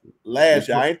locks last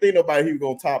year. I ain't think nobody he was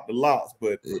gonna top the locks,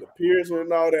 but the piercing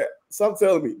and all that. Some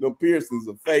telling me the piercings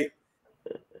are fake,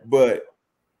 but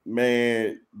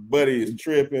man, Buddy is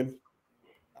tripping.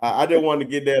 I just wanted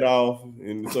to get that off,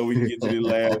 and so we can get to the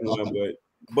last one. But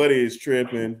Buddy is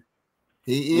tripping.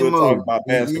 We'll talk about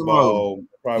basketball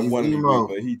probably one of the week,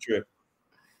 but he tripping.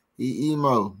 He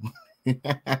emo.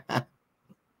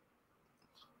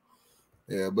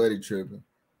 Yeah, Buddy tripping.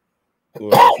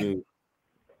 Well, shoot.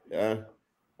 Yeah,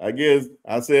 I guess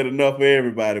I said enough for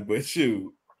everybody, but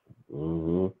shoot.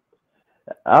 I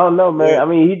don't know, man. I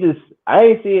mean, I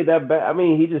ain't see it that bad. I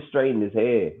mean, he just straightened his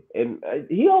head, and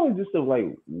he always do some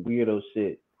like weirdo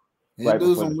shit. He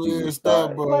do some weird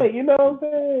stuff, bro. Like, you know what I'm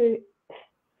saying?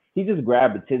 He just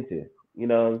grabbed attention. You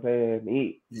know what I'm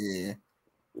saying? Yeah.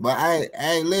 But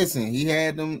hey, listen, he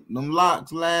had them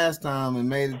locks last time and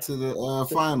made it to the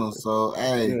finals. So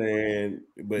hey,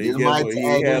 but he had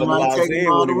them locks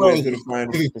in when he went to the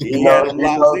finals. He had them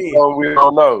locks in. So we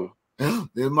don't know.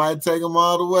 They might take him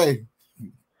all the way.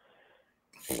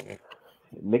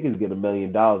 Niggas get $1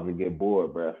 million and get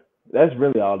bored, bro. That's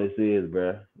really all this is,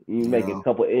 bro. You make a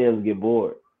couple M's and get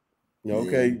bored.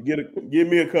 Okay, give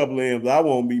me a couple of M's. I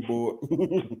won't be bored.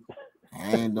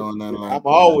 I ain't doing nothing like that.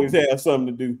 I always have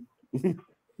something to do.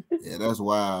 Yeah, that's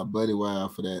wild. Buddy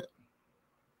wild for that.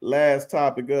 Last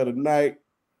topic of the night.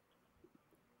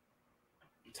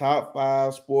 Top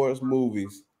 5 sports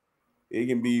movies. It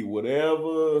can be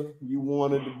whatever you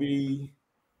want it to be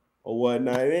or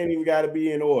whatnot. It ain't even got to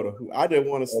be in order. I just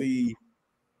want to see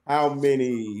how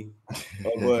many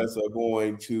of us are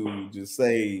going to just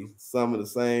say some of the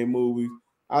same movies.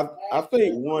 I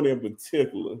think one in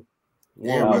particular.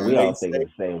 We all think of the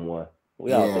same one.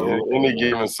 We all think of any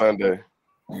given Sunday.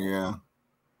 Yeah.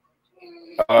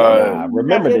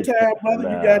 Remember your time, brother.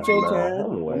 You got your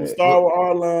time. I'm gonna start with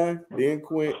Arline, then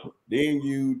Quint, then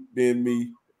you, then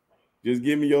me. Just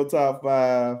give me your top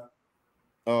 5,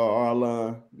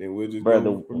 Arline. Then we'll just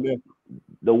go from there.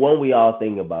 The one we all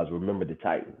think about is Remember the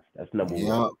Titans. That's number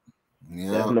 1.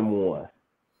 Yeah. That's number 1.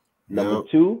 Number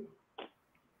 2,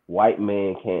 White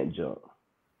Man Can't Jump.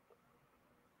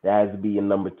 That has to be your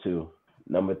number 2.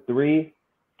 Number 3,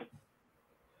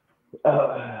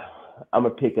 I'm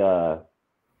gonna pick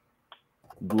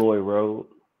Glory Road.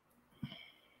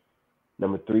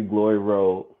 Number 3, Glory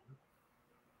Road.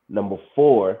 Number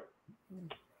 4,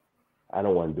 I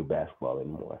don't want to do basketball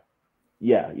anymore.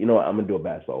 Yeah, you know what? I'm gonna do a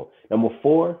basketball. Number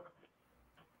 4,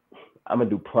 I'm gonna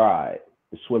do Pride,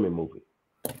 the swimming movie.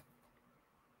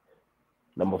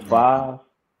 Number 5,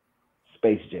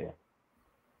 Space Jam.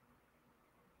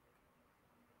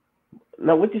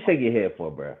 Now, what you shake your head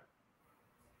for, bro?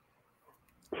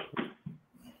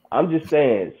 I'm just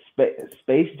saying,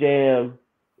 Space Jam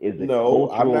is a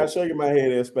cultural... I'm not shaking my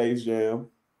head at Space Jam.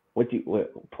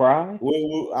 Pride?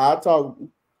 I'll talk...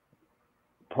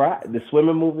 Pride, the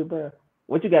swimming movie, bro?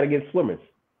 What you got against swimmers?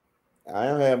 I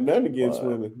don't have nothing against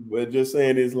swimming, but just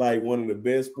saying it's like one of the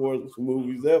best sports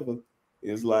movies ever.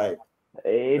 It's like...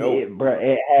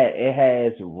 It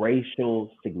has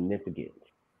racial significance.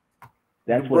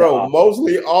 That's what. Bro,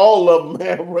 mostly all of them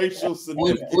have racial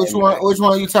significance. Which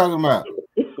one are you talking about?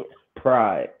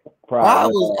 Pride.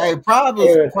 Pride is a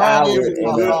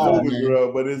good movie,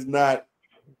 bro, but it's not.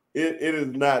 It is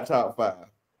not top 5.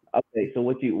 Okay, so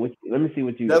what you? Let me see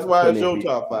what you. That's why it's your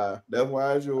top 5. That's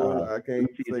why it's yours. I can't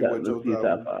say what your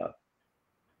top 5.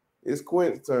 It's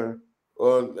Quint's turn,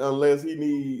 unless he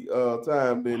need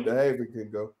time, then DeHaven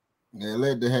can go. Yeah,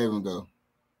 let DeHaven go.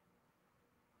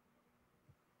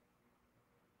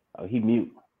 Oh, he mute.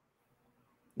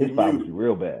 His privacy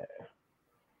real bad.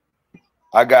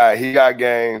 He got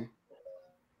game.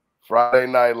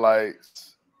 Friday Night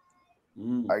Lights.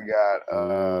 I got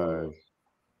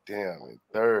in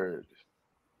third.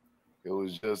 It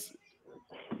was just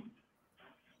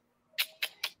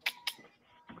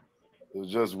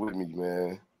with me,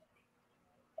 man.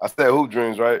 I said Hoop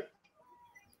Dreams, right?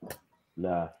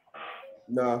 Nah.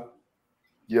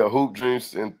 Yeah, Hoop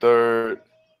Dreams in third.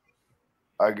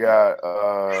 I got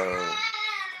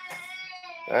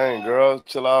dang girl,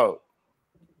 chill out.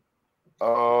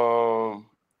 I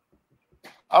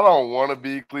don't want to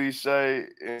be cliche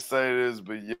and say this,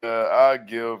 but yeah, I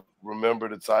give Remember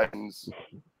the Titans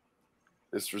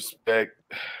this respect.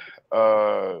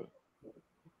 And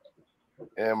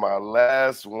my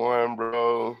last one,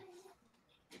 bro.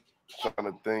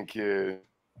 Trying to think here.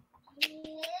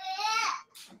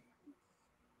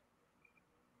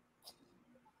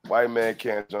 White Man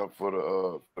Can't Jump for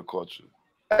the culture.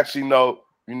 Actually, no.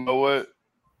 You know what?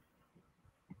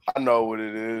 I know what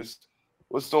it is.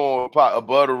 What's the one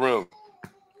Above the Rim?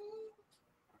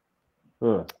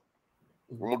 I'm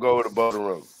gonna go with Above the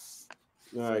Rim.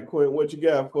 All right, Quint, what you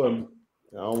got for me?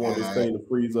 I don't want this thing to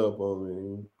freeze up on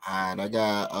me. All right, I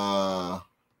got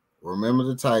Remember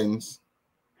the Titans.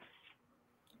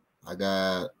 I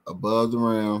got Above the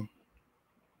Rim.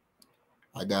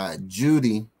 I got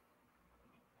Judy.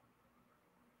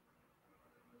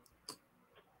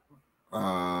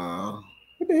 What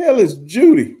the hell is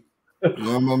Judy? You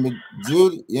don't remember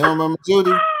Judy? You don't remember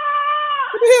Judy?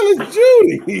 What the hell is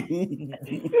Judy?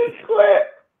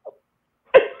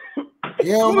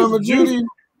 You don't remember Judy?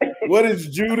 What is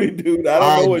Judy, dude? I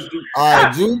don't know what Judy. All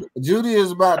right, Judy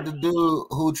is about the dude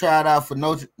who tried out for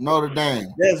Notre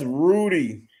Dame. That's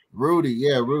Rudy. Rudy,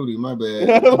 my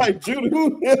bad. Like Judy,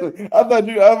 I thought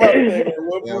you. I was about to say,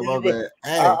 my bad.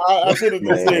 Hey, I should have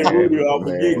just said Rudy off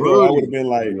the get-go. I would have been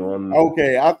like,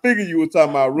 okay, I figured you were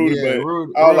talking about Rudy, but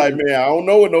Rudy, I was like, man, I don't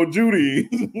know what no Judy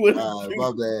is. My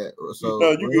bad. So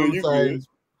no, you good.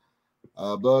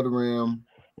 Above the Rim,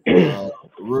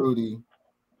 Rudy,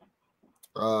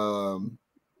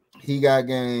 he got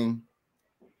game,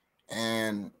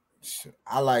 and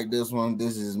I like this one.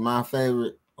 This is my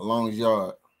favorite, Longest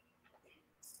Yard.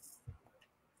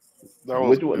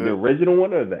 Which one? The original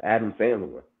one or the Adam Sandler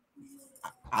one?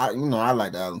 I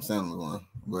like the Adam Sandler one,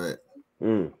 but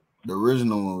the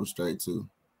original one was straight too.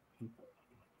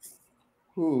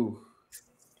 I'm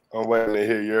waiting to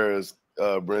hear yours,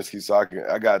 Brinsky. So I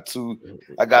got two.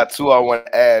 I want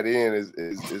to add in is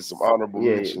some honorable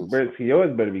mentions. Brinsky,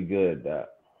 yours better be good.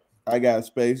 I got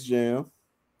Space Jam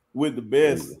with the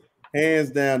best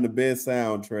hands down the best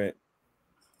soundtrack.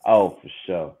 Oh, for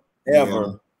sure.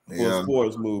 Ever for a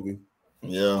sports movie.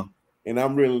 Yeah. And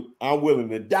I'm willing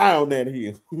to die on that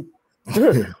hill.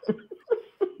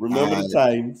 Remember the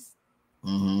Titans.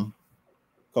 Mm-hmm.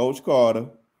 Coach Carter.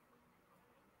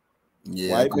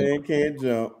 Yeah. White Man Can't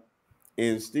Jump.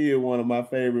 And still one of my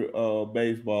favorite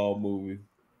baseball movies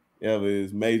ever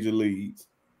is Major Leagues.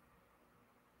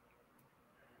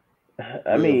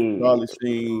 I mean, Charlie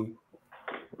Sheen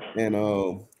and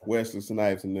Wesley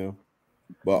Snipes and them.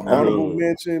 But honorable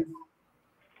mention.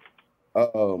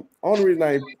 Only reason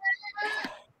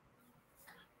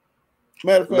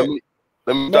matter of fact,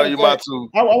 let me tell you my two.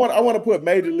 I want to put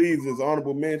Major Leagues as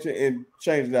honorable mention and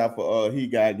change it out for He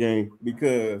Got Game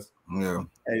because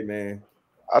hey man,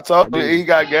 I told you He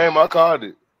Got Game. I called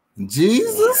it.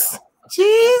 Jesus.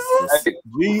 Hey,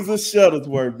 Jesus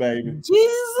Shuttlesworth, baby.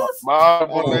 Jesus. I'm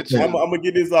gonna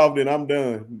get this off, then I'm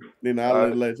done. Then I'll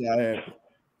let y'all have it.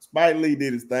 Spike Lee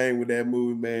did his thing with that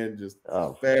movie, man. Just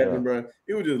fashion, bro.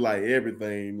 It was just like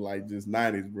everything, like just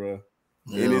 90s, bro.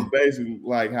 Yeah. And it's basically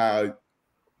like how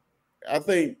I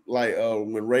think, like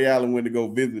when Ray Allen went to go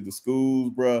visit the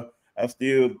schools, bro. I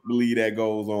still believe that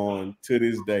goes on to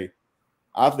this day.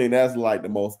 I think that's like the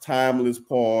most timeless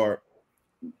part,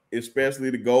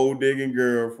 especially the gold digging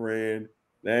girlfriend.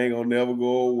 They ain't gonna never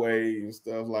go away and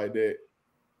stuff like that.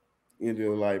 And just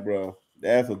like, bro,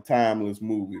 that's a timeless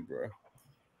movie, bro.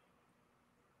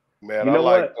 Man, I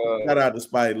like shout out to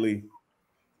Spike Lee.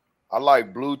 I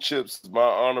like Blue Chips, my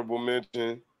honorable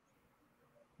mention.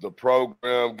 The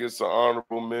Program gets an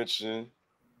honorable mention.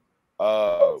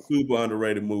 Super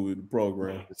underrated movie, The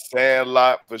Program.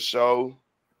 Sandlot for sure.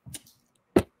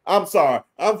 I'm sorry,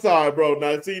 bro.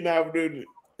 Now see,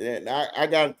 I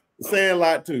got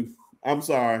Sandlot too. I'm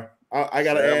sorry, I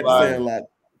gotta add Sandlot.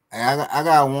 I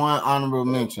got one honorable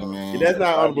mention, man. That's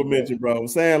not honorable mention, bro.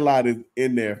 Sandlot is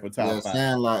in there for top 5.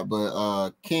 Sandlot,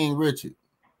 but King Richard.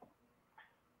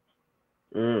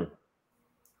 That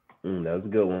was a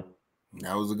good one.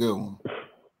 That was a good one.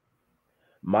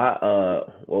 My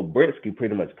Brinsky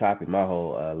pretty much copied my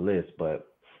whole list, but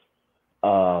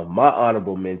my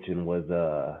honorable mention was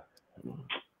the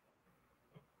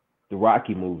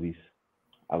Rocky movies.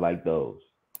 I like those.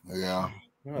 Yeah.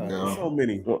 So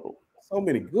many good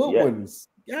ones.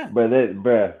 Yeah,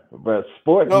 bruh,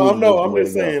 sports. No, I'm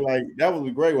just saying, like that was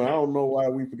a great one. I don't know why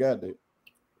we forgot that.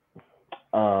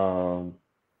 I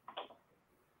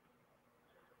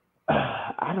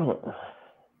don't know.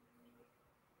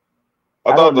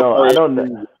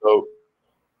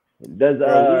 Does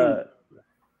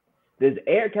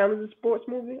Air count as a sports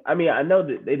movie? I mean, I know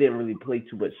that they didn't really play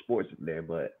too much sports in there,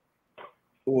 but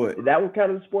what? Did that one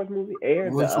count as a sports movie? Air,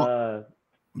 the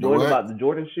one about the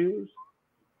Jordan shoes?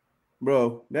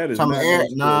 Bro, that is not Air.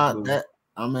 Nah, that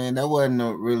I mean that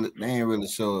wasn't really. They ain't really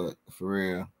show it for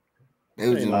real. They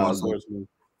was just sports movie.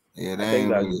 Yeah, they I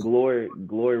think ain't really.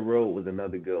 Glory Road was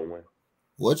another good one.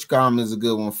 Which comment is a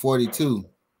good one? 42.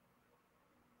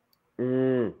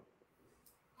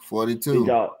 42.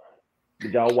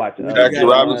 Did y'all watch Jackie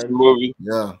Robinson movie?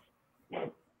 Yeah.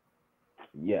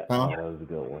 Yeah, that was a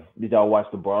good one. Did y'all watch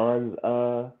the Bronze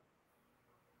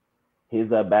his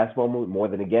basketball movie, More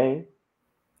Than a Game?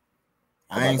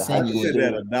 I ain't seen it yet.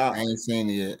 I ain't seen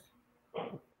it yet.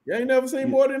 You ain't never seen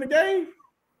More Than a Game?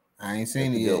 I ain't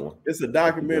seen it yet. It's a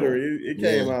documentary. It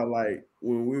came out like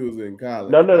when we was in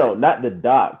college. No, not the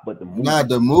doc, but the movie. Not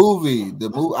the movie. The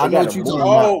movie. I know what you talking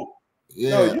about.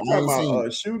 Yeah, no, you talking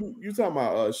about shooting? You talking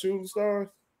about Shooting Stars?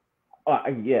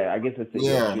 Yeah, I guess it's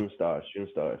Shooting Stars.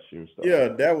 Yeah,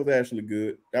 that was actually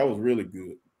good. That was really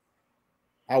good.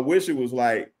 I wish it was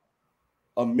like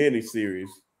a mini series.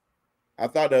 I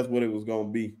thought that's what it was gonna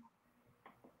be.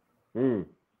 And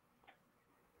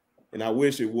I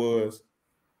wish it was.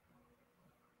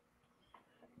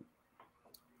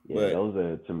 Yeah, those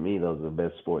are the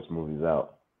best sports movies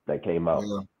out that came out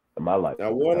in my life.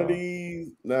 Now one of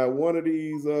these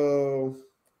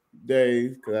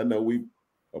days, because I know we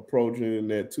approaching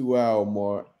that 2-hour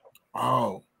mark.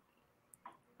 Oh,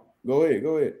 go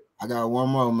ahead. I got one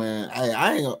more, man.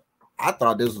 I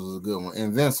thought this was a good one.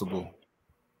 Invincible.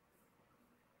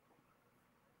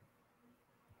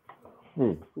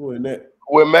 Who in that?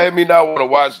 What made me not want to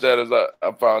watch that is I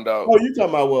found out. Oh, you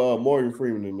talking about Morgan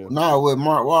Freeman in there? No, with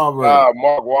Mark Wahlberg.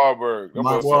 Mark Wahlberg.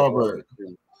 Mark Wahlberg.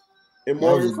 And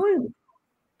Morgan Freeman.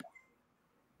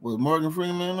 Was Morgan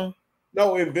Freeman in there?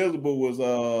 No, Invisible was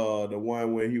the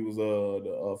one where he was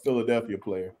the Philadelphia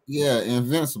player. Yeah,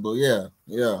 Invincible. Yeah.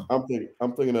 I'm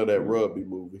thinking of that rugby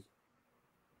movie.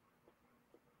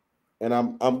 And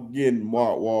I'm getting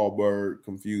Mark Wahlberg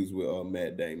confused with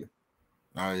Matt Damon.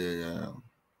 Oh yeah.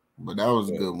 But that was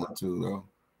a good one too, though.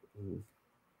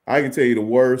 I can tell you the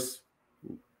worst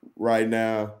right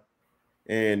now,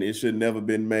 and it should never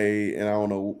been made. And I don't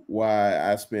know why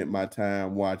I spent my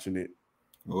time watching it.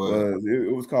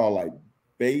 It was called like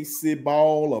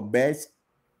baseball or bas.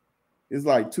 It's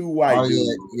like two white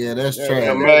dudes. Yeah, that's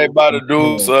trash. Made by the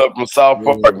dudes from South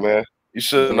Park, man. You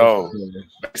should know.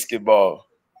 Basketball.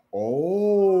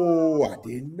 Oh, I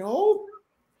didn't know.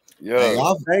 Yeah. Hey,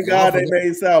 thank God they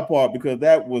made South Park because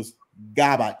that was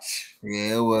garbage.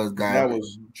 Yeah, it was garbage. That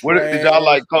was trash. What did y'all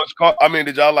like, Coach Carter? I mean,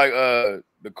 did y'all like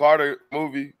the Carter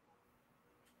movie?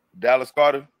 Dallas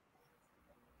Carter?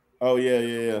 Oh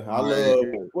yeah. I love.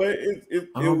 Well,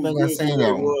 it don't think good I seen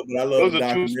that one. but I love the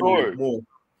documentary more.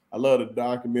 I love the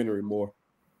documentary more.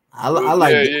 I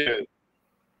like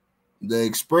the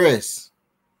Express.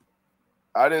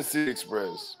 I didn't see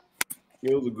Express.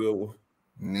 It was a good one.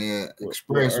 Yeah,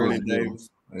 Express was good.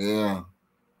 Yeah.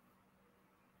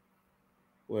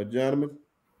 Well, gentlemen,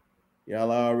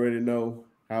 y'all already know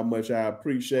how much I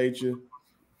appreciate you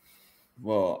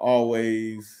for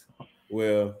always,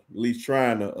 well, at least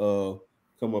trying to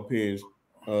come up here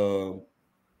and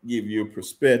give you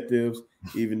perspectives,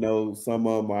 even though some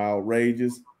of them are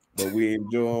outrageous, but we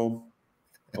enjoy them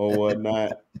or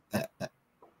whatnot.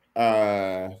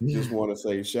 I just want to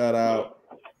say shout out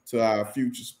to our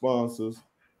future sponsors.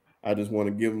 I just want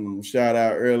to give them a shout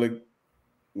out early.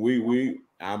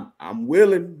 I'm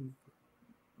willing.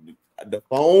 The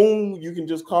phone, you can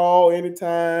just call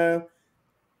anytime.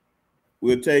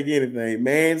 We'll take anything.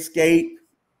 Manscaped,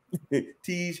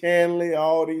 Teach Hanley,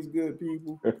 all these good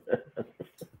people.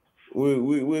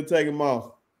 We'll take them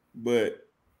off. But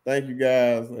thank you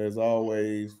guys, as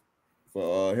always,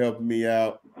 for helping me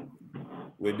out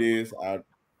with this. I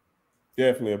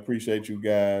definitely appreciate you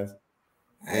guys.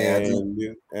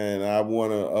 And I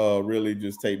want to really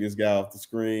just take this guy off the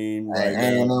screen right now.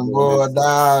 And them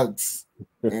Bulldogs.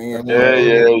 Yeah.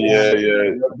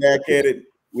 We're back at it.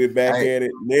 We're back at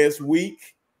it next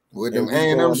week with them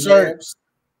A&M shirts.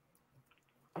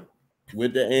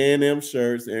 With the A&M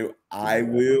shirts, and I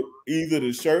will either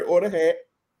the shirt or the hat,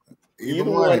 either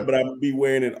one. But I'm gonna be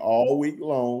wearing it all week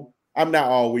long. I'm not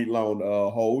all week long, the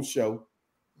whole show.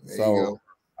 So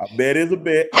I bet it's a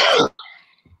bet.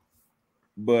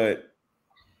 But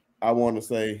I want to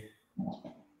say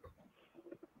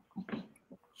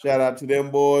shout out to them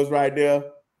boys right there.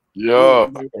 Yeah.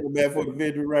 Come back for the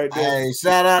victory right there. Hey,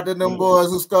 shout out to them boys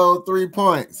who scored 3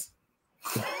 points.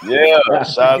 Yeah,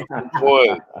 shout out to the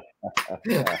boys.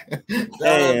 Shout out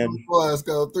to them boys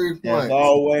scored 3 points.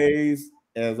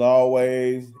 As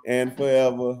always, and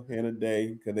forever in a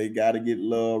day, because they got to get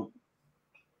love.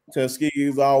 Tuskegee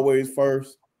is always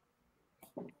first.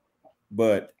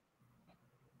 But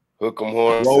Hook 'em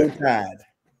horns. Roll Tide.